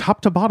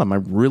top to bottom, I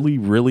really,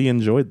 really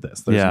enjoyed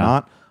this. There's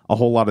not a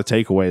whole lot of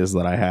takeaways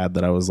that I had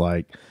that I was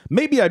like,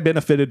 maybe I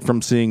benefited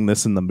from seeing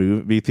this in the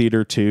movie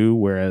theater too,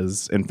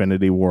 whereas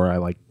Infinity War I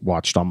like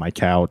watched on my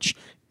couch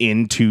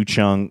in 2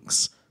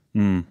 chunks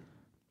on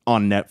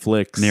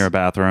Netflix Near a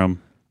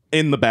bathroom.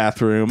 in the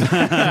bathroom.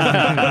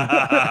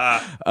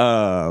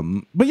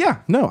 But yeah,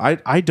 no,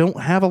 I don't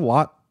have a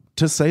lot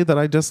to say that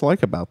I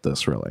dislike about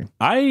this, really.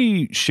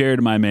 I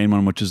shared my main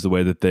one, which is the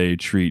way that they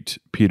treat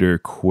Peter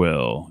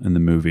Quill in the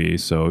movie.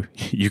 So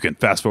you can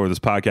fast forward this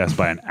podcast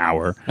by an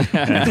hour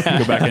and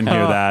go back and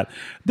hear that.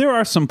 There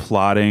are some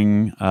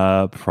plotting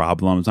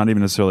problems, not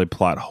even necessarily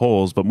plot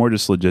holes, but more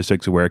just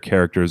logistics of where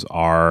characters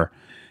are.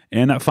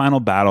 And that final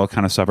battle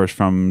kind of suffers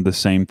from the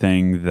same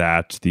thing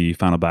that the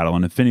final battle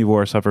in Infinity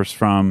War suffers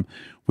from,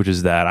 which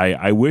is that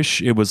I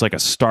wish it was like a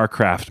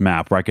StarCraft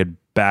map where I could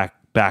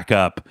back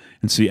up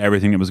and see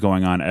everything that was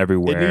going on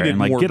everywhere and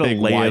like get a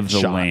lay of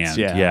the land.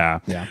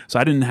 Yeah. So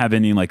I didn't have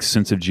any like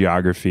sense of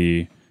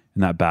geography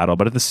in that battle.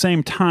 But at the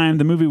same time,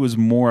 the movie was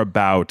more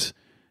about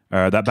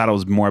that battle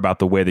was more about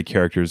the way the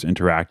characters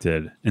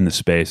interacted in the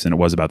space than it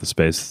was about the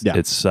space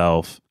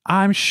itself.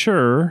 I'm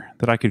sure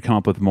that I could come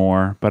up with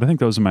more, but I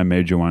think those are my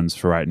major ones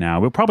for right now.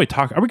 We'll probably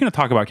talk. Are we going to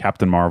talk about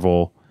Captain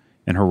Marvel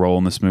and her role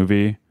in this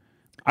movie?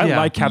 I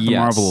like Captain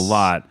Marvel a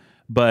lot,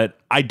 but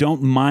I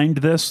don't mind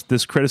this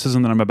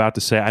criticism that I'm about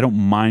to say. I don't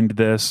mind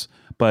this,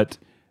 but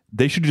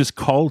they should have just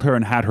called her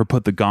and had her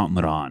put the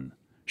gauntlet on.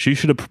 She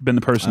should have been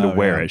the person to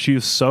wear it. She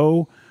is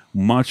so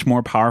much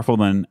more powerful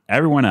than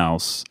everyone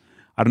else.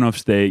 I don't know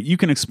if you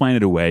can explain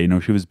it away. You know,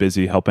 she was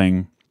busy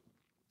helping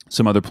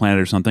some other planet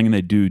or something, and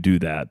they do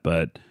that,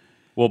 but...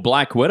 Well,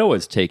 Black Widow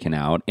was taken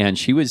out, and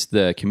she was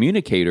the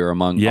communicator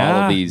among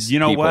all of these people. You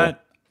know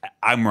what?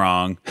 I'm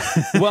wrong.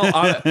 Well,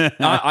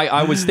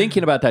 I was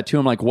thinking about that too.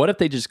 I'm like, what if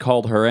they just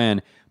called her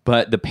in?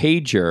 But the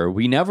pager,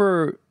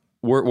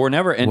 we're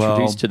never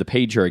introduced to the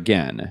pager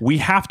again. We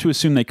have to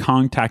assume they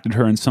contacted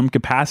her in some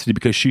capacity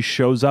because she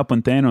shows up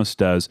when Thanos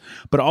does.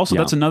 But also,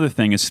 that's another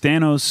thing, is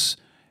Thanos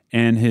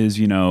and his,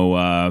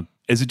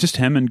 is it just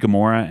him and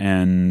Gamora?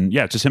 And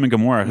yeah, it's just him and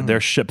Gamora. Their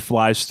ship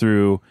flies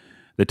through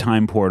the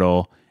time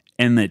portal,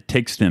 and it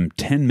takes them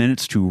 10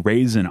 minutes to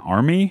raise an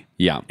army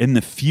in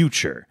the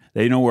future.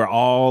 They know where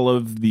all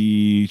of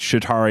the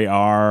Chitauri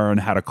are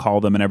and how to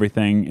call them and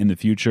everything in the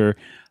future.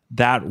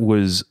 That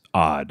was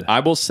odd.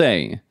 I will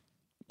say,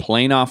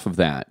 playing off of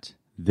that,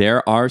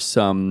 there are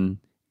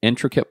some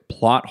intricate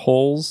plot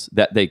holes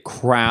that they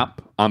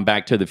crap on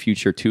Back to the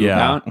Future 2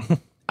 about.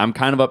 I'm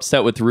kind of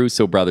upset with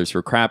Russo brothers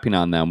for crapping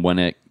on them when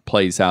it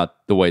plays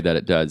out the way that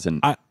it does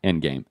in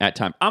Endgame at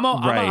time.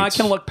 I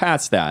can look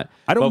past that.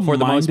 I don't but for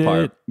the most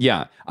part,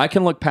 I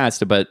can look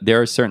past it, but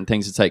there are certain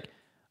things it's like,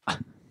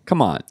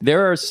 come on.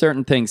 There are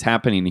certain things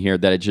happening here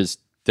that it just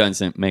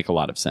doesn't make a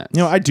lot of sense.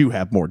 I do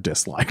have more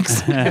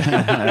dislikes.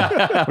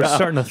 We're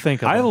starting to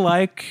think of I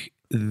like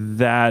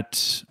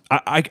that.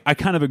 I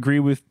kind of agree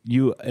with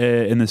you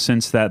in the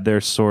sense that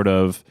they're sort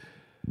of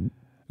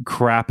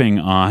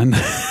crapping on.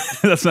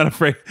 That's not a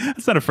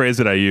phrase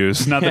that I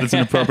use. Not that it's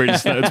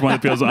inappropriate. It's one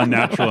that feels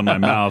unnatural in my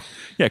mouth.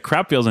 Yeah,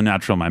 crap feels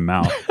unnatural in my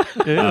mouth.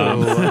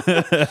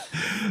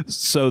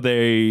 So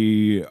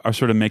they are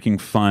sort of making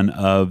fun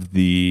of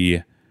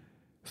the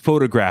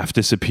photograph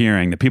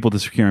disappearing, the people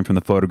disappearing from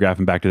the photograph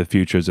in Back to the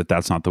Future,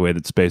 that's not the way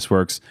that space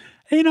works.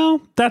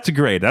 That's a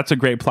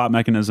great plot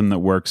mechanism that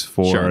works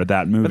for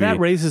that movie. But that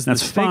raises the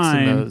stakes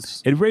in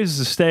those. It raises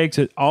the stakes.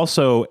 It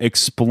also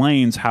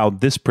explains how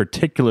this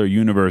particular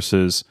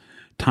universe's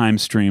time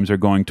streams are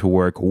going to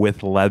work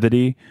with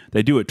levity.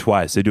 They do it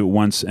twice. They do it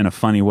once in a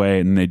funny way,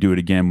 and they do it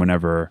again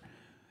whenever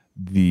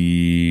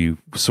the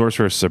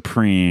Sorcerer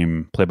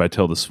Supreme, played by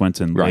Tilda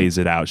Swinton, lays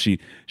it out. She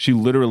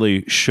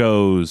literally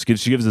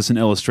gives us an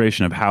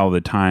illustration of how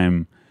the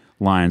time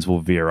lines will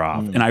veer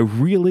off. And I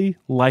really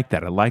like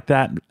that. I like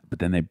that. But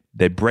then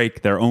they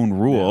break their own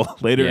rule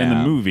later in the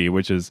movie,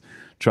 which is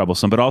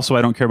troublesome. But also,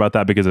 I don't care about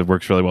that because it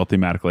works really well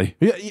thematically.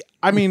 Yeah,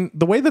 I mean,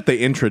 the way that they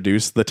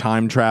introduced the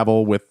time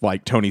travel with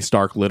like Tony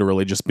Stark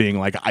literally just being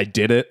like, I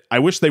did it. I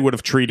wish they would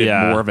have treated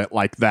more of it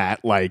like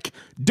that. Like,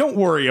 don't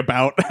worry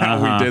about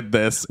how we did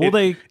this. Well,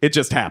 it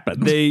just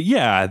happened. He's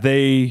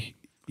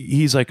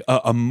like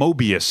a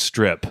Mobius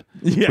strip,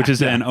 which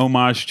is an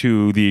homage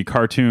to the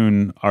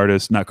cartoon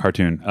artist, not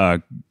cartoon,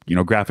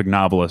 graphic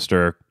novelist,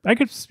 or I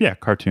guess,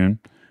 cartoon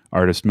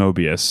artist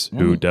Mobius,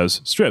 who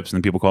does strips, and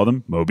then people call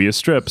them Mobius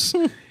strips.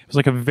 It was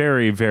like a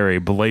very, very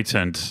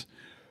blatant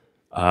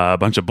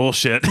bunch of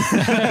bullshit.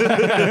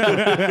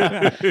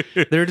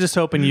 They're just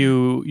hoping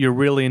you're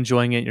really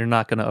enjoying it. You're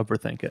not going to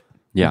overthink it.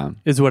 Yeah,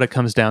 is what it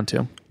comes down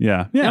to.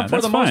 Yeah. For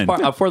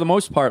the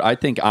most part, I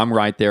think I'm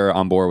right there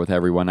on board with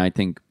everyone. I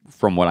think,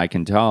 from what I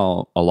can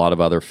tell, a lot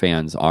of other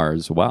fans are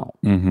as well.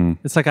 Mm-hmm.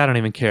 It's like, I don't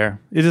even care.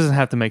 It doesn't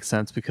have to make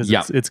sense because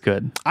it's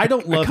good. I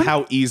don't love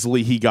how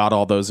easily he got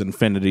all those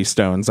Infinity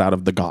Stones out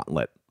of the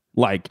gauntlet.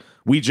 Like,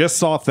 we just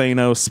saw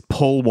Thanos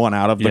pull one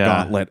out of the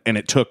gauntlet, and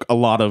it took a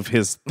lot of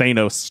his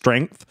Thanos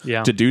strength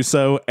to do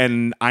so,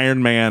 and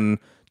Iron Man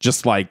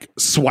just like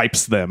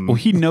swipes them. Well,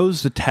 he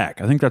knows the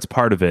tech. I think that's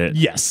part of it.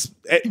 Yes,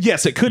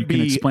 it could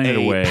be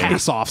a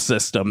pass-off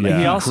system that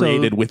he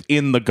created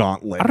within the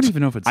gauntlet. I don't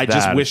even know if it's I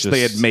just wish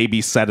they had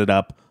maybe set it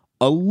up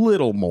a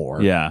little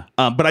more. Yeah.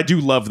 But I do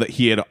love that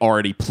he had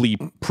already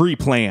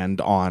pre-planned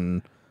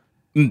on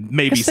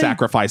maybe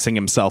sacrificing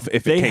himself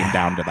if it came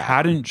down to that.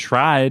 Hadn't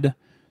tried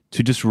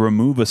to just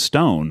remove a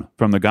stone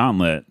from the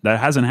gauntlet. That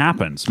hasn't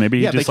happened. So maybe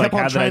he Yeah, just they like kept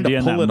on had that trying idea to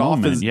in pull that it off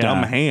moment. his Yeah.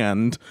 dumb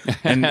hand,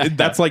 and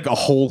that's like a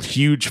whole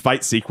huge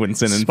fight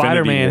sequence in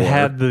Spider-Man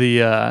Infinity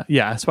War. had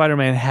the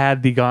Spider-Man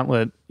had the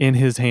gauntlet in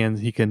his hands.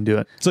 He couldn't do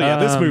it. So yeah,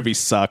 this movie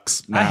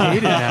sucks. I hate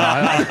it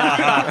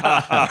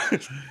now.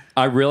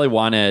 I really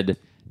wanted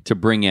to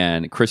bring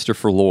in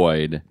Christopher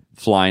Lloyd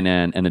flying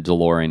in a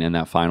DeLorean in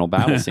that final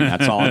battle scene.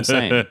 That's all I'm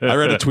saying. I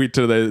read a tweet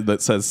today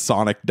that says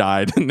Sonic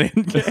died in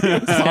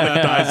Endgame.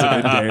 Sonic dies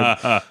in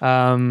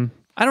Endgame.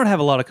 I don't have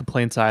a lot of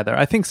complaints either.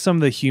 I think some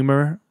of the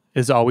humor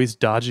is always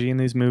dodgy in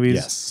these movies.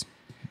 Yes.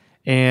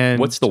 And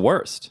What's the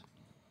worst?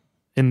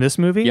 in this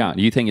movie? Yeah.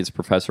 Do you think it's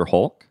Professor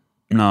Hulk?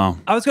 No.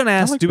 I was going to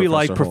ask, like do we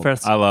like Professor Hulk.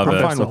 Professor? I love I'm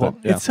it. fine with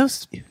it. Yeah. It's so.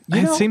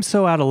 It seems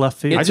so out of left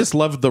field. I just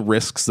love the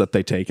risks that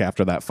they take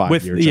after that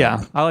 5-year jump.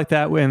 Yeah, I like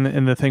that.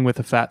 And the thing with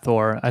the Fat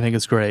Thor, I think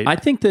is great. I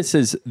think this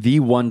is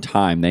the one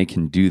time they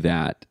can do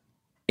that,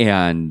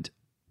 and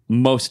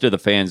most of the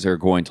fans are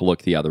going to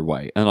look the other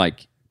way. And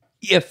like,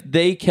 if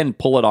they can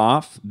pull it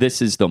off,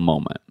 this is the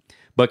moment,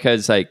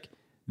 because like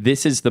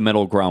this is the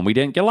middle ground. We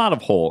didn't get a lot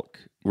of Hulk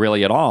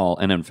really at all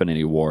in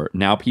Infinity War.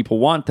 Now people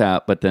want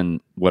that, but then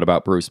what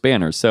about Bruce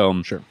Banner?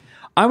 So Sure.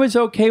 I was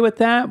okay with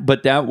that,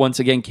 but that once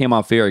again came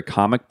off very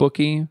comic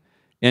booky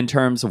in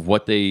terms of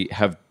what they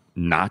have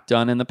not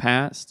done in the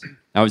past.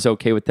 I was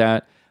okay with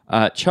that.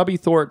 Chubby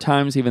Thor at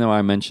times, even though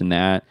I mentioned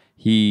that,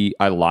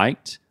 I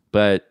liked,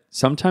 but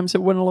sometimes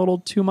it went a little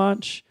too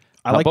much.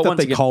 I like but that once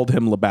they again- called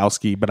him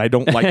Lebowski, but I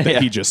don't like that Yeah.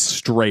 he just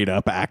straight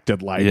up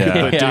acted like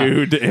Yeah. the Yeah.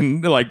 dude.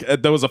 And like,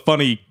 that was a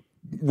funny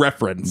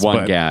reference. one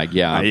but, gag,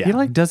 yeah. yeah. He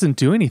like doesn't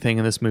do anything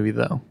in this movie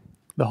though.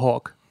 The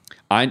Hulk.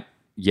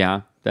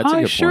 That's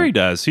a good sure point. he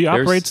does. He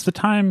There's- operates the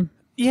time.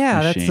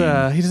 Yeah, machine.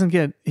 that's he doesn't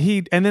get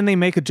and then they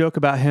make a joke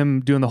about him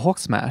doing the Hulk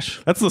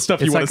smash. That's the stuff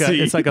you It's want like to a-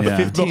 see. it's like a Yeah.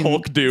 15 the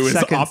Hulk do is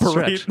second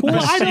operate. stretch. Well,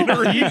 I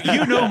don't.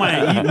 You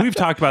know we've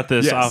talked about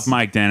this Yes. off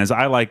mic, Dan. Is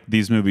I like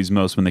these movies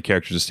most when the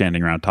characters are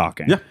standing around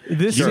talking. Yeah.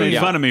 This You made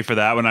scene- fun of me for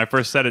that when I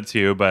first said it to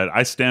you, but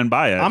I stand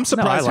by it. I'm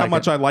surprised like how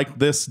much it. I like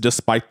this,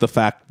 despite the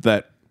fact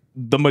that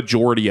the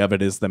majority of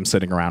it is them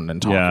sitting around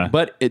and talking. Yeah.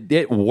 But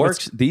it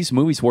works. These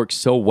movies work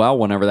so well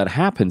whenever that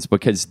happens,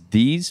 because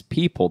these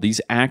people,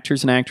 these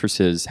actors and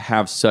actresses,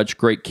 have such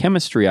great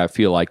chemistry. I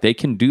feel like they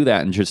can do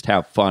that and just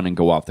have fun and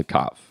go off the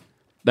cuff.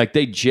 Like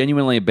they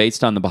genuinely,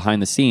 based on the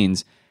behind the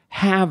scenes,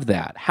 have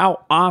that.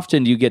 How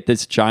often do you get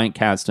this giant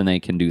cast and they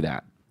can do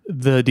that?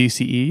 the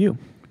DCEU.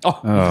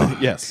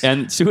 Yes.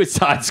 And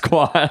Suicide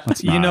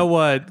Squad. You know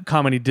what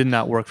comedy did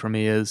not work for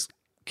me is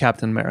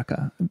Captain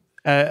America.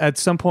 At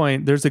some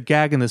point, there's a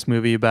gag in this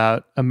movie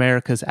about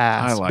America's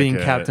ass I like being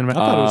it. Captain America.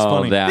 I thought it was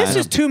funny. that. This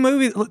is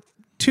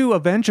two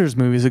Avengers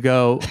movies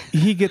ago.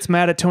 He gets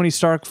mad at Tony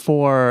Stark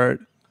for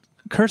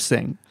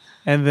cursing,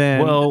 and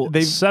then well,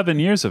 they 7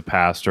 years have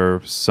passed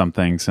or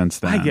something since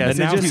then. I guess and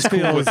now it just he's cool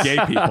feels with gay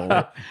people.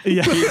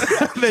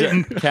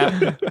 yeah.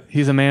 Cap-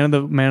 He's a man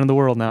of the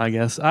world now. I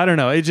guess I don't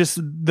know. It just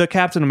the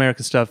Captain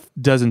America stuff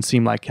doesn't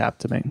seem like Cap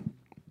to me.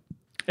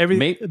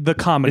 The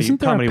comedy, Isn't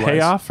there comedy a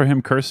payoff for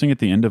him cursing at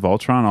the end of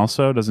Ultron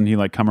also? Doesn't he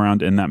like come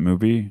around in that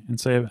movie and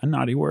say a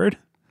naughty word?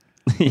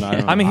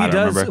 I mean, he I don't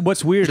does. remember.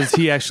 What's weird is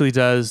he actually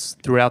does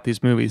throughout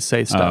these movies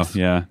say stuff. Oh,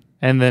 yeah.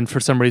 And then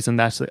for some reason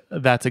that's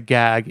a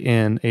gag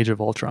in Age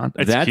of Ultron.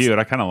 It's That's- cute.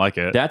 I kind of like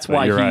it. That's But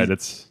why you're he- right.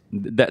 It's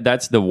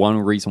that's the one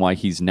reason why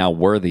he's now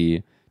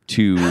worthy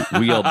to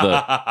wield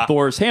the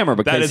Thor's hammer,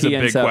 because that is a he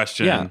big ends up,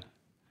 question. Yeah.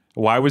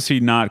 Why was he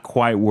not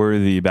quite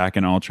worthy back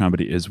in Ultron, but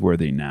he is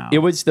worthy now? It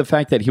was the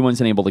fact that he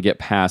wasn't able to get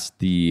past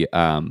the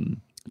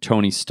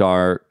Tony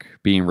Stark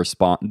being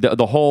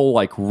the whole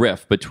like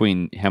rift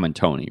between him and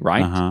Tony,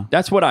 right? Uh-huh.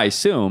 That's what I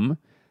assume.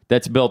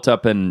 That's built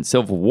up in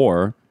Civil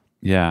War.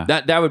 yeah.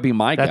 That would be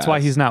my guess. That's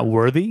why he's not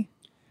worthy.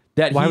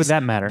 Why why would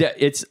that matter?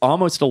 It's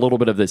almost a little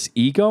bit of this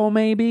ego,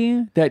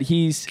 maybe, that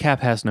he's. Cap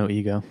has no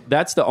ego.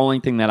 That's the only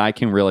thing that I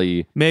can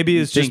really Maybe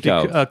it's just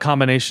think of. a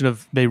combination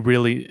of they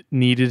really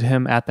needed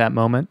him at that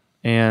moment,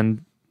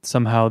 and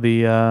somehow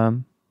the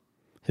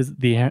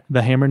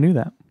hammer knew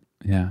that.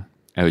 yeah.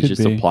 It was Could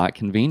just be. a plot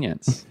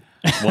convenience.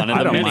 One of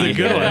the don't many. mind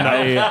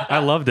it. I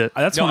loved it.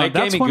 That's No, when it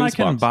gave that's me when I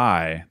can goosebumps.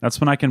 buy.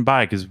 That's when I can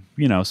buy because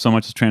so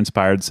much has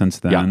transpired since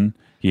then.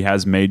 Yeah. He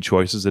has made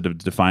choices that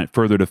have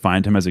further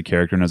defined him as a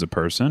character and as a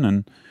person,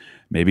 and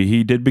maybe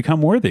he did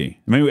become worthy.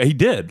 Maybe he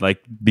did,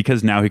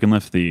 because now he can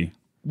lift the.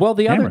 Well,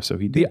 the hammer, other, so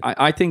he did.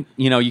 I think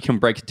you can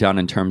break it down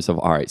in terms of,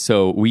 all right,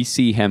 so we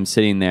see him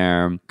sitting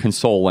there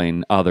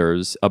consoling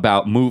others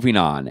about moving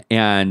on,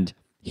 and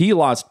he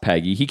lost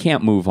Peggy. He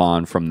can't move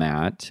on from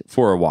that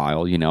for a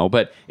while,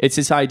 but it's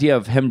this idea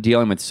of him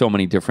dealing with so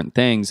many different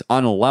things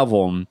on a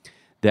level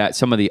that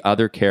some of the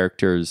other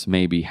characters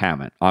maybe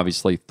haven't.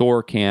 Obviously,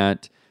 Thor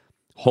can't.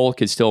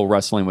 Hulk is still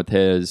wrestling with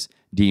his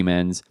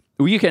demons.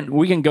 We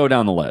can go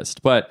down the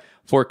list, but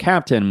for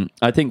Captain,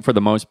 I think for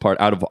the most part,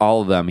 out of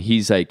all of them,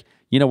 he's like,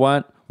 you know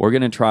what? We're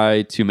going to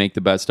try to make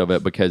the best of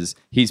it, because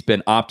he's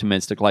been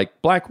optimistic.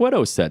 Like Black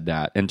Widow said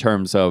that, in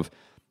terms of,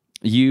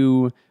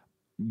 you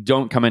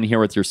don't come in here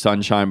with your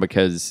sunshine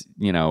because,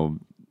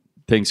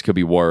 things could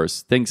be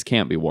worse. Things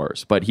can't be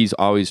worse. But he's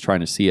always trying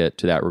to see it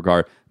to that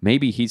regard.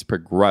 Maybe he's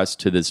progressed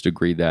to this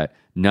degree that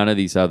none of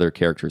these other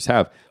characters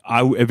have.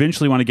 I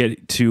eventually want to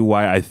get to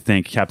why I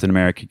think Captain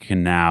America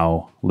can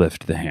now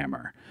lift the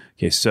hammer.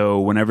 Okay, so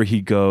whenever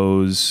he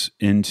goes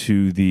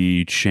into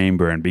the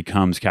chamber and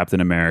becomes Captain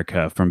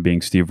America from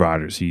being Steve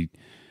Rogers,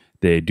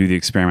 they do the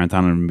experiment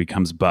on him and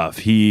becomes buff.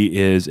 He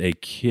is a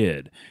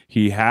kid.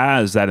 He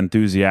has that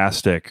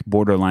enthusiastic,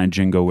 borderline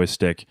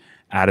jingoistic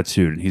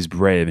attitude, and he's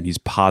brave, and he's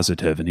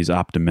positive, and he's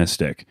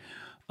optimistic.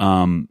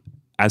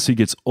 As he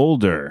gets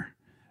older,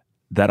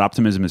 that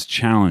optimism is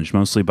challenged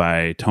mostly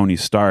by Tony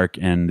Stark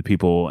and the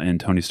people in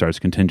Tony Stark's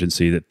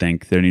contingency that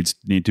think there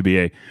need to be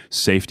a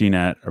safety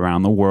net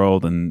around the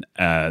world and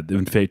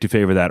to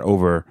favor that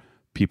over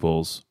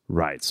people's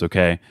rights.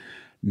 Okay,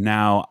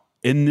 now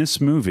in this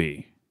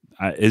movie,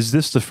 is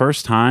this the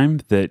first time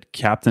that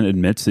Captain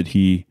admits that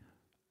he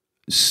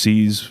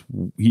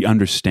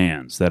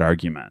understands that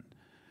argument?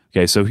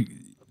 Okay, so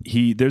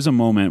there's a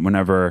moment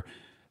whenever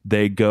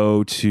they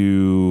go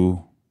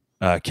to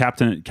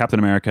Captain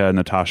America,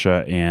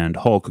 Natasha, and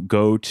Hulk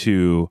go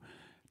to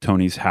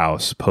Tony's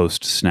house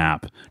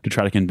post-snap to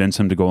try to convince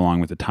him to go along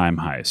with the time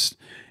heist.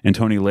 And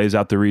Tony lays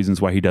out the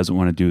reasons why he doesn't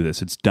want to do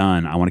this. It's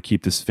done. I want to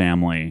keep this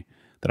family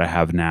that I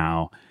have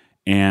now.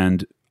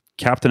 And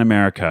Captain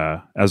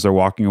America, as they're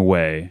walking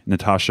away,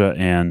 Natasha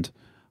and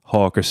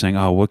Hulk are saying,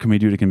 oh, what can we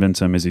do to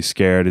convince him? Is he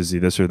scared? Is he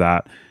this or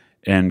that?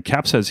 And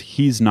Cap says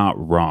he's not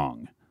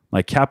wrong.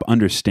 Like, Cap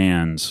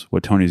understands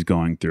what Tony's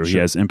going through. Sure. He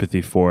has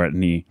empathy for it,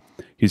 and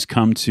he's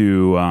come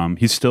to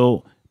he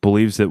still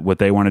believes that what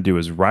they want to do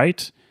is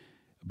right,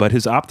 but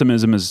his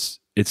optimism is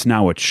it's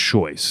now a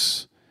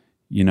choice.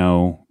 You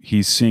know,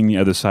 he's seeing the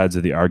other sides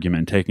of the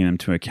argument and taking them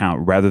into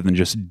account rather than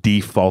just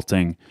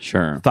defaulting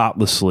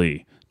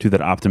thoughtlessly to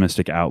that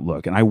optimistic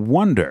outlook. And I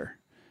wonder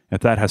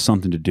if that has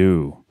something to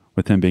do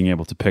with him being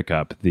able to pick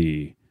up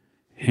the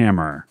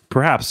hammer.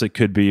 Perhaps it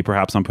could be,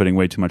 perhaps I'm putting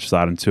way too much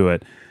thought into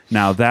it.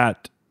 Now,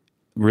 that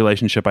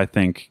relationship, I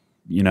think,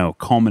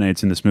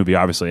 culminates in this movie.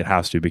 Obviously, it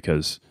has to,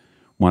 because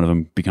one of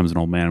them becomes an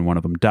old man and one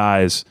of them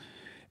dies.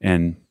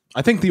 And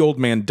I think the old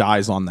man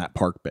dies on that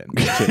park bench,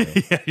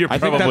 too. Yeah, you're I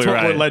think that's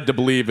what we're led to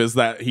believe, is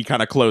that he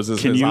kind of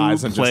closes his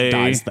eyes and just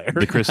dies there.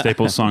 The Chris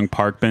Staples song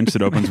 "Park Bench"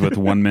 that opens with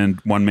one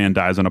man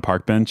dies on a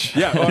park bench.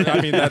 Yeah, well,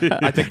 I mean,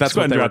 I think that's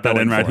what they were that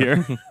in right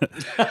here.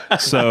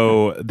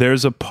 So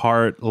there's a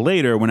part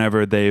later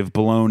whenever they've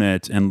blown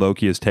it and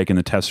Loki has taken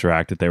the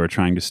Tesseract that they were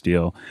trying to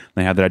steal.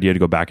 They have the idea to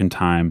go back in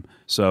time.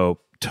 So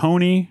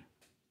Tony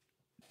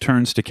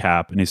turns to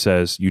Cap and he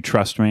says, "You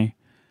trust me?"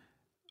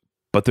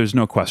 But there's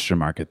no question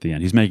mark at the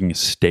end. He's making a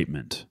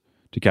statement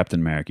to Captain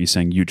America. He's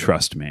saying, "You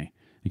trust me."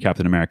 And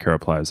Captain America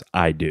replies,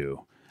 "I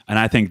do." And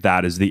I think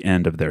that is the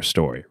end of their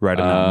story, right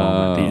in that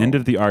moment. The end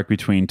of the arc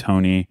between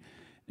Tony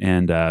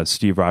and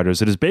Steve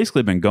Rogers. It has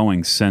basically been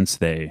going since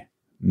they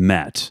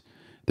met.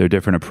 Their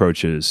different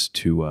approaches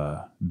to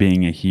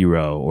being a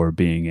hero or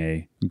being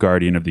a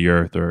guardian of the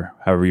earth, or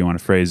however you want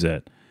to phrase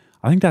it.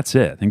 I think that's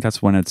it. I think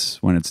that's when it's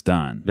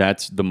done.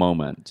 That's the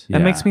moment.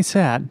 That makes me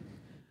sad.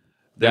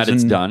 That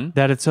it's done.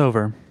 That it's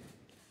over.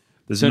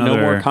 So no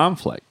more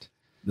conflict.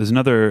 There's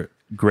another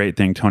great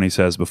thing Tony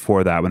says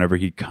before that. Whenever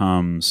he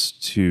comes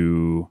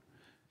to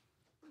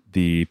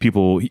the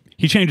people,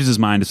 he changes his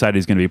mind, decided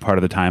he's going to be part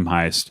of the time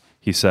heist.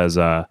 He says,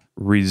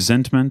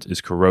 "Resentment is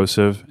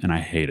corrosive, and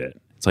I hate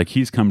it." It's like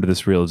he's come to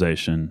this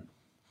realization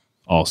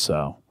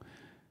also.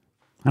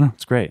 I don't know.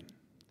 It's great.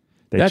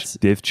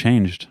 They've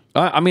changed.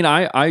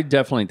 I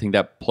definitely think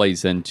that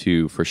plays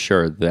into, for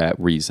sure, that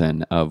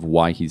reason of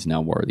why he's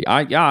now worthy.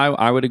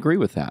 I would agree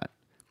with that.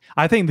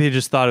 I think they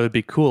just thought it would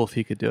be cool if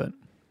he could do it.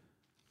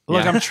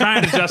 Look, I'm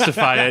trying to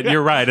justify it.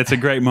 You're right. It's a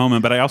great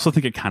moment, but I also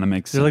think it kind of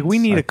makes sense. They're like, we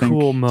need a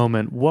cool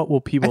moment. What will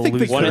people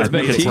lose? What has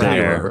been teased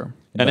there?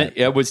 And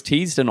it was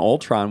teased in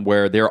Ultron,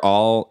 where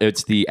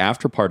it's the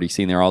after party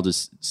scene. They're all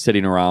just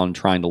sitting around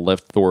trying to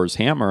lift Thor's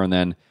hammer, and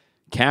then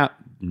Cap,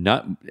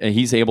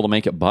 he's able to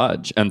make it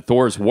budge, and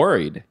Thor's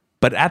worried.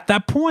 But at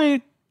that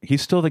point,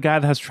 he's still the guy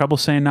that has trouble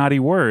saying naughty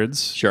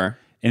words. Sure.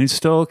 And he's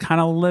still kind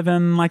of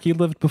living like he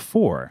lived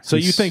before. So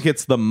you think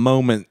it's the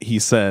moment he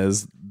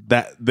says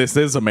that this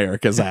is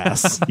America's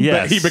ass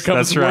yes, that he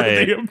becomes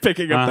worthy of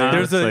picking up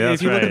there?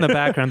 If you look in the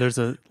background, there's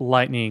a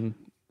lightning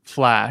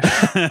flash.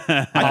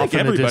 I think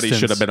everybody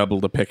should have been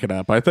able to pick it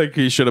up. I think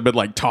he should have been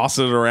like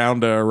tossing it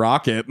around a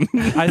rocket.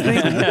 I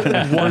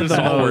think one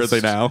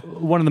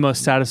of the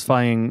most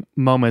satisfying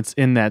moments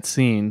in that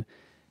scene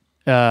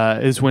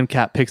is when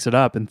Cap picks it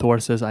up and Thor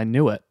says, "I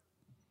knew it."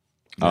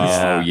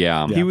 Oh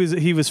yeah.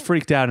 He was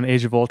freaked out in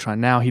Age of Ultron.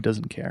 Now he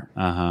doesn't care.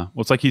 Well,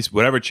 it's like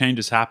whatever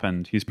changes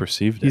happened, he's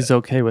perceived He's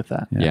okay with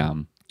that. Yeah.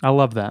 I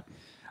love that.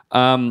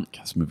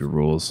 This movie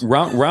rules.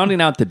 Rounding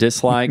out the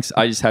dislikes,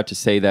 I just have to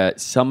say that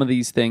some of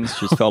these things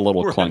just felt a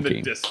little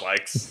clunky.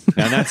 Dislikes,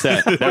 and that's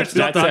it. That's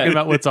talking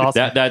about what's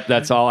awesome.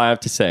 That's all I have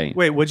to say.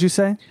 Wait, what'd you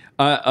say?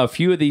 A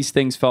few of these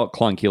things felt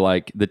clunky,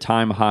 like the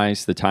time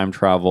heist, the time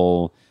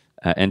travel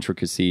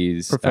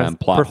intricacies, plot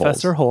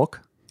Professor holes.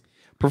 Hulk.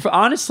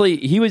 Honestly,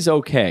 he was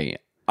okay.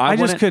 I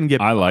just couldn't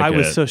get. I like I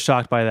was it. so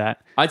shocked by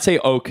that. I'd say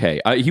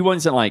okay. He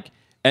wasn't like.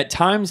 At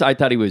times, I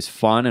thought he was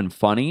fun and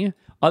funny.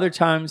 Other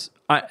times,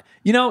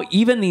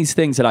 even these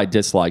things that I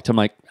disliked, I'm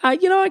like, I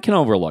can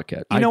overlook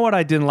it. You know what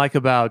I didn't like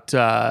about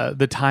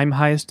the time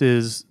heist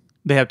is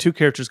they have two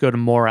characters go to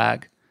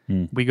Morag.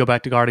 We go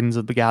back to Guardians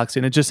of the Galaxy,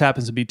 and it just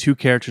happens to be two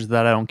characters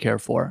that I don't care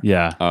for.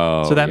 Yeah.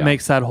 So that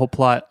makes that whole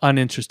plot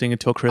uninteresting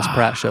until Chris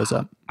Pratt shows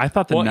up. I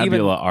thought the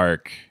Nebula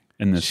arc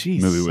in this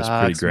movie was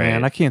pretty great.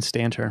 Man, I can't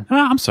stand her.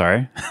 I'm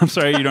sorry. I'm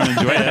sorry you don't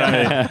enjoy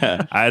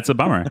it. It's a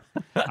bummer.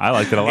 I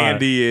liked it a lot.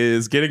 Andy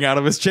is getting out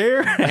of his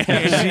chair.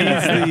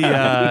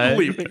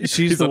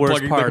 She's the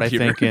worst part, I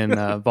think,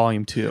 in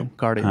Volume 2,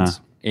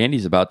 Guardians.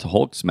 Andy's about to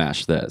Hulk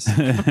smash this.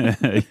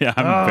 Yeah,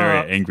 I'm a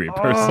very angry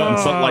person.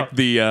 Something like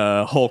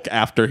the Hulk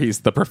after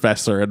he's the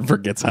professor and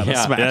forgets how to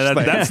smash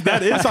things.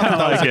 That is something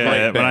like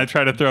it when I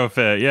try to throw a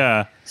fit.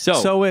 Yeah.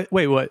 So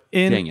wait, what?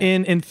 In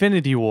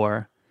Infinity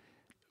War,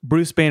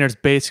 Bruce Banner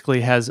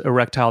basically has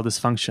erectile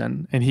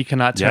dysfunction, and he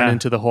cannot turn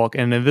into the Hulk.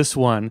 And in this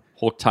one,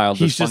 Hulk-tile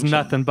he's dysfunction. just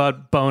nothing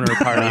but boner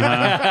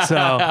party.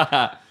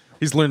 So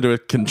he's learned to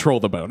control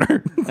the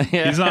boner.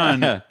 He's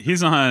on.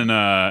 he's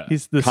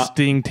the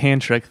Sting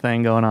tantric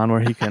thing going on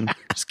where he can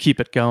just keep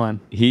it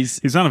going. He's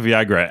on a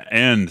Viagra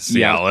and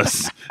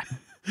Cialis.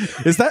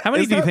 Is that how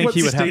many do you think what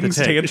he would have to Sting's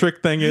take?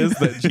 tantric thing is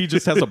that he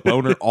just has a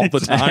boner all the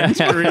time?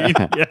 Green.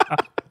 Yeah.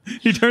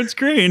 He turns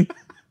green.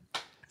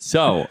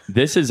 So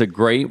this is a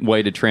great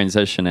way to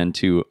transition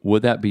into,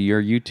 would that be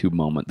your YouTube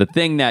moment? The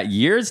thing that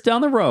years down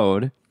the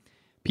road,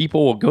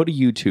 people will go to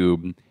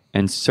YouTube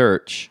and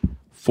search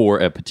for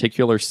a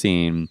particular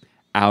scene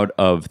out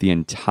of the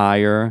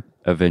entire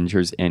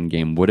Avengers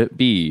Endgame. Would it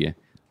be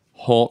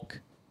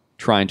Hulk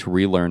trying to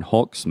relearn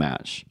Hulk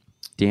smash?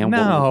 Dan,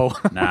 No.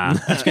 Nah,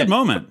 that's a good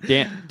moment.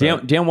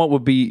 Dan, what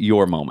would be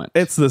your moment?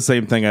 It's the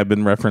same thing I've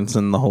been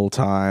referencing the whole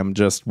time.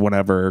 Just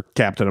whenever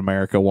Captain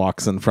America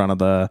walks in front of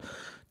the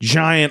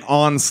giant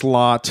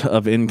onslaught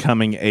of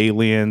incoming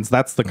aliens,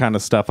 that's the kind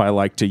of stuff I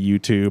like to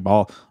YouTube.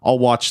 I'll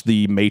watch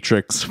the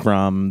Matrix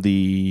from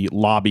the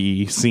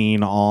lobby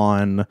scene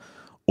on,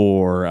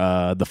 or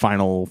the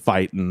final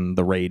fight in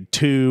the Raid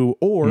 2,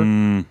 or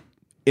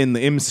in the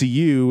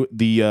MCU,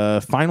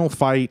 the final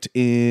fight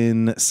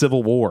in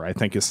Civil War, I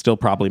think, is still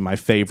probably my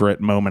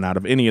favorite moment out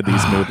of any of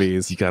these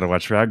movies. You got to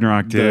watch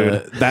Ragnarok,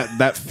 dude.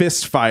 That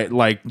fist fight,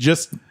 like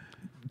just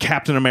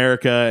Captain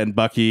America and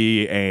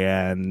Bucky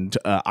and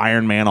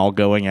Iron Man all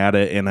going at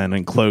it in an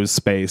enclosed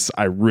space.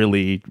 I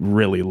really,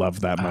 really love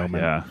that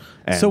moment. Yeah.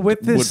 And So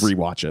with this- would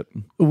rewatch it.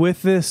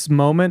 With this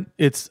moment,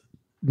 it's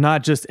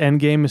not just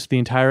Endgame, it's the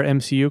entire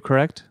MCU,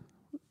 correct?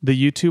 The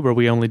YouTube, or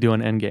we only do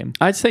an Endgame?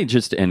 I'd say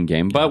just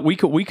Endgame, but we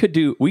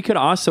could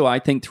also, I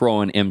think,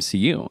 throw in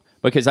MCU,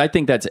 because I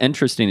think that's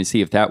interesting to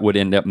see if that would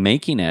end up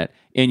making it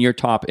in your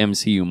top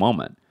MCU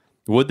moment.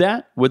 Would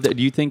that?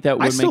 Do you think that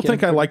would? I still make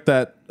think it? I like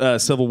that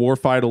Civil War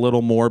fight a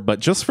little more, but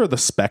just for the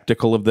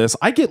spectacle of this,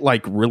 I get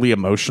like really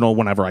emotional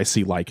whenever I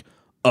see like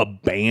a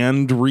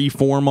band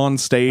reform on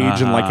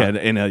stage and like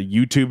in a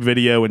YouTube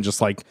video, and just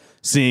like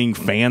seeing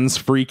fans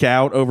freak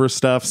out over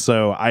stuff.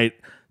 So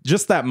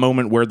just that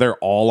moment where they're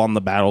all on the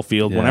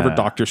battlefield, whenever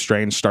Doctor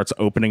Strange starts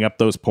opening up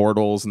those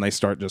portals and they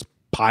start just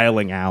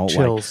piling out.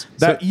 Chills.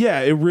 Like,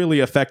 it really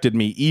affected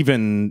me,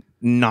 even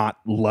not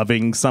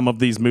loving some of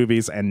these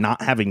movies and not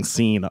having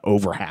seen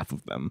over half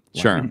of them.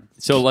 Sure.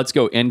 So let's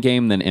go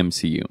Endgame, then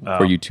MCU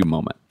for YouTube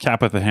moment.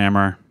 Cap with a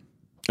hammer.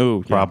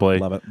 Oh, Probably.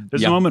 love it.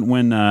 There's a moment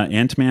when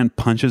Ant-Man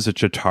punches a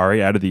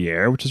Chitauri out of the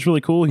air, which is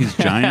really cool. He's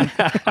giant.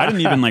 I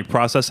didn't even like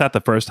process that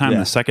the first time.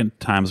 The second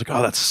time, I was like,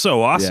 oh, that's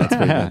so awesome.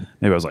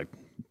 Maybe I was like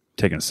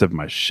taking a sip of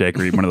my shake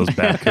or eating one of those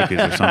bad cookies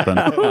or something.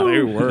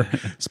 They were.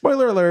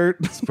 Spoiler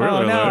alert.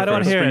 Spoiler alert I don't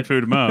want to hear for it.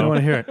 Spring Food Mo. I don't want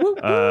to hear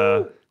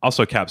it.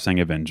 Also, Cap saying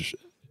Avengers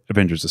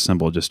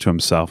Assemble just to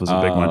himself is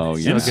a big one.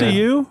 yeah.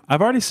 MCU,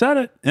 I've already said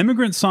it.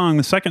 Immigrant Song,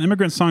 the second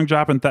Immigrant Song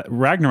drop in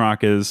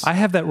Ragnarok is I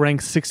have that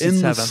ranked 67.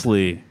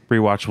 endlessly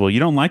rewatchable. You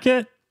don't like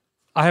it?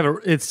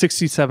 It's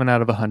 67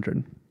 out of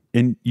 100.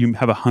 And you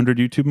have 100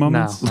 YouTube No.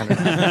 moments? We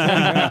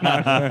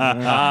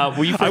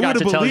I forgot would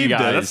to have tell you believed it.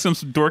 guys. That's some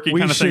dorky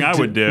kind of thing I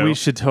would do. We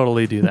should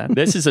totally do that.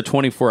 This is a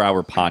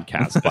 24-hour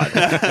podcast, by the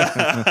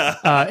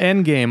way.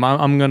 Endgame,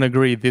 I'm going to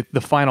agree.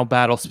 The final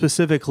battle,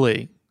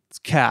 specifically, it's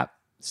Cap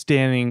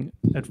standing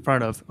in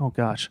front of, oh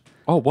gosh,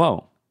 Oh,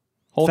 whoa.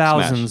 Hulk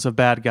thousands smash. of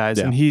bad guys,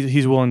 and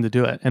he's willing to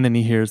do it. And then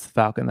he hears the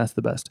Falcon. That's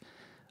the best.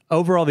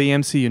 Overall, the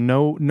MCU,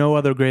 no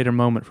other greater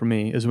moment for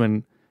me is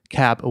when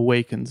Cap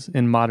awakens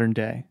in modern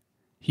day.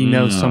 He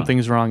knows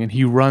something's wrong, and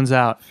he runs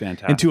out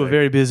into a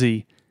very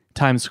busy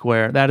Times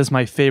Square. That is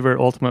my favorite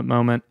ultimate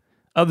moment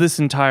of this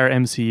entire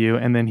MCU.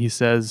 And then he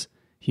says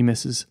he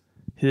missed his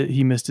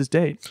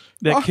date.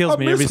 That kills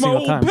me every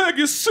single time.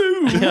 Peggy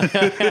Sue. It's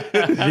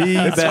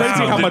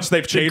crazy how much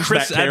they've changed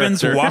Chris that character.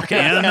 Evans walk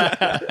in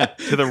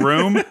to the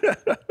room.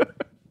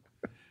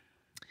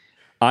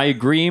 I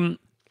agree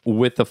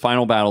with the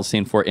final battle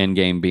scene for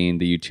Endgame being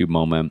the YouTube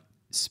moment,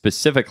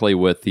 specifically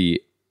with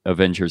the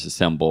Avengers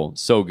Assemble.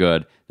 So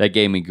good. That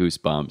gave me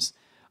goosebumps.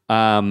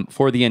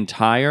 For the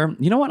entire,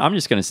 you know what? I'm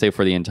just going to say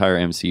for the entire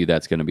MCU,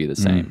 that's going to be the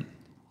same.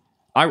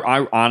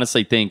 I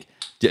honestly think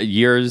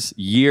years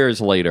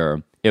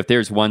later, if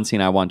there's one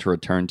scene I want to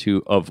return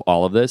to of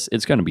all of this,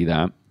 it's going to be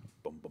that.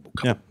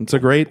 Yeah, it's a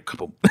great.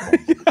 You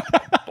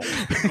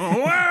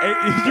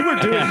were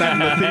doing that in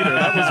the theater.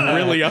 That was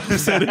really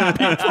upsetting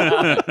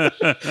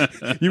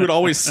people. You would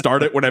always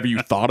start it whenever you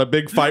thought a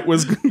big fight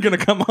was going to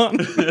come on.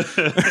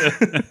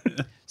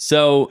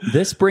 So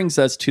this brings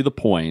us to the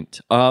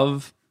point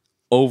of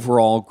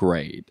overall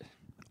grade.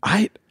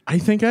 I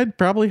think I'd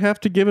probably have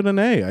to give it an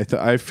A.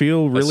 I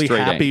feel really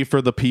happy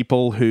for the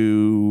people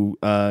who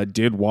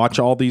did watch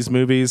all these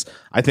movies.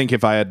 I think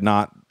if I had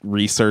not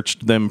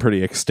researched them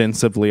pretty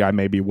extensively, I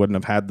maybe wouldn't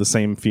have had the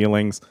same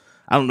feelings.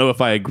 I don't know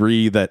if I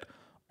agree that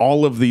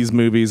all of these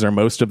movies or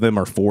most of them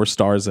are 4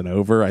 stars and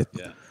over.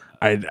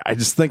 I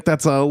just think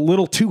that's a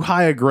little too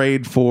high a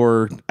grade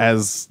for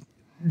as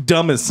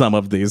dumb as some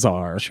of these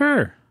are.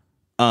 Sure.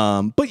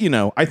 But,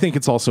 I think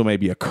it's also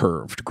maybe a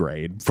curved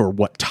grade for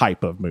what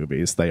type of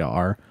movies they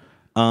are.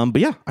 But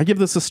yeah, I give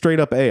this a straight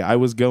up A. I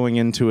was going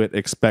into it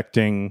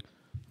expecting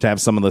to have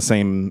some of the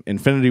same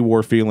Infinity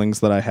War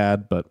feelings that I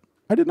had, but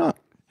I did not.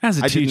 As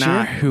a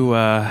teacher who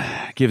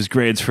gives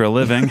grades for a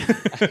living,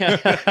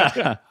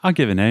 I'll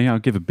give an A, I'll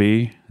give a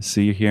B, a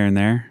C here and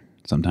there,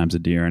 sometimes a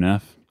D or an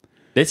F.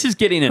 This is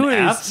getting an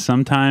F?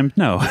 Sometimes,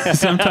 no.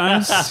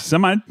 Sometimes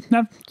somebody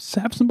have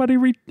somebody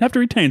have to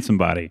retain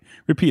somebody.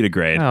 Repeat a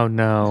grade. Oh,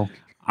 no.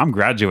 I'm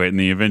graduating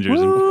the Avengers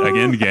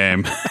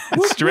Endgame.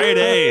 Straight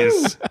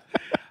A's.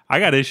 I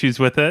got issues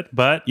with it,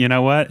 but you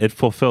know what? It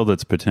fulfilled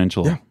its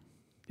potential.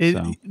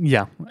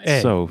 Yeah.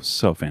 A.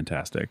 So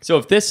fantastic.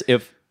 So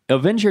if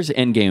Avengers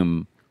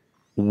Endgame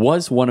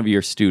was one of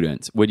your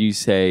students, would you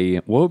say,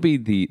 what would be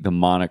the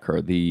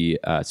moniker, the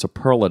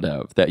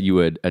superlative that you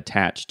would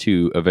attach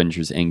to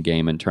Avengers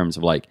Endgame in terms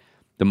of like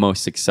the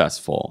most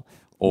successful?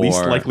 Or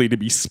least likely to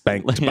be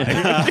spanked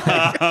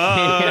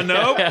by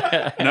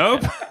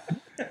Nope.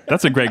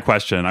 That's a great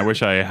question. I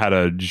wish I had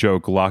a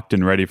joke locked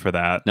and ready for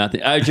that.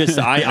 Nothing. I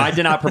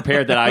did not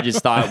prepare that. I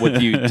just thought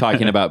with you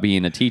talking about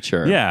being a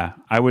teacher. Yeah,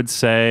 I would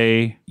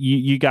say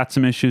you got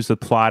some issues with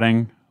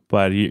plotting,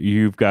 but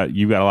you've got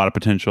a lot of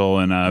potential,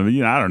 and I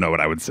don't know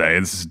what I would say. I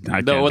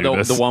can't do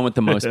this. The one with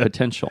the most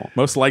potential,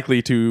 most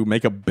likely to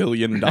make $1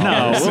 billion. No,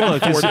 well,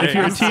 look, if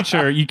you're a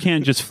teacher, you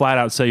can't just flat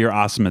out say you're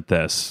awesome at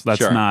this. That's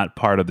not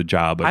part of the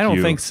job. I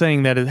don't think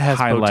saying that it has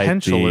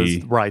potential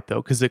is right,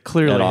 though, because it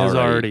clearly has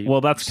already.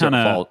 Well, that's kind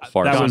of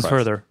that was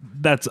further.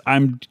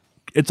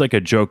 It's like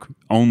a joke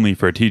only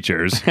for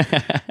teachers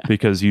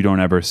because you don't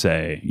ever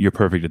say you're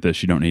perfect at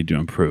this. You don't need to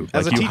improve.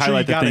 As like a you teacher,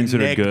 highlight you the things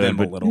that are good,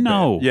 but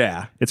no,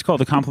 yeah, it's called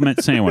the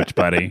compliment sandwich,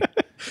 buddy.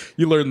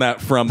 You learned that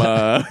from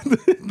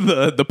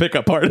the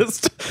pickup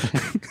artist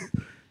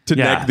to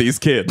neg these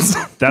kids.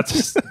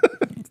 That's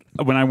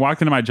when I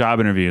walked into my job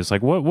interview. It's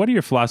like, what are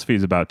your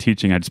philosophies about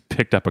teaching? I just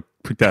picked out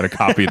a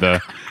copy of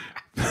the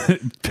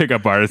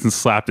pickup artist and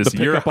slapped his. The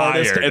pickup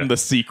artist and The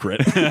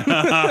Secret.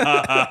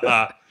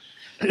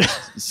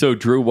 So,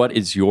 Drew, what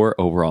is your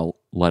overall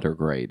letter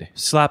grade?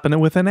 Slapping it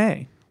with an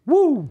A.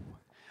 Woo!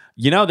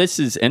 This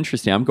is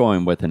interesting. I'm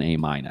going with an A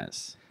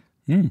minus.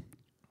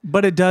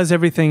 But it does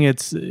everything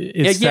it's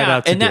set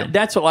out to do.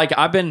 That's what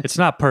I've been. It's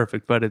not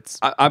perfect, but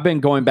I've been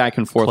going back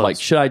and forth. Close. Like,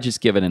 should I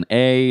just give it an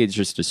A? It's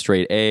just a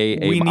straight A.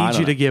 We need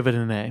you to give it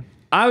an A.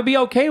 I would be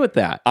okay with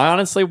that. I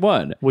honestly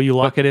would. Will you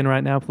lock it in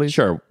right now, please?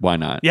 Sure. Why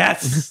not?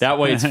 Yes. That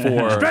way it's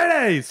for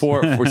straight A's.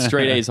 For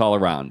straight A's all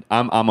around.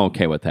 I'm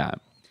okay with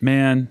that.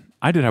 Man,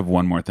 I did have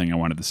one more thing I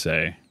wanted to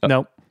say.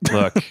 Nope.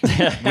 Look,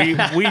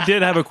 we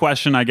did have a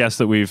question, I guess,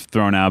 that we've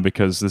thrown out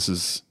because this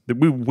is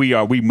we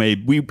are at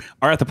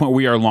the point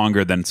we are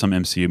longer than some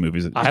MCU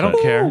movies. I don't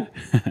care.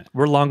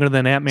 We're longer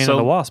than Ant-Man and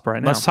the Wasp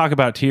right now. Let's talk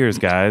about tears,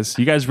 guys.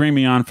 You guys bring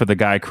me on for the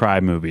guy cry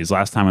movies.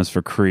 Last time was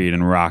for Creed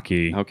and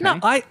Rocky. Okay. No,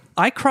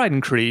 I cried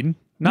in Creed.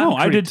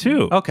 I did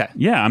too. Okay.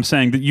 Yeah, I'm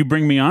saying that you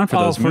bring me on for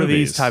those movies. For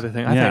these type of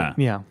things. I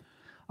think,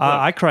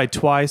 I cried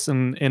twice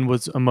and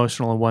was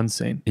emotional in one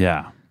scene.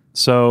 Yeah.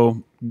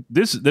 So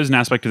there's an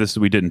aspect of this that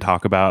we didn't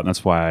talk about, and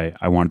that's why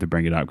I wanted to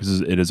bring it up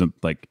because it is a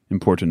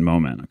important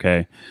moment.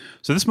 Okay,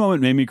 so this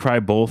moment made me cry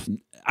both.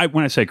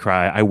 When I say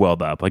cry, I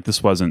welled up. Like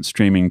this wasn't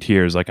streaming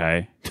tears like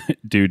I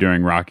do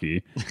during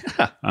Rocky.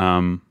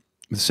 The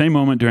same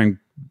moment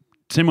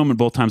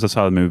both times I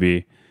saw the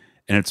movie,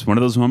 and it's one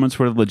of those moments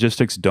where the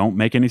logistics don't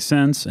make any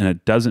sense, and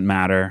it doesn't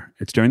matter.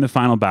 It's during the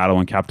final battle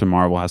when Captain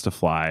Marvel has to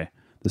fly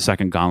the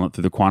second gauntlet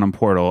through the quantum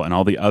portal, and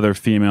all the other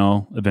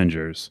female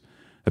Avengers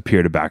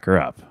appear to back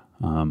her up.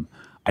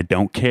 I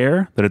don't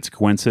care that it's a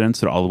coincidence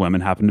that all the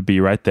women happen to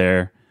be right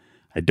there.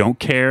 I don't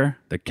care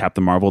that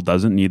Captain Marvel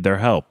doesn't need their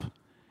help.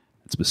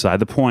 It's beside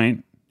the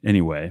point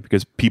anyway,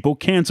 because people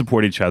can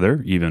support each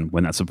other even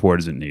when that support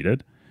isn't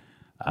needed.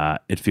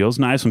 It feels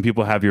nice when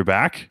people have your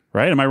back,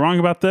 right? Am I wrong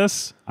about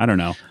this? I don't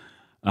know.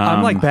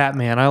 I'm like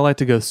Batman. I like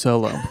to go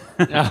solo.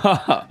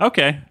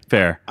 Okay,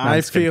 fair.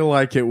 I feel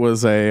like it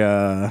was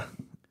a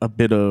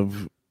bit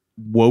of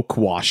woke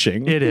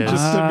washing. It is.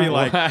 Just to be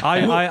like,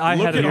 I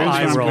had an at all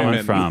eye these roll.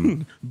 women.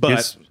 From. but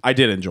Yes. I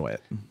did enjoy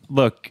it.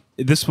 Look,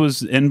 this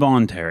was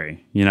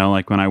involuntary, you know,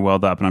 like when I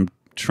welled up, and I'm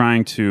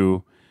trying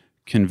to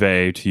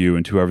convey to you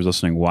and to whoever's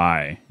listening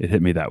why it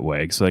hit me that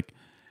way. Because like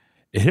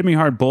it hit me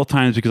hard both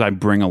times because I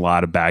bring a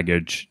lot of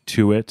baggage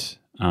to it.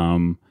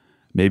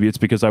 Maybe it's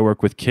because I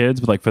work with kids,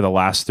 but like for the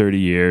last 30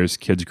 years,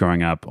 kids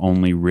growing up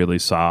only really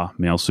saw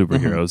male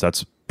superheroes.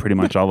 That's pretty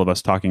much all of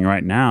us talking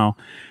right now.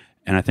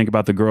 And I think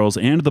about the girls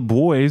and the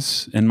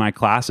boys in my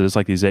classes,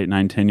 like these 8,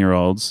 9,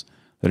 10-year-olds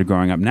that are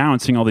growing up now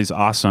and seeing all these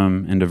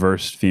awesome and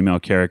diverse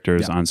female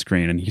characters on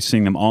screen. And he's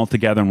seeing them all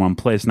together in one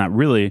place. And that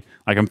really,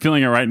 like I'm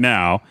feeling it right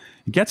now,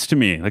 it gets to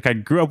me. Like I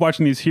grew up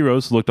watching these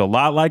heroes who looked a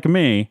lot like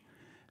me.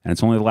 And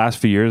it's only the last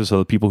few years or so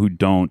the people who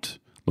don't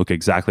look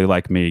exactly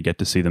like me get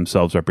to see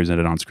themselves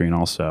represented on screen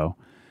also.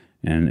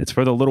 And it's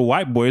for the little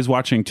white boys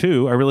watching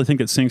too. I really think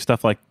that seeing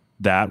stuff like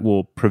that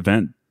will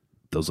prevent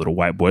those little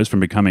white boys from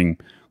becoming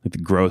like the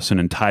gross and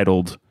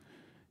entitled,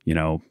 you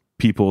know,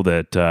 people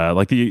that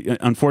like the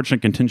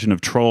unfortunate contingent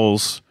of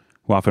trolls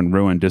who often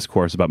ruin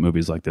discourse about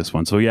movies like this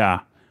one. So yeah,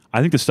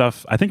 I think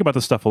about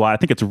this stuff a lot. I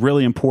think it's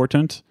really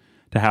important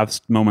to have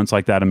moments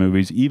like that in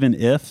movies, even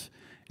if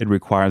it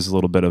requires a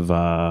little bit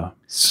of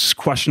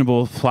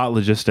questionable plot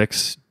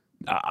logistics.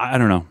 I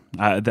don't know.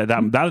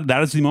 That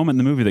is the moment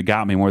in the movie that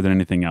got me more than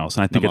anything else,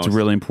 and I think it's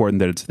really important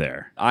that it's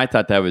there. I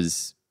thought that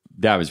was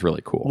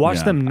really cool.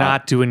 Watch them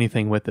not do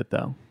anything with it,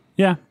 though.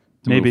 Yeah,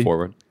 to maybe move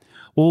forward.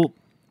 Well,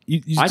 you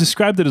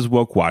described it as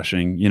woke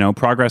washing. You know,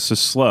 progress is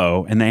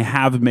slow, and they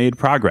have made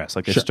progress.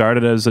 Like they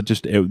started as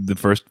the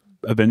first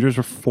Avengers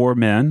were 4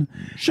 men,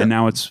 and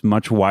now it's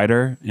much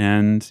wider,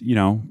 and you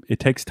know,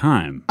 it takes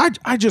time.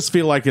 I just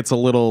feel like it's a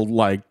little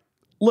like.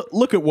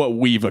 Look at what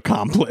we've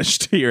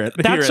accomplished here at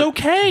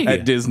okay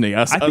at Disney.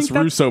 Us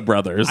Russo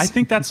brothers. I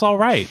think that's all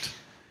right.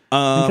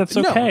 I think that's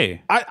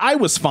okay. No, I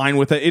was fine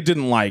with it. It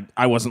didn't like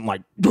I wasn't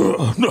like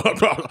harumph.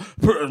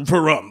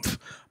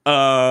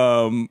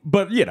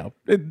 But you know,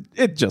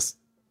 it just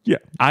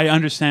I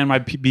understand why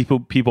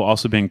people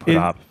also being put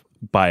off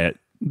by it.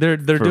 They're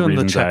doing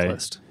the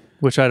checklist,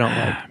 which I don't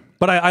like.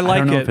 But I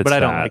like it, but I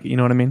don't like it. You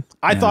know what I mean?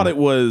 I thought it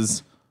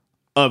was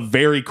a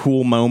very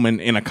cool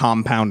moment in a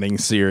compounding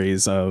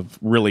series of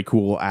really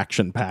cool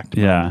action-packed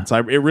moments.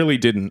 It really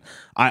didn't.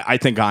 I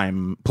think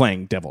I'm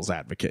playing devil's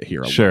advocate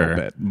here a little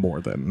bit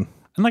more than.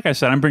 And like I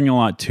said, I'm bringing a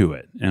lot to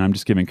it, and I'm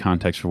just giving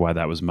context for why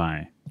that was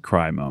my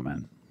cry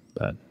moment.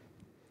 But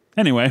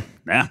anyway,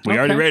 we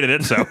already rated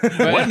it, so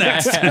what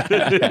next?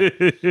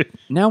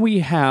 Now we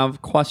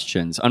have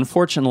questions.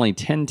 Unfortunately,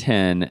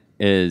 1010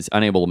 is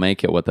unable to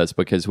make it with us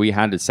because we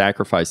had to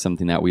sacrifice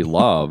something that we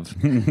love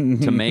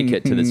to make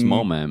it to this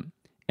moment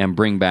and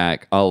bring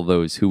back all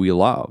those who we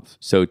love.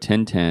 So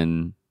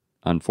 1010,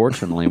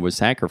 unfortunately, was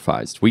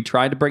sacrificed. We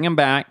tried to bring him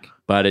back,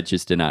 but it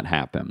just did not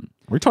happen.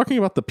 We're talking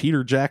about the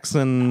Peter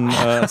Jackson,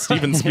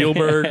 Steven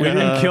Spielberg. We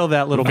didn't kill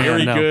that little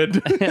very man.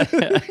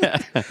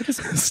 Good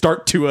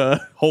start to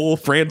a whole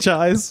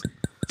franchise.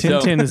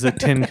 Tintin is a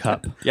tin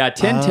cup. Yeah,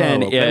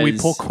 Tintin is... that we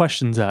pull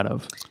questions out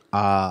of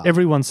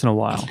every once in a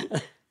while.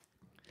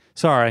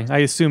 Sorry, I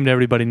assumed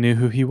everybody knew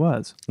who he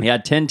was. Yeah,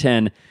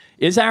 Tintin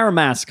is our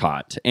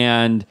mascot.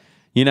 And,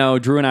 you know,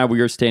 Drew and I, we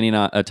were standing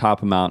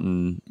atop a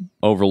mountain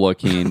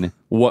overlooking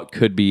what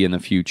could be in the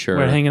future.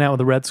 We're hanging out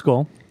with a Red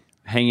Skull.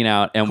 Hanging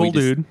out. And cool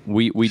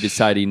we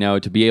decided,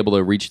 to be able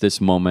to reach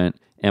this moment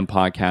in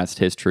podcast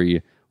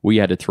history, we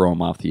had to throw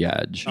him off the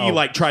edge.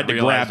 He tried to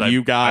grab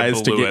you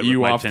guys to get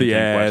you off the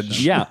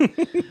edge. Yeah.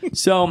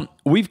 So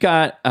we've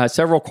got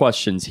several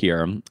questions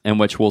here in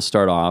which we'll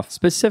start off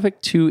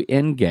specific to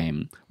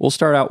Endgame. We'll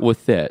start out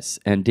with this.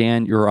 And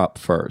Dan, you're up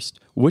first.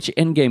 Which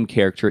Endgame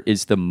character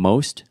is the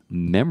most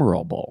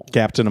memorable?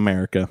 Captain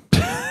America.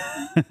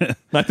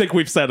 I think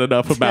we've said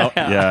enough about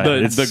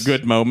the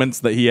good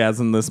moments that he has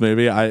in this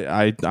movie.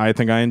 I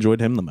think I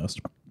enjoyed him the most.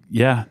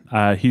 Yeah,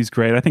 he's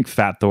great. I think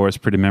Fat Thor is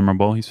pretty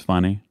memorable. He's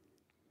funny.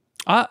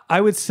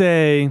 I would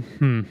say,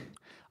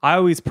 I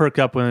always perk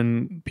up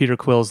when Peter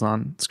Quill's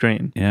on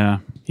screen. Yeah.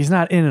 He's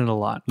not in it a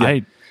lot.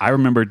 I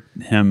remember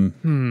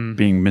him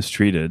being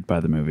mistreated by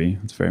the movie.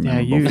 It's very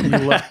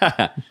memorable.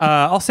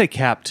 I'll say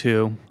Cap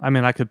too. I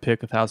mean, I could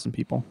pick 1,000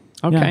 people.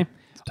 Okay. Yeah,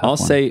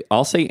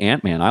 I'll say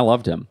Ant-Man. I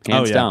loved him.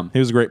 Hands down. He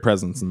was a great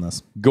presence in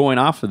this. Going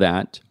off of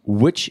that,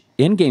 which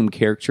in-game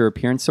character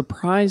appearance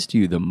surprised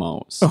you the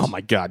most? Oh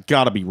my God,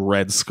 gotta be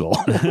Red Skull.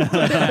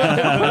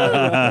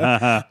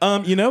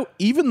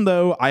 Even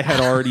though I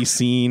had already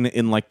seen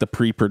in like the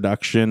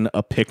pre-production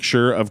a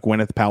picture of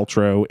Gwyneth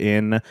Paltrow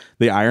in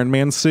the Iron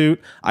Man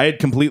suit, I had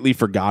completely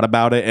forgot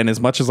about it. And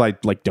as much as I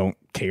don't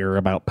care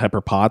about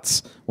Pepper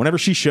Potts, whenever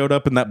she showed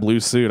up in that blue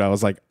suit, I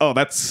was like, oh,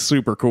 that's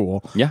super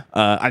cool. Yeah.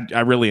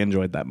 I really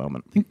enjoyed that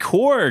moment. And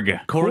Korg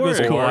was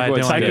cool.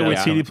 Taika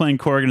Waititi playing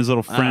Korg and his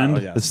little friend,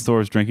 his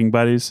Thor's drinking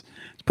buddies.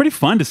 It's pretty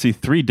fun to see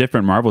 3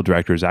 different Marvel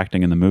directors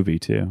acting in the movie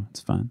too.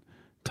 It's fun.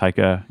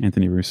 Taika,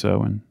 Anthony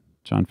Russo, and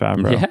Jon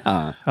Favreau.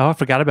 Yeah. Oh, I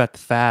forgot about the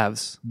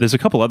Favs. There's a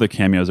couple other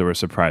cameos that were a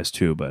surprise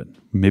too, but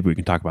maybe we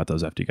can talk about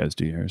those after you guys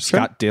do yours.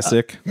 Scott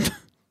Disick.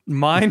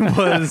 Mine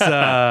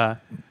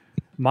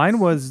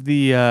was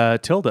the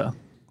Tilda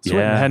Swinton.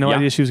 Yeah. I had no Yeah.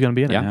 idea she was going to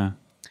be in Yeah.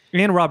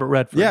 it. And Robert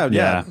Redford. Yeah.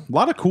 Yeah. A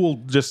lot of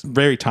cool, just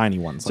very tiny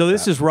ones. So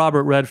this is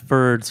Robert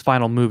Redford's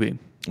final movie.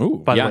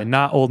 Ooh, By Yeah. the way,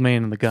 not Old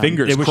Man and the Gun.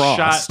 fingers It was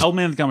crossed. shot. Old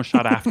Man and the Gun was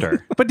shot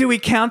after. But do we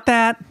count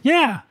that?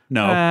 Yeah.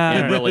 No.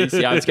 In release.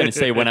 Yeah, I was going to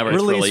say whenever it's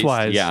released.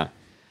 Release-wise. Yeah.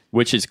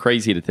 Which is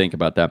crazy to think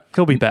about that.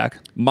 He'll be back.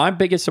 My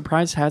biggest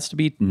surprise has to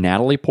be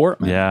Natalie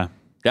Portman. yeah.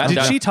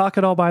 Did she talk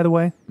at all, by the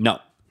way? No.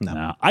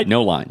 No.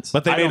 No lines.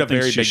 But they I made don't a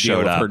think very she big deal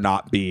showed of her up.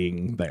 not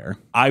being there.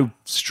 I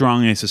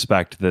strongly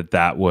suspect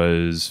that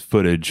was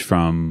footage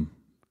from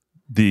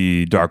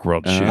the Dark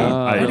World shoot.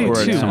 I do or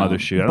too. some other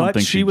shoot. I don't But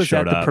think she was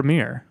showed at the up.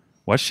 premiere.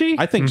 Was she?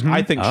 I think she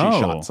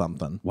Oh. shot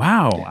something.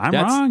 Wow. I'm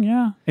That's- wrong.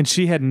 Yeah. And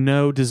she had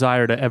no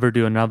desire to ever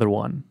do another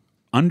one.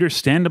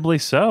 Understandably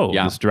so.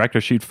 Yeah. This director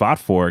she'd fought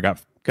for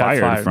got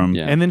fired, fired. from.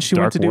 Yeah. And then she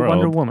went Dark to do World.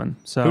 Wonder Woman.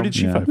 So Who did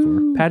she fight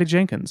for? Patty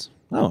Jenkins.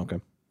 Oh, okay.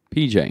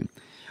 PJ.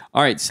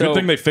 All right. So Good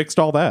thing they fixed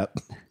all that.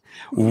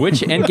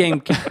 which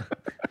Endgame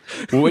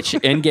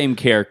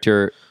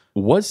character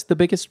was the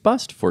biggest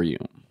bust for you?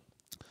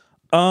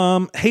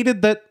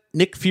 Hated that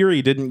Nick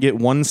Fury didn't get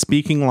one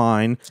speaking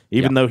line,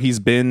 even though he's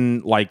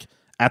been like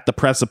at the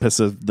precipice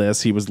of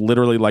this. He was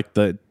literally like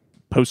the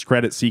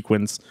post-credit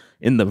sequence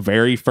in the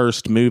very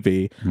first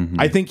movie.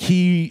 I think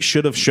he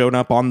should have shown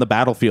up on the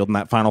battlefield in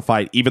that final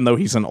fight, even though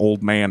he's an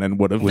old man and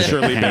would have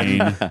surely been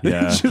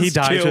Yeah. just He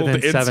dies killed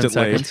within 7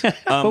 instantly. seconds.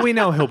 But we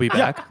know he'll be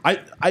back.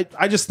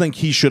 I just think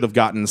he should have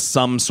gotten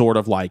some sort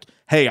of like,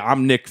 hey,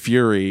 I'm Nick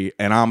Fury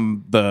and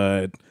I'm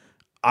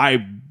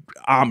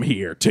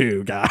here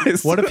too,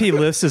 guys. What if he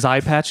lifts his eye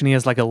patch and he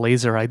has like a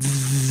laser eye?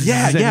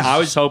 Yeah. I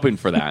was hoping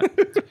for that.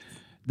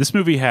 This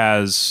movie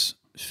has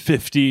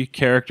 50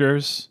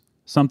 characters,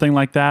 something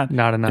like that.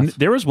 Not enough. And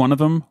there was one of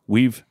them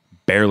we've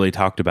barely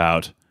talked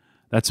about.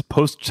 That's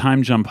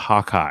post-time jump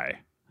Hawkeye.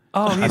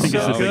 Oh, I he's think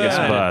it's so the biggest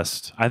good.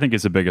 bust. I think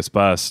it's the biggest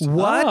bust.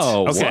 What?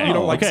 Oh, Okay. You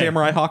don't like Okay.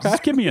 Samurai Hawkeye?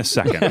 Just give me a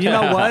second. You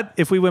know what?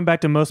 If we went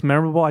back to most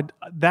memorable,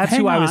 that's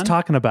Hang who I was on.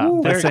 talking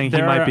about. That's saying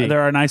he might be.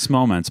 There are nice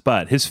moments,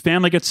 but his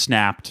family gets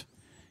snapped.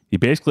 He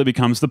basically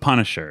becomes the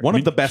Punisher. One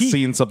of the best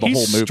scenes of the he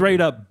whole movie.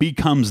 straight up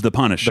becomes the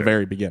Punisher. The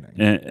very beginning.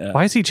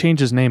 Why has he changed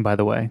his name, by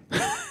the way,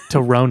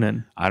 to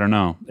Ronan? I don't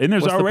know. And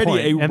there's What's the already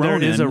point? a And Ronin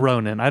there is a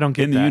Ronan. I don't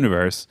get in that. the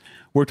universe.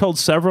 We're told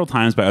several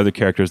times by other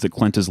characters that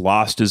Clint has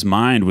lost his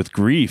mind with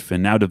grief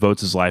and now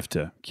devotes his life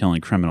to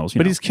killing criminals.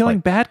 But he's killing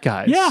bad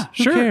guys. Yeah,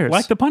 Who sure. cares?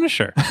 Like the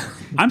Punisher.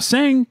 I'm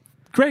saying,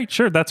 great,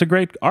 sure. That's a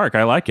great arc.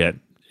 I like it.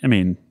 I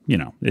mean,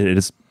 it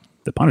is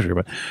the Punisher,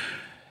 but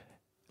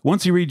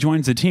once he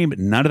rejoins the team,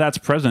 none of that's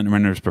present in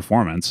Renner's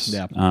performance.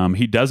 Yeah.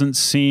 He doesn't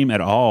seem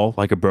at all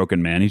like a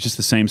broken man. He's just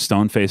the same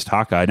stone-faced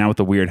Hawkeye, now with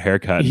the weird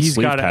haircut and He's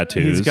sleeve got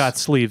tattoos. He's got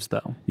sleeves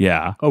though.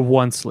 Yeah.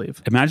 One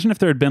sleeve. Imagine if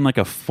there had been like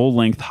a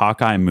full-length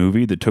Hawkeye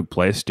movie that took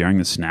place during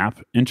the Snap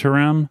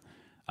interim.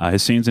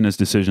 His scenes and his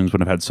decisions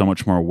would have had so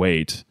much more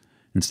weight.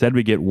 Instead,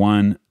 we get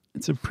one.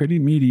 It's a pretty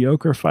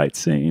mediocre fight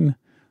scene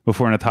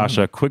before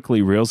Natasha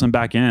quickly reels him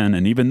back in.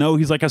 And even though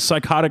he's like a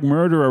psychotic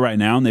murderer right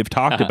now, and they've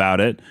talked about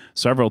it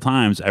several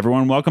times,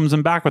 everyone welcomes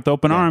him back with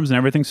open arms and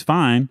everything's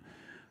fine.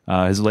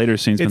 His later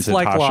scenes It's with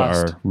like Natasha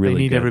Lost. are really They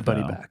need good,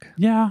 everybody though. back.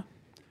 Yeah.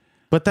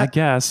 But I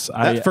guess.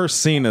 that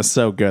first scene is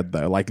so good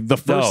though. Like the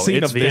first No, scene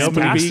it's of this movie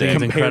fantastic.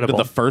 compared Incredible.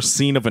 to the first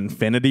scene of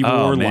Infinity War.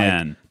 Oh,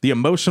 man. Like the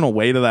emotional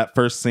weight of that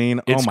first scene.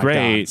 It's oh my great.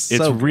 God, It's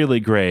so good. really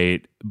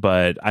great,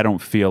 but I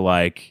don't feel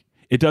like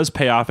it does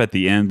pay off at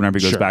the end whenever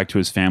he goes Sure. back to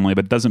his family,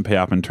 but it doesn't pay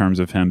off in terms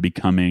of him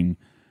becoming,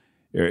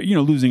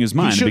 losing his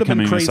mind and should have been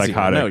becoming a crazier.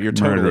 psychotic No, you're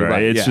totally murderer.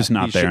 right. It's Yeah. just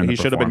not He there. should- in the he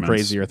should have been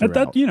performance. crazier That,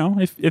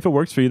 throughout. if it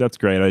works for you, that's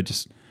great. I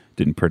just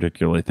didn't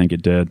particularly think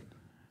it did.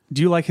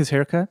 Do you like his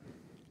haircut?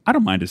 I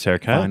don't mind his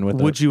haircut. Fine with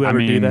it. Would you ever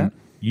do that?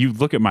 You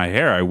look at my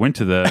hair. I went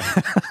to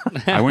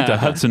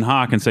Hudson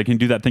Hawk and said, "Can you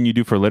do that thing you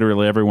do for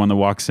literally everyone that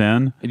walks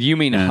in?" Do you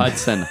mean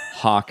Hudson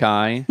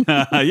Hawkeye?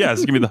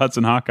 Yes, give me the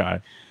Hudson Hawkeye.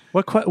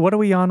 What are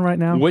we on right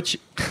now? Which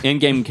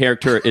in-game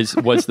character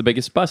was the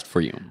biggest bust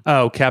for you?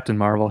 Oh, Captain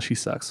Marvel. She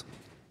sucks.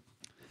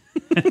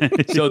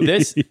 So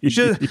this,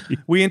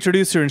 We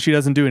introduce her and she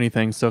doesn't do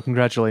anything. So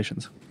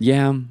congratulations.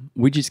 yeah,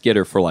 we just get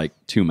her for like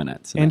 2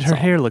 minutes, And that's her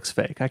all. hair looks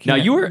fake. I can't. Now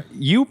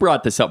you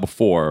brought this up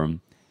before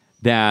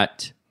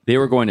that they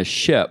were going to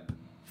ship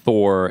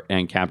Thor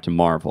and Captain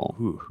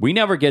Marvel. We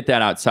never get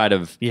that outside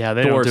of Yeah,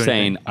 they Thor don't do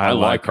saying, anything. "I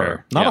like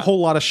her." Not Yeah. a whole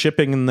lot of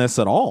shipping in this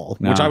at all,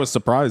 which I was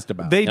surprised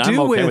about. They I'm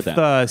do okay with with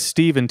that.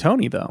 Steve and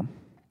Tony though.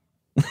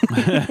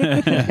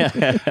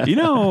 You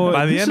know,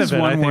 By the this end is of it,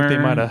 I one think they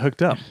where- might have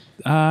hooked up.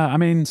 I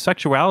mean,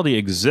 sexuality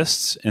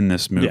exists in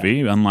this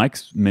movie, unlike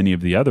many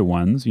of the other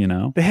ones.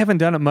 They haven't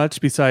done it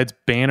much besides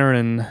Banner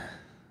and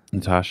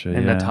Natasha.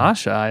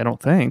 Natasha. I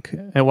don't think.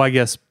 And well, I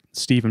guess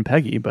Steve and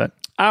Peggy, but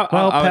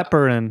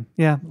Pepper and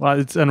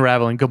it's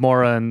unraveling.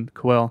 Gamora and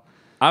Quill.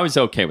 I was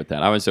okay with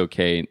that. I was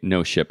okay.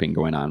 No shipping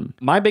going on.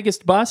 My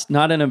biggest bust,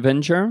 not an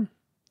Avenger,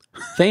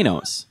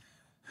 Thanos.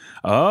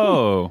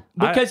 Oh,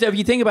 Because if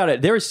you think about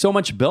it, there is so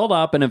much build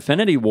up in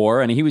Infinity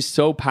War, and he was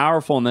so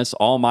powerful in this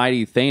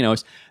almighty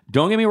Thanos.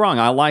 Don't get me wrong,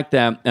 I like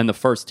that. In the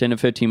first 10 to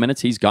 15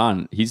 minutes, he's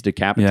gone. He's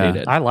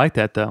decapitated. I like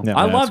that though. Yeah.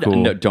 I loved cool. it.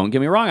 No, don't get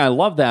me wrong, I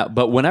love that.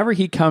 But whenever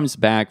he comes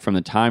back from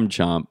the time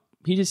jump,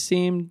 he just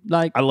seemed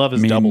like I love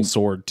his double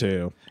sword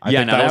too. I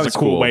think that was a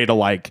cool way to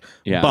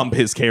bump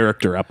his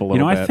character up a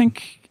little bit. I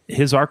think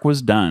his arc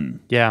was done.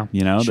 Yeah.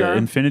 The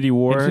Infinity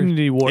War.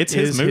 Infinity War It's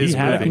his is movie. his He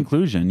had a movie.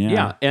 conclusion. Yeah.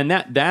 Yeah, and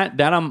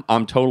that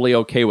I'm totally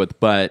okay with,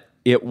 but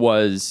it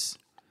was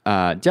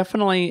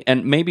definitely,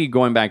 and maybe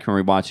going back and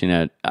rewatching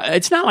it,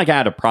 it's not like I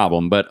had a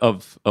problem, but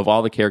of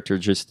all the characters,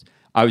 just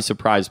I was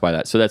surprised by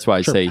that. So that's why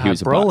I say he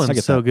was a bust.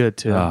 Brolin's so good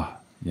too.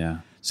 Yeah.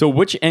 So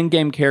which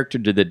Endgame character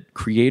did the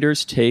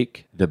creators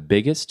take the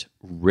biggest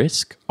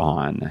risk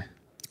on?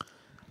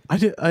 I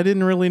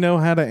didn't really know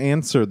how to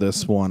answer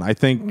this one. I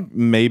think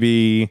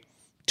maybe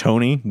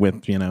Tony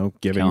with,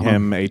 giving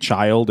him a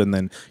child and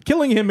then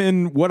killing him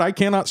in what I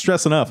cannot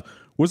stress enough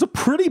was a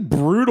pretty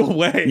brutal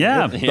way.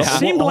 Yeah. The It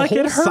seemed like whole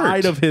it hurt.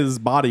 side of his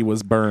body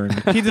was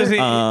burned.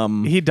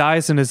 He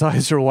dies and his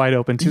eyes are wide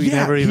open too. He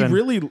never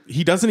even.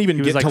 He doesn't even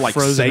was, get to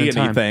frozen say in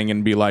time. anything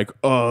and be like,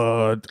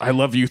 I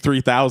love you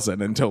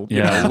 3000 until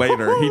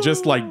later. He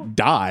just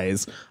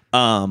dies.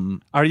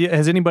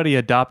 Has anybody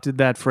adopted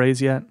that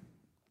phrase yet?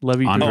 Love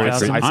you Andre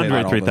 3000. I say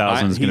that all the 3000 is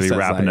time. going He to be says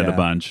rapping that, it a yeah.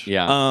 bunch.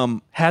 Yeah.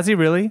 Has he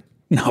really?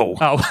 No.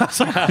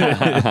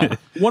 Oh,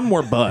 One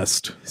more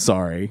bust.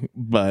 Sorry,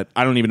 but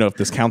I don't even know if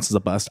this counts as a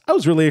bust. I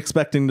was really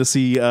expecting to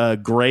see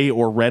Gray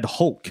or Red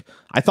Hulk.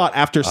 I thought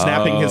after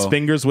snapping his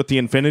fingers with the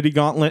Infinity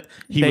Gauntlet,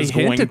 he They was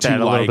going hinted to that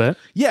a little bit.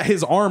 Yeah,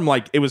 his arm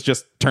it was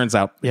just turns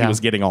out he Yeah.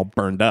 was getting all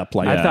burned up.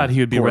 I thought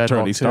he would be poor Red Tony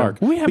Hulk, too.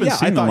 Stark. We haven't But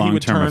seen the I thought he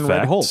would long-term turn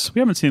Red Hulk. effects. We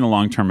haven't seen the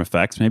long-term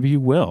effects. Maybe he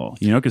will.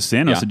 Because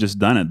Thanos had just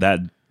done it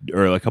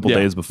or a couple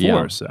days before.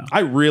 Yeah. So I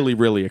really,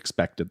 really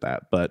expected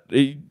that, but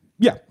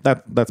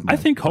that's. I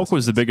think Hulk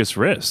was the biggest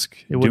risk.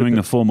 would've Doing been.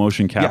 the full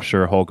motion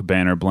capture Hulk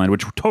banner blend,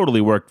 which totally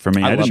worked for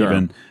me. I didn't love it.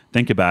 even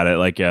think about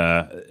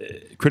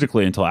it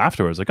critically until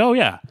afterwards. Oh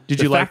yeah, Did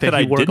The you like fact that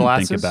he I wore didn't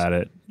glasses? think about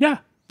it? Yeah,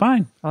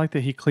 fine. I like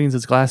that he cleans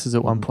his glasses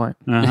at one point.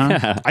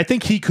 I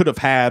think he could have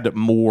had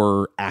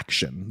more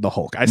action. The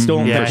Hulk. I still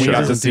don't Yeah, think we he got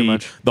to doesn't do see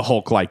much. the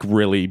Hulk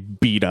really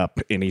beat up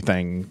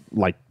anything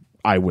like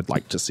I would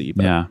like to see.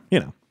 But, Yeah.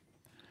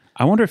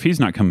 I wonder if he's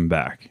not coming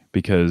back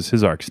because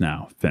his arc's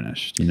now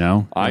finished.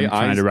 I'm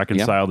trying to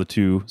reconcile the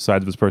two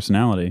sides of his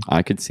personality.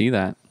 I could see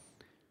that.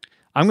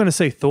 I'm going to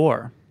say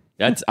Thor.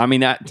 That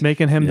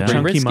Making him the Yeah.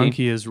 chunky Risky.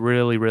 monkey is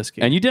really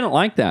risky. and you didn't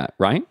like that,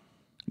 right?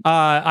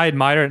 I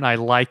admire it and I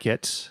like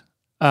it.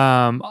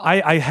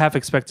 I have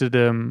expected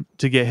him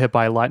to get hit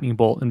by a lightning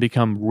bolt and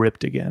become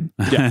ripped again.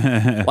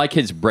 Like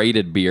his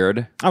braided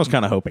beard. I was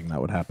kind of hoping that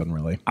would happen.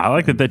 Really. I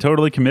like that they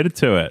totally committed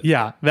to it.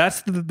 Yeah,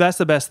 that's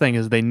the best thing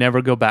is they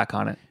never go back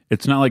on it.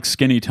 It's not like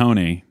Skinny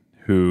Tony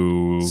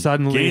who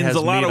Suddenly gains has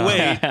a lot meat of on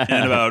weight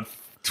in about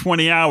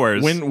 20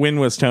 hours. When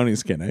was Tony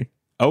skinny?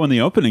 In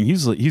the opening,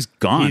 he's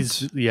gone.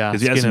 He's because he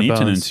skin hasn't and eaten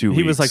in bones. 2 weeks.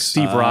 He was like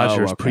Steve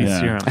Rogers okay.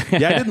 pre-serum.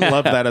 Yeah, I didn't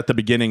love that at the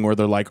beginning where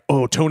they're like,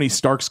 "Oh, Tony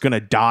Stark's gonna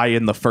die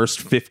in the first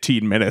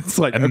 15 minutes."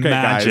 Like, okay,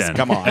 guys,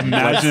 come on.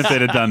 Imagine if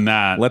they'd have done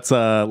that.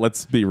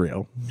 Let's be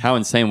real. How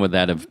insane would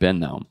that have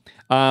been, though?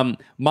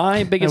 My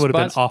It biggest would have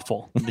been bust,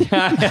 awful.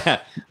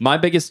 my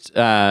biggest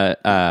for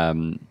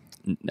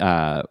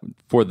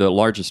the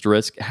largest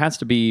risk has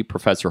to be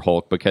Professor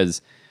Hulk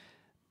because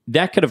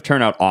that could have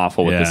turned out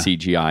awful with the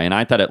CGI, and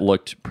I thought it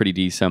looked pretty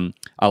decent.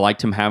 I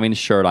liked him having a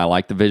shirt. I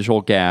liked the visual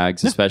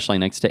gags, especially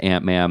next to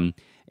Ant-Man,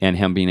 and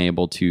him being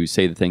able to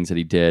say the things that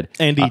he did.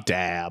 And he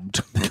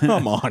dabbed.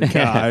 Come on,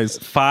 guys.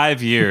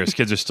 5 years,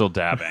 kids are still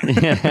dabbing.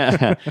 Take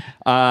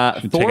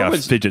Thor out a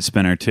fidget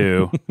spinner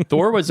too.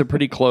 Thor was a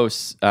pretty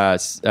close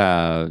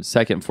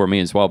second for me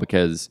as well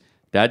because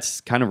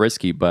that's kind of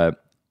risky,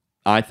 but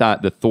I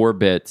thought the Thor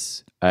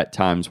bits at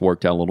times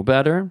worked out a little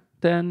better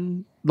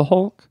than the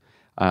Hulk.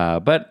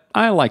 But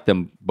I like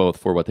them both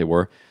for what they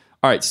were.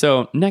 All right,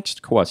 so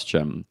next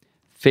question.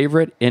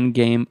 Favorite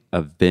in-game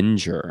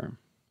Avenger?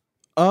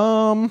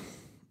 I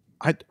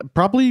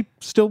probably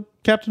still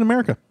Captain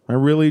America.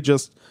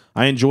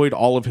 I enjoyed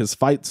all of his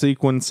fight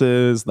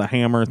sequences, the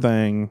hammer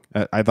thing.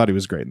 I thought he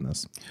was great in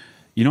this.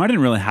 I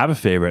didn't really have a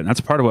favorite, and that's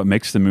part of what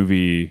makes the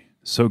movie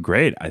so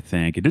great, I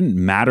think. It didn't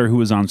matter who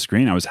was on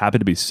screen. I was happy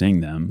to be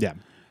seeing them. Yeah.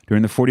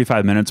 During the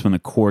 45 minutes when the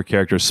core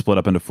characters split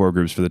up into 4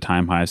 groups for the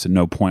time heist, at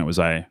no point was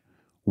I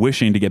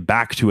wishing to get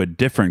back to a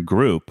different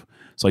group.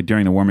 It's like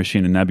during the War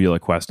Machine and Nebula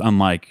quest,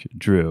 unlike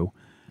Drew,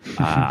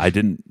 I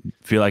didn't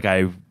feel like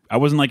I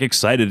wasn't like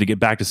excited to get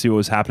back to see what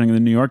was happening in the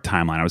New York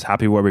timeline. I was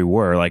happy where we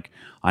were. Like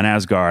on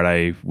Asgard,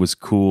 I was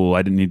cool.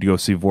 I didn't need to go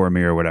see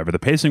Vormir or whatever. The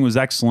pacing was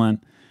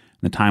excellent.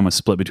 The time was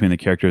split between the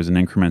characters in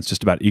increments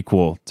just about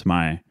equal to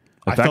my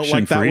I affection felt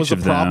like for that each was a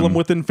of them. problem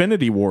with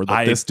Infinity War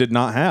that this did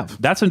not have.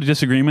 That's a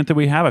disagreement that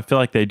we have. I feel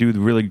like they do a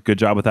really good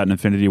job with that in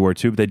Infinity War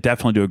too, but they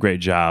definitely do a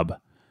great job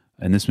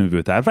in this movie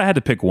with that. If I had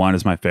to pick one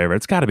as my favorite,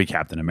 it's got to be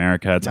Captain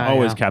America. It's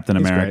always Captain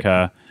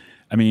America.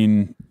 I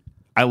mean,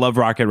 I love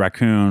Rocket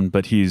Raccoon,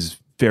 but he's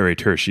very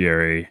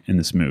tertiary in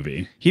this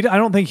movie. I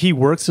don't think he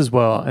works as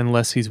well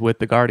unless he's with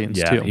the Guardians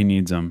Yeah, too. he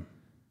needs them.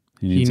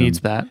 He needs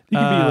that. He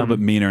can be a little bit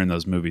meaner in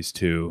those movies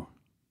too.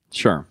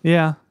 Sure.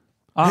 Yeah.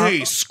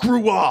 Hey,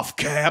 screw off,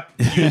 Cap.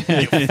 You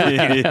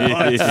freaking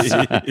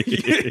butts.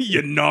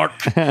 You narc.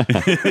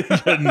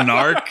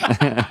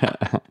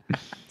 Narc.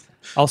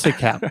 I'll say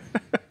Cap.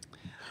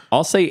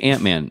 I'll say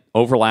Ant-Man.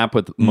 Overlap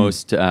with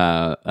most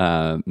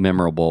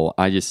memorable.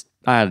 I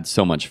had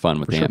so much fun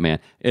with Ant-Man.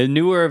 A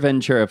newer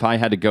Avenger, if I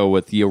had to go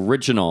with the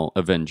original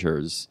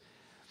Avengers,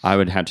 I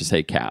would have to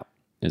say Cap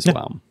as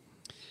well.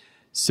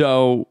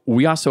 So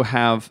we also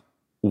have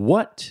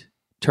what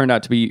turned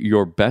out to be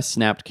your best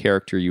snapped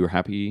character you were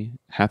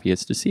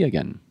happiest to see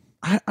again.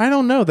 I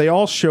don't know. They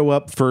all show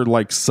up for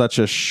like such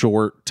a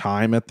short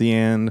time at the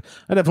end.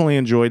 I definitely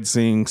enjoyed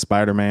seeing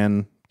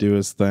Spider-Man do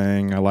his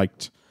thing. I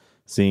liked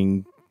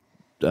seeing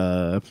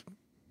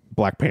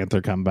Black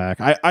Panther come back.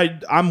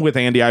 I'm with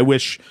Andy. I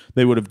wish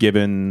they would have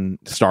given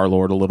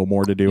Star-Lord a little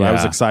more to do. Yeah. I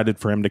was excited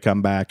for him to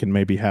come back and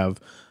maybe have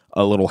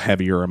a little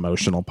heavier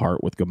emotional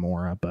part with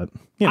Gamora, but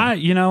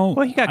you know.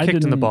 Well, he got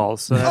kicked in the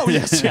balls. So Oh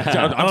yes, yeah,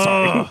 I'm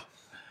sorry.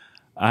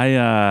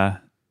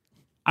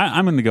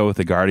 I'm going to go with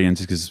the Guardians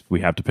because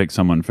we have to pick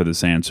someone for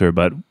this answer.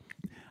 But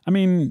I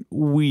mean,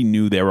 we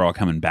knew they were all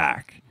coming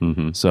back,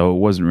 so it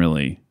wasn't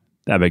really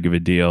that big of a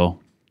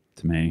deal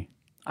to me.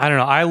 I don't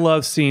know. I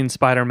love seeing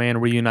Spider-Man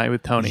reunite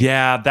with Tony.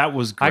 Yeah, that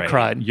was great. I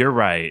cried. You're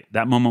right.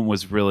 That moment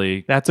was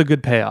really That's a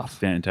good payoff.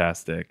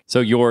 fantastic.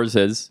 So yours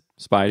is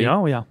Spidey.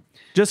 Oh, yeah.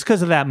 Just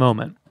because of that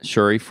moment.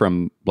 Shuri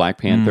from Black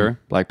Panther.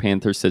 Black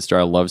Panther's sister.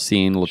 I love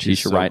seeing Letitia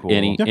so Wright cool.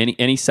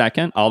 any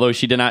second. Although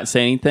she did not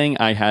say anything,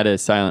 I had a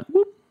silent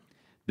whoop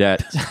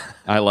that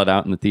I let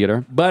out in the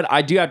theater. But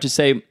I do have to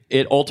say,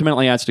 it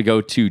ultimately has to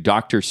go to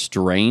Doctor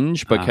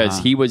Strange because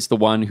he was the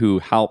one who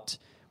helped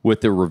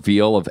with the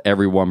reveal of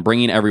everyone,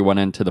 bringing everyone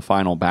into the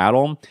final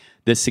battle.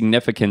 The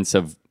significance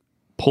of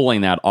pulling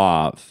that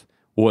off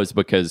was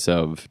because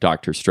of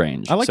Doctor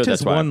Strange. I liked So his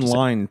that's why I have one to say-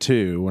 line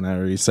too,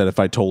 whenever he said, "If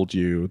I told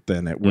you,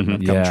 then it wouldn't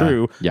have come Yeah.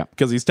 true." Yeah.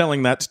 because he's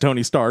telling that to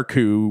Tony Stark,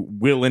 who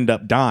will end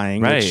up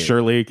dying. Right. It's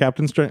surely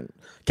Captain Strange.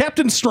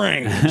 Captain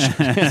Strange.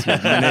 That's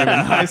my name in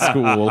high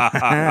school.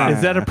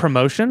 Is that a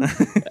promotion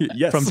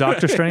Yes. from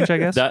Doctor Strange, I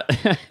guess?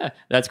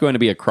 That's going to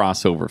be a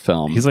crossover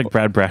film. He's like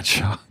Brad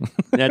Bradshaw.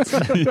 That's.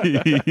 I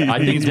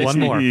think one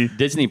more.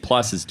 Disney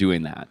Plus is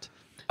doing that.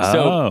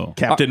 Oh.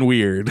 Captain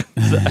Weird.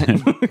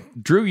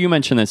 Drew, you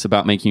mentioned this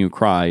about making you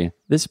cry.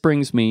 This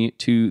brings me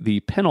to the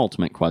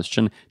penultimate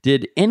question.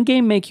 Did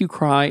Endgame make you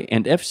cry?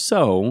 And if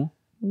so,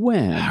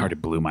 when? I already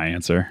blew my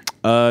answer.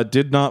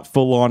 Did not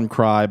full on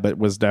cry, but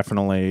was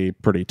definitely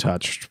pretty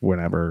touched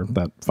whenever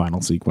that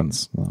final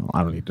sequence. Well,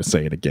 I don't need to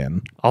say it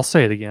again. I'll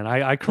say it again.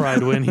 I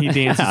cried when he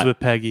dances with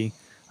Peggy.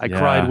 I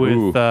cried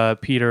with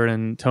Peter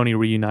and Tony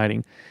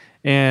reuniting.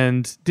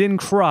 And didn't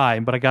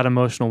cry, but I got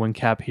emotional when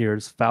Cap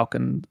hears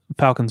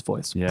Falcon's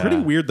voice. Yeah. Pretty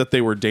weird that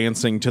they were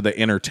dancing to the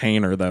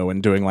Entertainer though,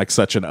 and doing like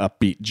such an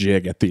upbeat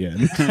jig at the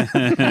end.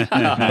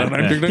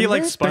 He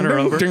like spun her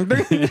over.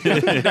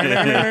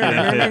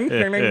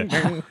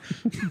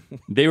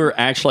 They were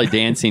actually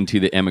dancing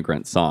to the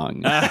Immigrant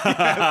Song.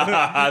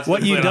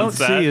 What you don't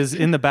see is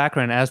in the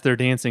background as they're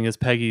dancing is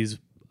Peggy's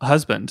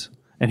husband.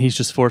 And he's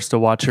just forced to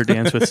watch her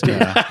dance with Steve.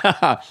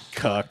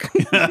 Cuck.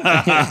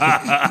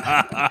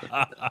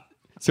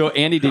 So,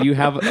 Andy, did you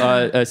have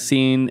a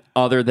scene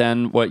other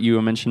than what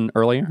you mentioned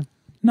earlier?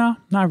 No,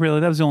 not really.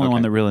 That was the only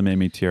one that really made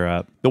me tear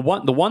up. The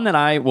one that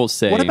I will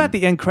say. What about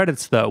the end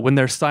credits, though, when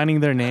they're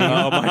signing their name?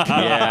 Oh my god.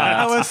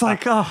 Yeah, I was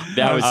like, oh.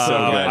 that was so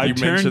good. I You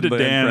turned mentioned to the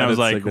Dan and I was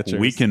like, credit signatures.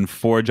 we can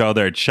forge all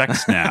their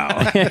checks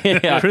now.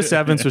 Chris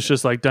Evans was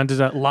just like, dun dun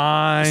dun,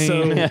 line.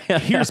 So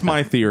here's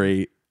my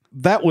theory.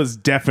 That was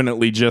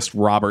definitely just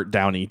Robert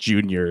Downey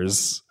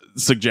Jr.'s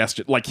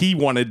suggestion. Like he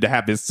wanted to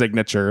have his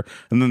signature,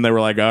 and then they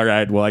were like, all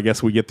right, well, I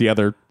guess we get the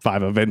other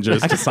 5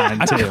 Avengers to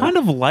sign I too. kind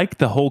of like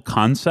the whole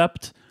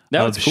concept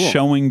That of was cool.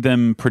 showing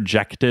them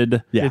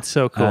projected It's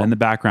so cool. in the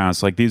background.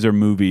 It's like, these are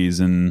movies,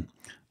 and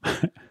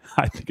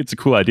I think it's a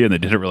cool idea, and they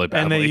did it really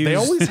badly. And they They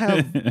use- always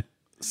have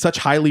such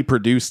highly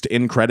produced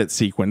in credit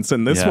sequence,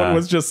 and this Yeah. one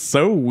was just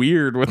so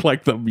weird with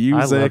like the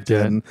music, loved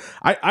it. and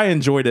I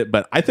enjoyed it,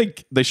 but I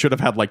think they should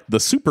have had like the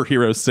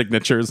superhero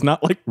signatures,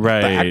 not like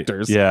right. the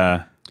actors.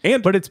 Yeah.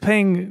 And But it's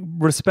paying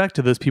respect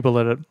to those people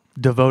that have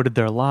devoted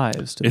their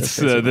lives to It's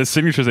this. the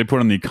signatures they put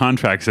on the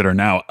contracts that are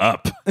now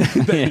up.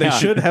 they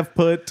should have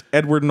put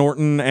Edward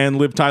Norton and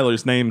Liv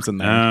Tyler's names in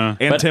there,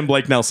 and Tim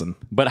Blake Nelson.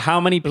 But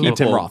how many people?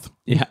 Tim Roth.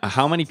 Yeah,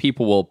 how many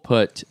people will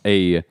put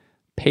a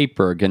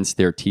paper against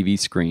their TV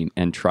screen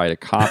and try to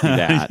copy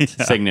that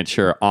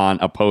signature on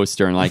a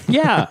poster and like,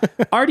 yeah,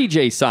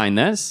 RDJ signed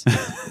this.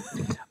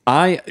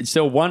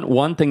 So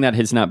one thing that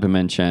has not been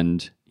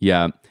mentioned,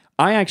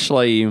 I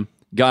actually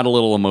got a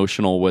little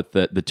emotional with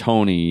the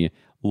Tony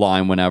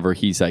line whenever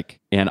he's like,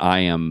 and I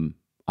am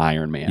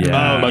Iron Man.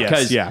 Yeah. Oh,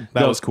 yes. Yeah,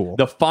 that was cool.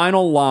 The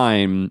final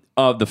line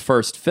of the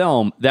first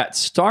film that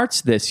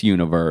starts this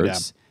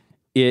universe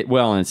in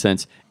a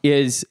sense,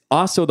 is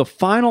also the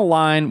final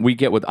line we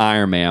get with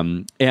Iron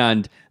Man,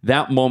 and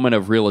that moment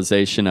of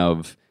realization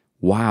of,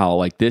 wow,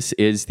 like this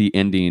is the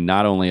ending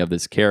not only of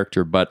this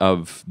character, but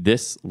of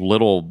this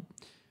little,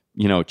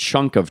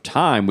 chunk of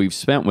time we've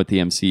spent with the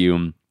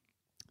MCU.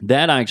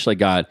 That I actually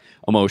got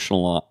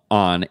emotional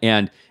on,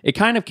 and it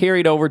kind of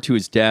carried over to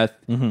his death.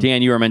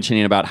 Dan, you were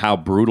mentioning about how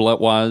brutal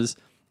it was,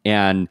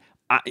 and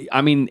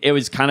I mean, it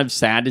was kind of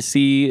sad to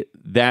see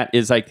that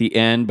is like the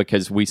end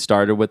because we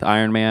started with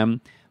Iron Man,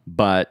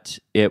 but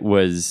it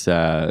was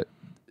the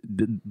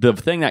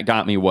thing that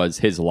got me was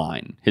his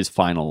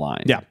final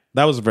line. Yeah,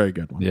 that was a very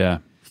good one. Yeah.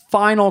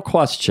 Final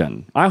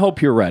question. I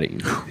hope you're ready.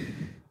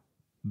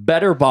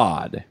 Better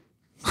bod.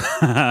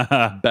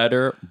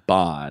 Better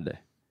bod.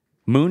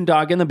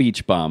 Moondog and the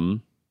Beach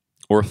Bum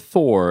or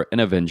Thor in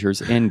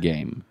Avengers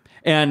Endgame.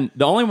 And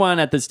the only one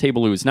at this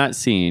table who has not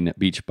seen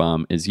Beach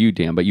Bum is you,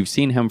 Dan, but you've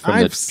seen him from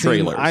the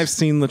trailers. I've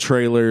seen the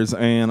trailers,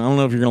 and I don't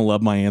know if you're going to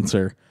love my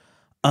answer.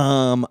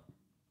 I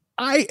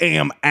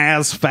am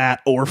as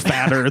fat or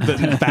fatter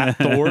than Fat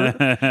Thor.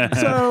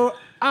 So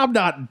I'm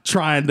not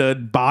trying to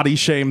body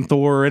shame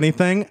Thor or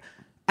anything.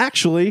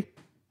 Actually,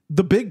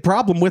 the big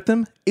problem with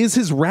him is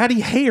his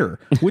ratty hair,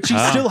 which he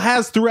still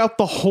has throughout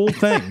the whole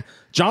thing.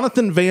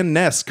 Jonathan Van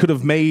Ness could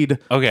have made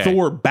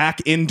Thor back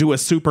into a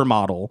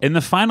supermodel. In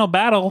the final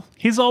battle,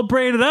 he's all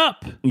braided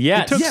up.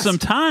 Yes. It took some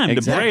time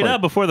to braid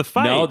up before the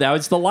fight. No, that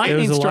was the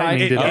lightning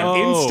strike. It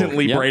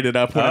instantly braided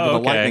up whenever the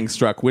lightning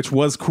struck, which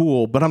was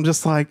cool. But I'm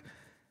just like,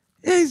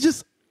 he's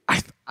just...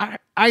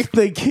 I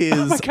think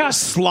his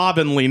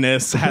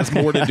slovenliness has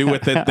more to do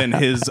with it than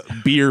his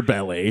beer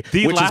belly,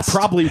 which is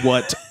probably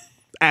what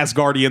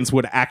Asgardians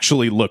would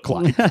actually look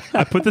like.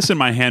 I put this in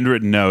my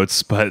handwritten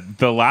notes, but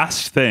the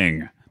last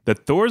thing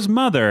that Thor's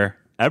mother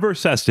ever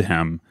says to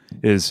him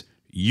is,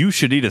 "You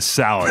should eat a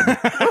salad."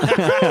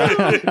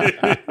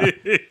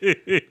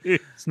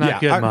 It's not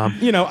good, Mom.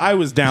 I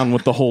was down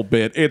with the whole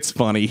bit. It's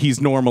funny.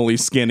 He's normally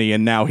skinny,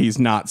 and now he's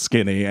not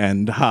skinny,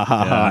 and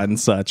ha and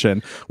such.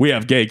 And we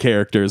have gay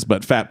characters,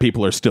 but fat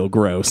people are still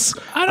gross.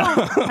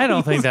 I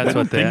don't think that's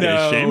what they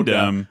shamed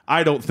him.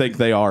 I don't think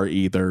they are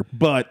either,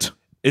 but...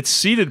 It's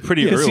seeded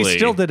pretty early. He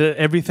still did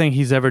everything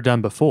he's ever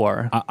done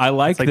before. I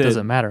like that. It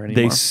doesn't matter anymore.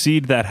 They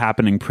seed that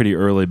happening pretty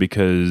early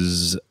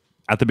because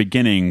at the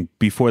beginning,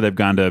 before they've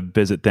gone to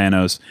visit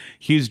Thanos,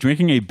 he's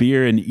drinking a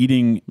beer and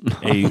eating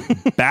a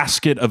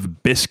basket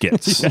of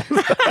biscuits.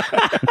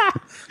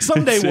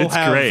 Someday we'll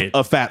have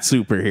a fat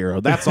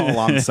superhero. That's all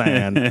I'm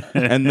saying.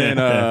 And then,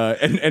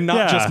 and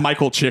not just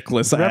Michael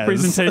Chiklis.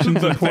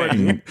 Representation's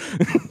important.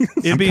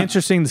 It'd be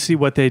interesting to see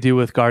what they do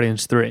with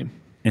Guardians 3.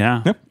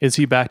 Yeah. Is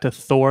he back to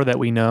Thor that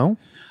we know?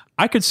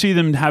 I could see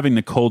them having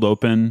the cold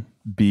open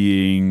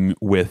being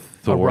with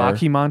Thor. A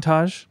Rocky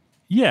montage?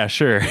 Yeah,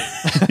 sure.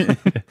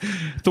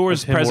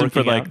 Thor's present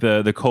for like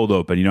the cold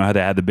open. You know how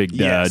they had the big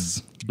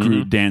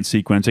Groot dance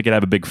sequence? They could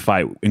have a big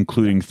fight,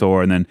 including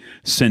Thor, and then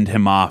send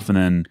him off and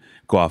then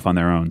go off on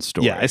their own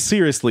story. Yeah, I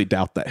seriously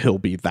doubt that he'll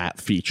be that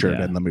featured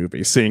in the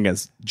movie, seeing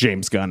as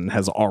James Gunn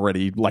has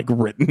already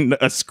written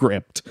a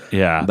script.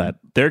 Yeah, that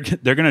they're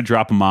going to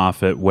drop him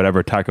off at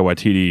whatever Taika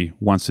Waititi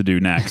wants to do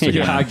next.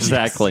 Yeah,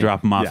 exactly.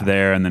 Drop him off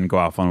there and then go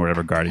off on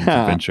whatever Guardians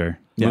adventure.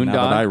 Yeah, Moondog?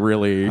 now that I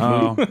really...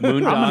 Moondog?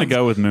 I'm going to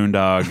go with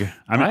Moondog.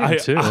 I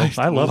too.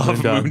 I love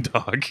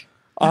Moondog.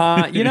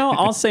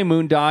 I'll say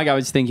Moondog. I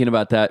was thinking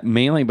about that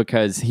mainly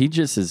because he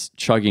just is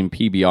chugging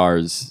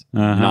PBRs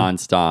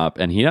nonstop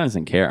and he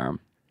doesn't care.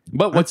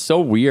 But what's so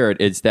weird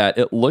is that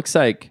it looks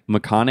like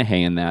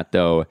McConaughey in that,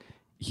 though.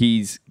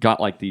 He's got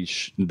like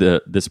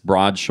this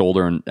broad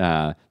shoulder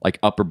and like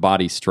upper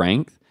body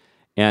strength.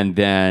 And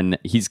then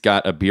he's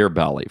got a beer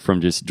belly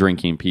from just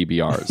drinking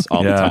PBRs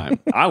all the time.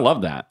 I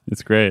love that.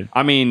 It's great.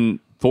 I mean,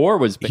 Thor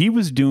was... He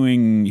was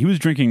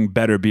drinking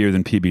better beer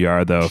than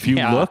PBR, though. If you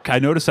look, I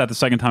noticed that the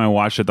second time I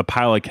watched it, the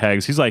pile of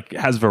kegs, he's like,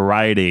 has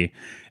variety.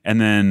 And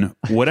then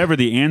whatever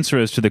the answer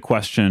is to the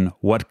question,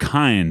 what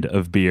kind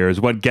of beer is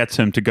what gets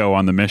him to go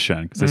on the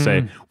mission? Because they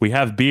say, we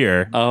have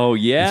beer. Oh,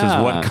 yeah. He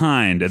says, what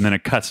kind? And then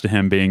it cuts to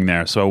him being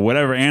there. So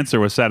whatever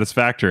answer was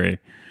satisfactory.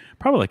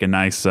 Probably like a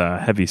nice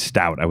heavy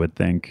stout, I would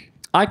think.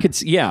 I could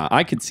see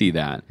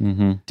that.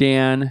 Mm-hmm.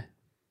 Dan,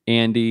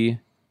 Andy,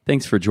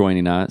 thanks for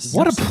joining us.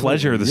 What a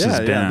pleasure this has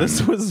been. Yeah,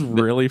 this was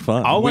really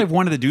fun. All I've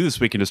wanted to do this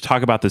weekend is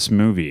talk about this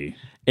movie.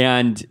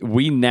 And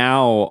we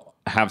now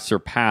have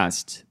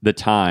surpassed the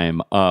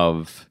time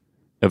of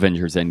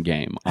Avengers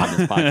Endgame on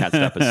this podcast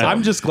episode.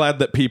 I'm just glad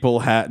that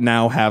people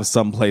now have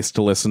some place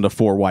to listen to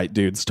four white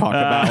dudes talk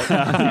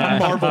about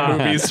Marvel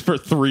movies for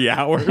 3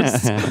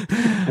 hours.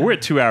 We're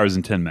at 2 hours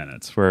and 10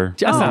 minutes. We're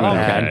just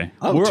okay.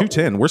 Oh,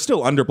 2:10. We're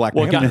still under Black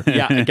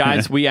Panther.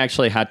 Guys, we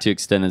actually had to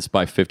extend this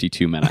by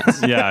 52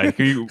 minutes. Yeah,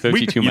 52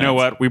 minutes. You know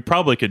what? We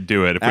probably could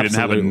do it if we didn't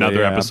have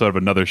another episode of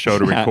another show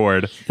to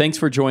record. Thanks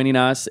for joining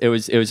us. It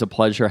was a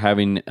pleasure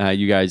having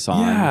you guys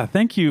on. Yeah,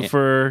 thank you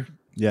for...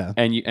 Yeah.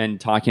 And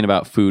talking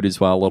about food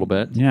as well a little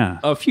bit. Yeah.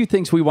 A few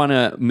things we want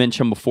to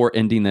mention before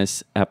ending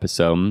this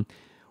episode.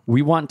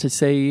 We want to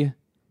say,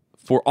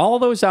 for all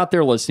those out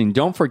there listening,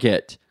 don't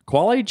forget,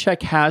 Quality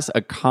Check has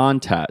a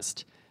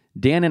contest.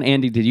 Dan and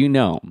Andy, did you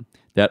know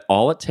that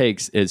all it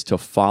takes is to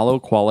follow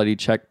Quality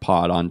Check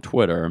Pod on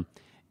Twitter,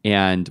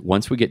 and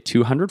once we get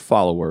 200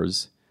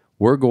 followers,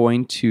 we're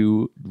going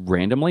to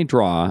randomly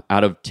draw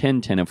out of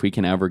 10, if we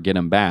can ever get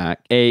them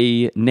back,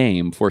 a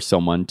name for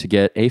someone to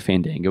get a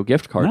Fandango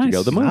gift card to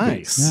go to the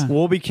movies. Nice.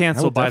 We'll be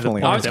canceled by the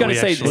definitely point I was gonna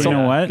say, actually you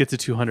know what? get to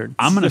 200.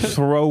 I'm going to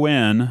throw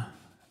in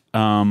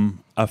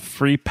a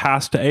free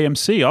pass to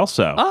AMC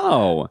also.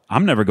 Oh,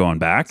 I'm never going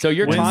back. so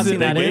you're When's tossing it-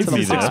 that when into does the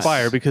this pot.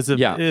 expire? Because if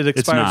Yeah. it It's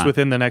expires not.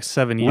 within the next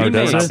 7 years,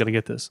 does we're not it? going to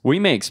get this. We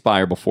may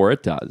expire before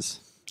it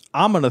does.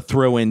 I'm going to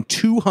throw in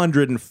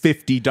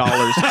 $250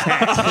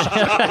 cash.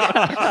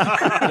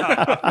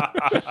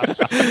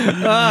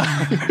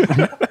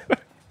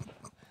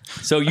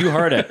 So you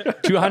heard it.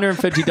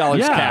 $250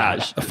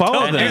 cash.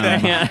 Follow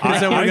them.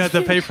 So we're going to have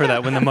to pay for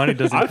that when the money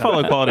doesn't I come.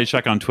 follow Quality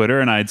Check on Twitter,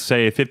 and I'd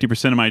say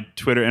 50% of my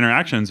Twitter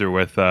interactions are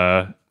with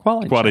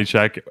Quality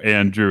Check,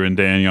 Andrew and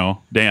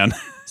Dan.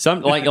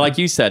 Some like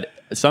you said,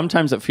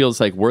 sometimes it feels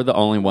like we're the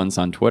only ones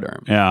on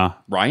Twitter. Yeah.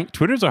 Right?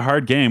 Twitter's a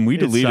hard game. We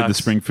deleted the sucks.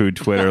 Spring Food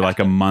Twitter like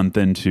a month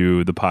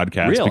into the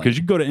podcast Really? because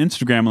you go to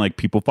Instagram and like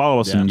people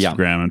follow us on Yeah.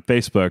 Instagram and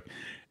Facebook.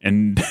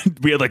 And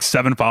we had like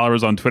 7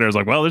 followers on Twitter. I was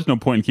like, well, there's no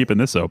point in keeping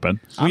this open.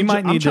 We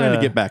might I'm need trying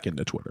to get back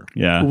into Twitter.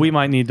 Yeah. We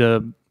might need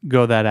to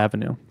go that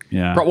avenue.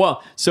 yeah.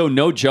 Well, so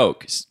no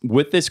joke.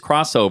 With this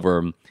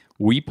crossover,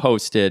 we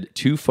posted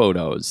 2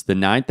 photos the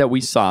night that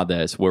we saw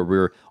this where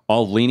we're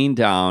all leaning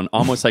down,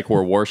 almost like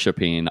we're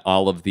worshiping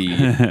all of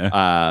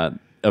the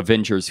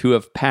Avengers who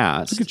have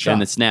passed in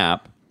the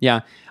snap.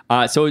 Yeah.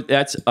 So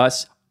that's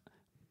us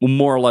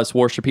more or less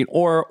worshiping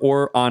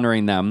or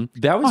honoring them.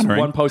 That was Honoring.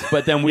 one post,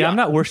 but then we... Yeah, I'm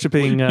not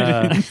worshiping.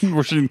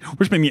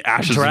 worshiping the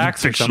ashes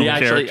Drax or of fictional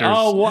something.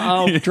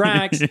 characters.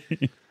 Drax.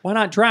 Why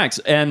not Drax?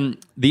 And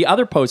the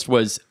other post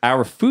was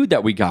our food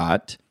that we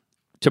got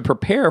to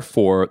prepare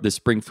for the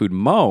Spring Food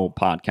Mo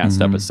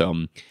podcast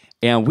episode.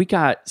 And we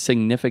got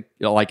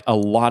like a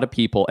lot of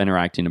people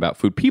interacting about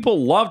food.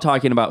 People love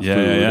talking about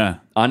food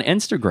on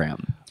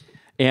Instagram.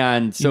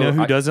 And so you know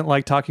who doesn't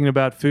like talking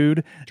about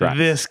food? Drax.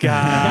 This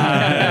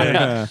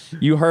guy.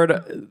 you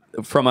heard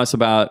from us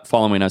about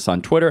following us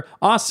on Twitter.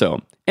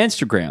 Also,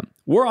 Instagram.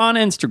 We're on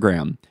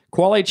Instagram.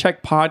 Quality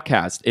Check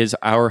Podcast is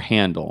our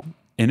handle.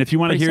 And if you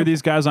want to hear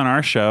these guys on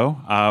our show,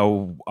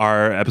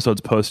 our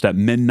episodes post at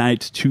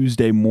midnight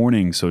Tuesday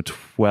morning. So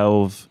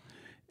 12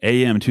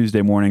 a.m.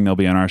 Tuesday morning, they'll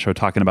be on our show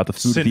talking about the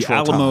food at the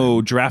Central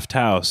Alamo Draft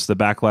House, the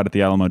backlot at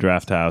the Alamo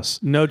Draft House.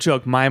 No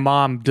joke. My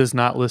mom does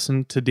not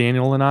listen to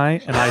Daniel and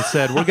I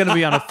said, we're going to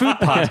be on a food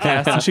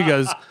podcast. And she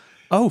goes,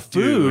 oh,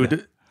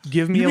 food.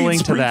 Give me a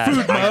link to that.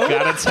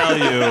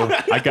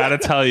 I gotta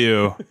tell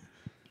you,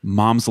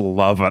 moms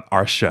love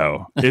our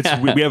show. We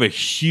have a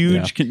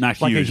huge,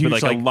 not Like a huge, huge, but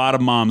like like- a lot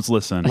of moms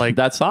listen. Like,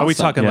 That's Are we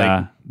awesome. talking Yeah.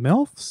 like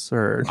MILFs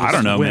or I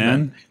don't know, women?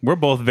 man. We're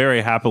both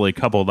very happily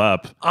coupled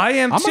up. I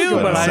am I'm too,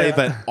 going but to say I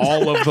that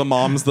all of the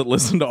moms that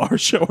listen to our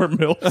show are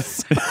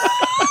MILFs.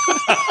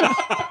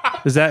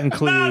 does that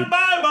include?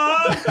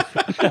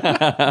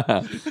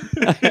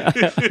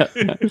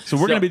 So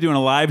we're going to be doing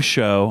a live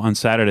show on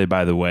Saturday,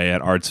 by the way,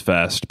 at Arts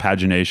Fest,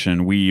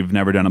 Pagination. We've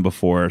never done it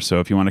before, so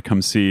if you want to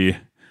come see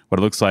what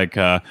it looks like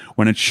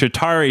when a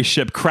Chitauri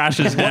ship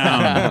crashes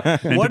down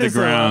into the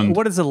ground.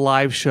 What does a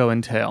live show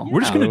entail? We're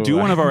just going to do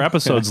one of our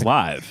episodes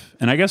live,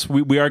 and I guess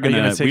we are Are going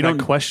you going to. to take like,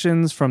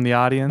 questions from the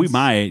audience? We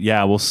might,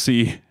 yeah. We'll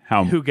see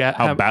how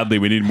badly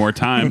we need more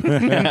time.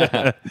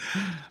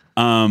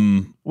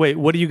 Wait,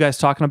 what are you guys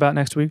talking about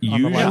next week?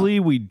 on the live? Usually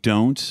we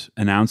don't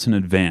announce in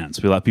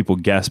advance. We let people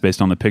guess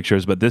based on the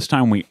pictures, but this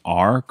time we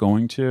are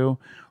going to.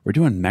 We're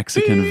doing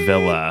Mexican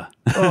Villa.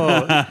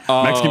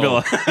 Mexican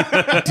Villa.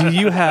 Do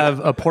you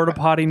have a porta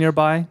potty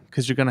nearby?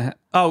 Because you're gonna.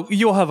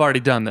 You'll have already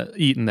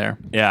eaten there.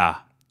 Yeah.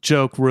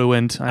 Joke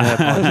ruined. I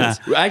apologize.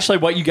 Actually,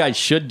 what you guys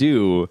should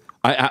do,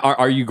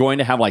 are you going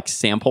to have like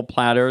sample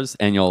platters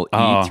and you'll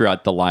eat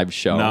throughout the live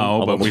show?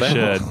 No, a but we little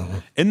bit?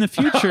 should. In the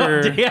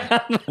future,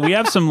 we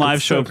have some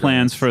live show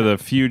plans for the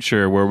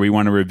future where we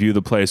want to review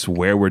the place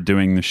where we're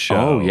doing the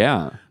show. Oh,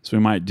 yeah. So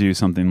we might do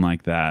something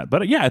like that.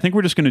 But yeah, I think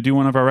we're just going to do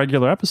one of our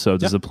regular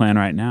episodes as a plan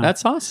right now.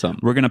 That's awesome.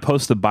 We're going to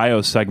post the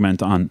bio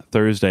segment on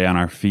Thursday on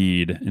our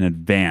feed in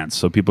advance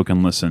so people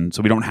can listen.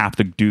 So we don't have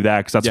to do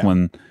that because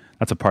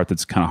that's a part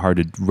that's kind of hard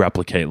to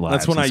replicate live.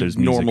 That's when I since there's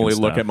music normally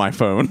and look stuff. at my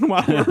phone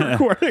while we're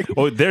recording.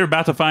 Oh, they're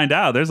about to find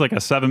out. There's like a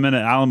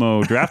 7-minute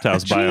Alamo Draft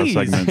House bio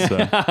segment.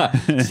 So.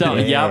 So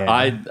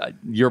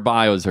your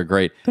bios are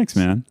great. Thanks,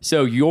 man.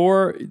 So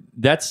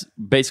that's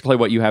basically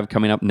what you have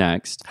coming up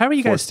next. How are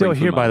you for guys still Spring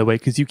Food here, by Month. the way?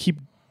 Because you keep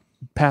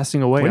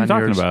passing away. What are on you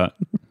talking yours. about?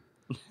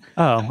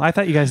 Oh, I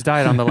thought you guys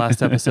died on the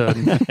last episode,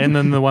 and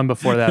then the one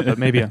before that. But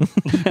maybe I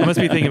must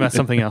be thinking about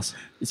something else.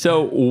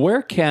 So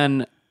where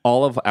can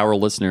all of our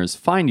listeners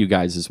find you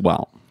guys as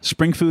well?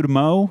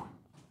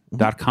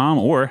 springfoodmo.com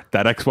or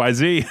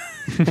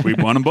 .xyz. We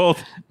won them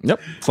both. Yep.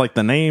 It's like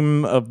the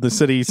name of the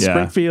city,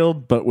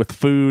 Springfield, but with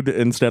food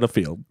instead of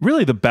field.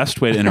 Really, the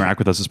best way to interact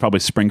with us is probably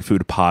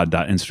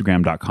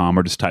springfoodpod.instagram.com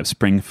or just type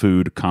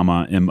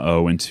springfood,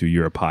 mo into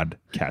your podcast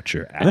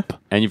Catcher app.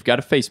 And you've got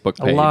a Facebook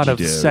page. A lot of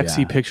do,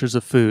 sexy yeah. picks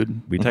of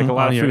food. We take a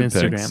lot on of your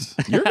food Instagram.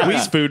 pics. Your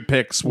guys' food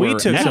pics were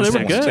took some they were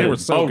excellent. good. They were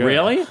so Oh, good.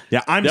 really?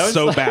 Yeah, I'm That was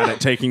so like- bad at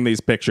taking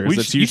these pictures. We,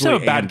 It's you just usually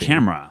have a bad Andy.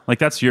 camera. Like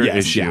that's your Yes,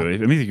 issue. yeah. I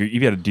mean, if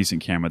you had a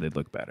decent camera, they'd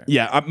look better.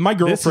 Yeah, my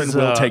girlfriend is,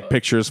 will take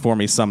pictures for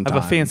me I sometimes.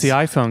 have a fancy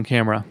iPhone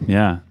camera.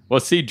 Yeah. Well,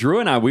 see, Drew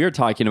and I, we were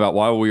talking about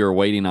while we were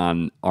waiting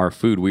on our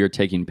food, we were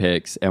taking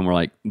pics, and we're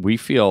like, we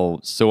feel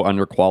so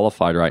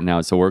underqualified right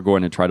now, so we're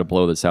going to try to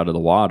blow this out of the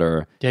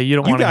water. Yeah, you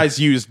don't You want guys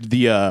used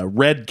the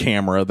red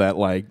camera that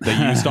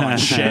they used on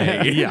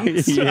Shay. Yeah,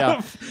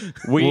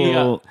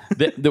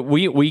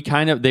 we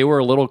kind of, they were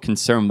a little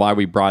concerned why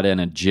we brought in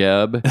a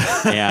jib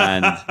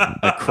and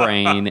a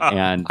crane,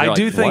 and I they're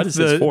do like, think what is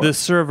this for? the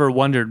server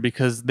wondered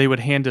because they would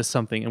hand us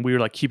something and we were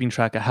like keeping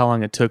track of how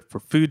long it took for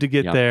food to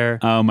get there.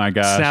 Oh my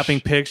gosh.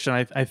 Snapping pics,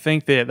 and I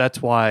think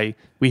that's why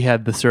we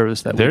had the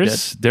service that we did.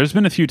 There's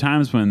been a few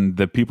times when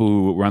the people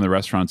who run the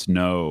restaurants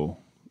know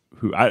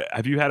who.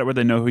 Have you had it where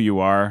they know who you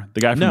are?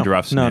 The guy from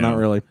Druff's. No, knew. not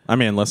really. I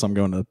mean, unless I'm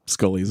going to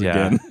Scully's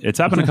Yeah, again. it's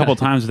happened a couple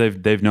times.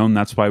 They've known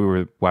that's why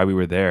we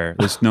were there.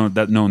 There's known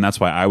that's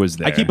why I was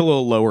there. I keep a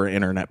little lower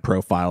internet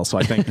profile, so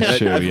I think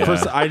Sure,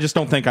 I just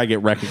don't think I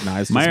get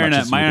recognized. my as much internet.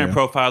 as My you internet do.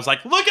 profile is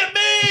like, look at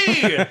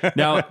me.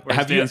 Now,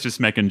 Have Dan's just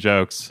making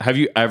jokes. have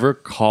you ever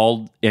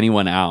called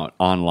anyone out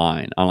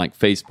online on like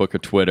Facebook or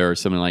Twitter or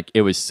something like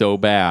it was so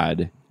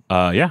bad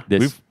Yeah,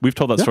 we've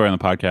told that story on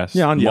the podcast.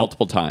 Yeah, on Yelp.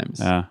 multiple times?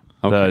 Yeah.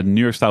 Okay. The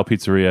New York style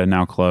pizzeria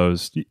now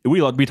closed.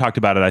 We talked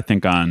about it, I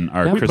think, on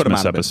our we put them Christmas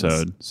out of business.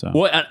 episode. So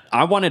Well,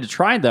 I wanted to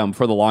try them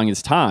for the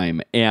longest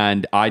time,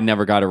 and I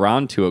never got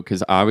around to it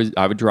because I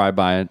would drive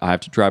by it. I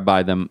have to drive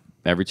by them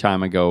every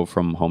time I go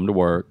from home to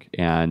work,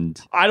 and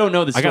I don't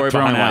know the I story got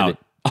thrown behind out.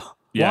 why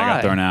Yeah, I got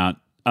Why? thrown out.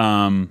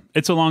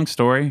 It's a long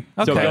story.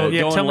 So Okay. go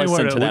Yeah, and tell me listen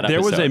what to it- that There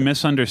was a episode.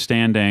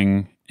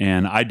 misunderstanding,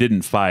 and I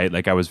didn't fight.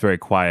 Like I was very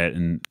quiet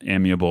and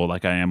amiable,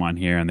 like I am on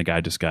here, and the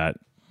guy just got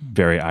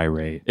very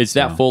irate. Is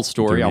that So, full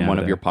story threw me on out one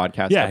of of your there.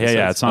 podcasts? Yeah.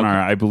 episodes? It's on Okay.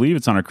 I believe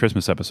it's on our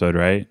Christmas episode,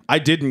 right? I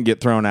didn't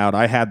get thrown out.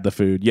 I had the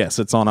food. Yes,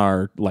 it's on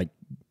our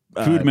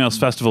Food Mail's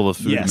Festival of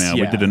Food Mail.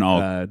 We did an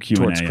all Q&A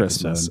towards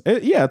Christmas.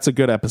 episode. It's a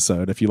good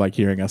episode if you like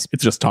hearing us.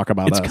 It's just talk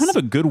about It's us. kind of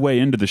a good way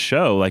into the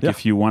show. Like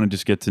if you want to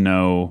just get to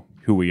know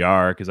who we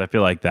are, because I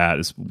feel like that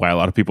is why a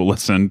lot of people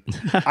listen.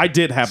 I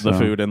did have the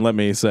food, and let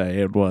me say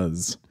it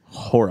was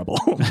horrible.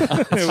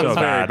 It was So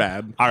very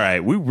bad. All right,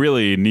 we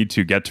really need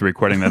to get to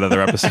recording that other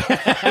episode.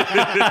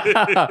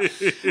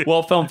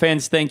 Well, film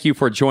fans, thank you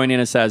for joining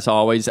us as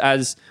always,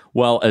 as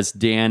well as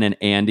Dan and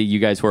Andy. You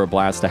guys were a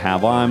blast to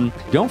have on.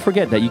 Don't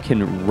forget that you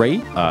can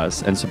rate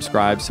us and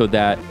subscribe so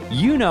that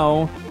you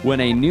know when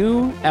a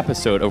new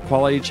episode of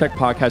Quality Check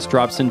Podcast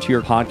drops into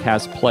your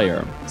podcast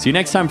player. See you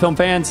next time, film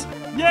fans.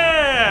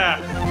 Yeah!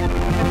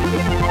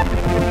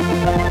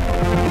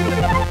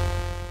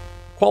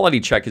 Quality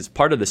Check is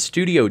part of the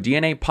Studio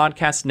DNA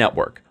Podcast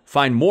Network.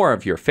 Find more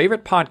of your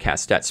favorite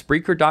podcasts at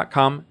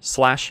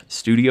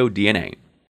Spreaker.com/StudioDNA.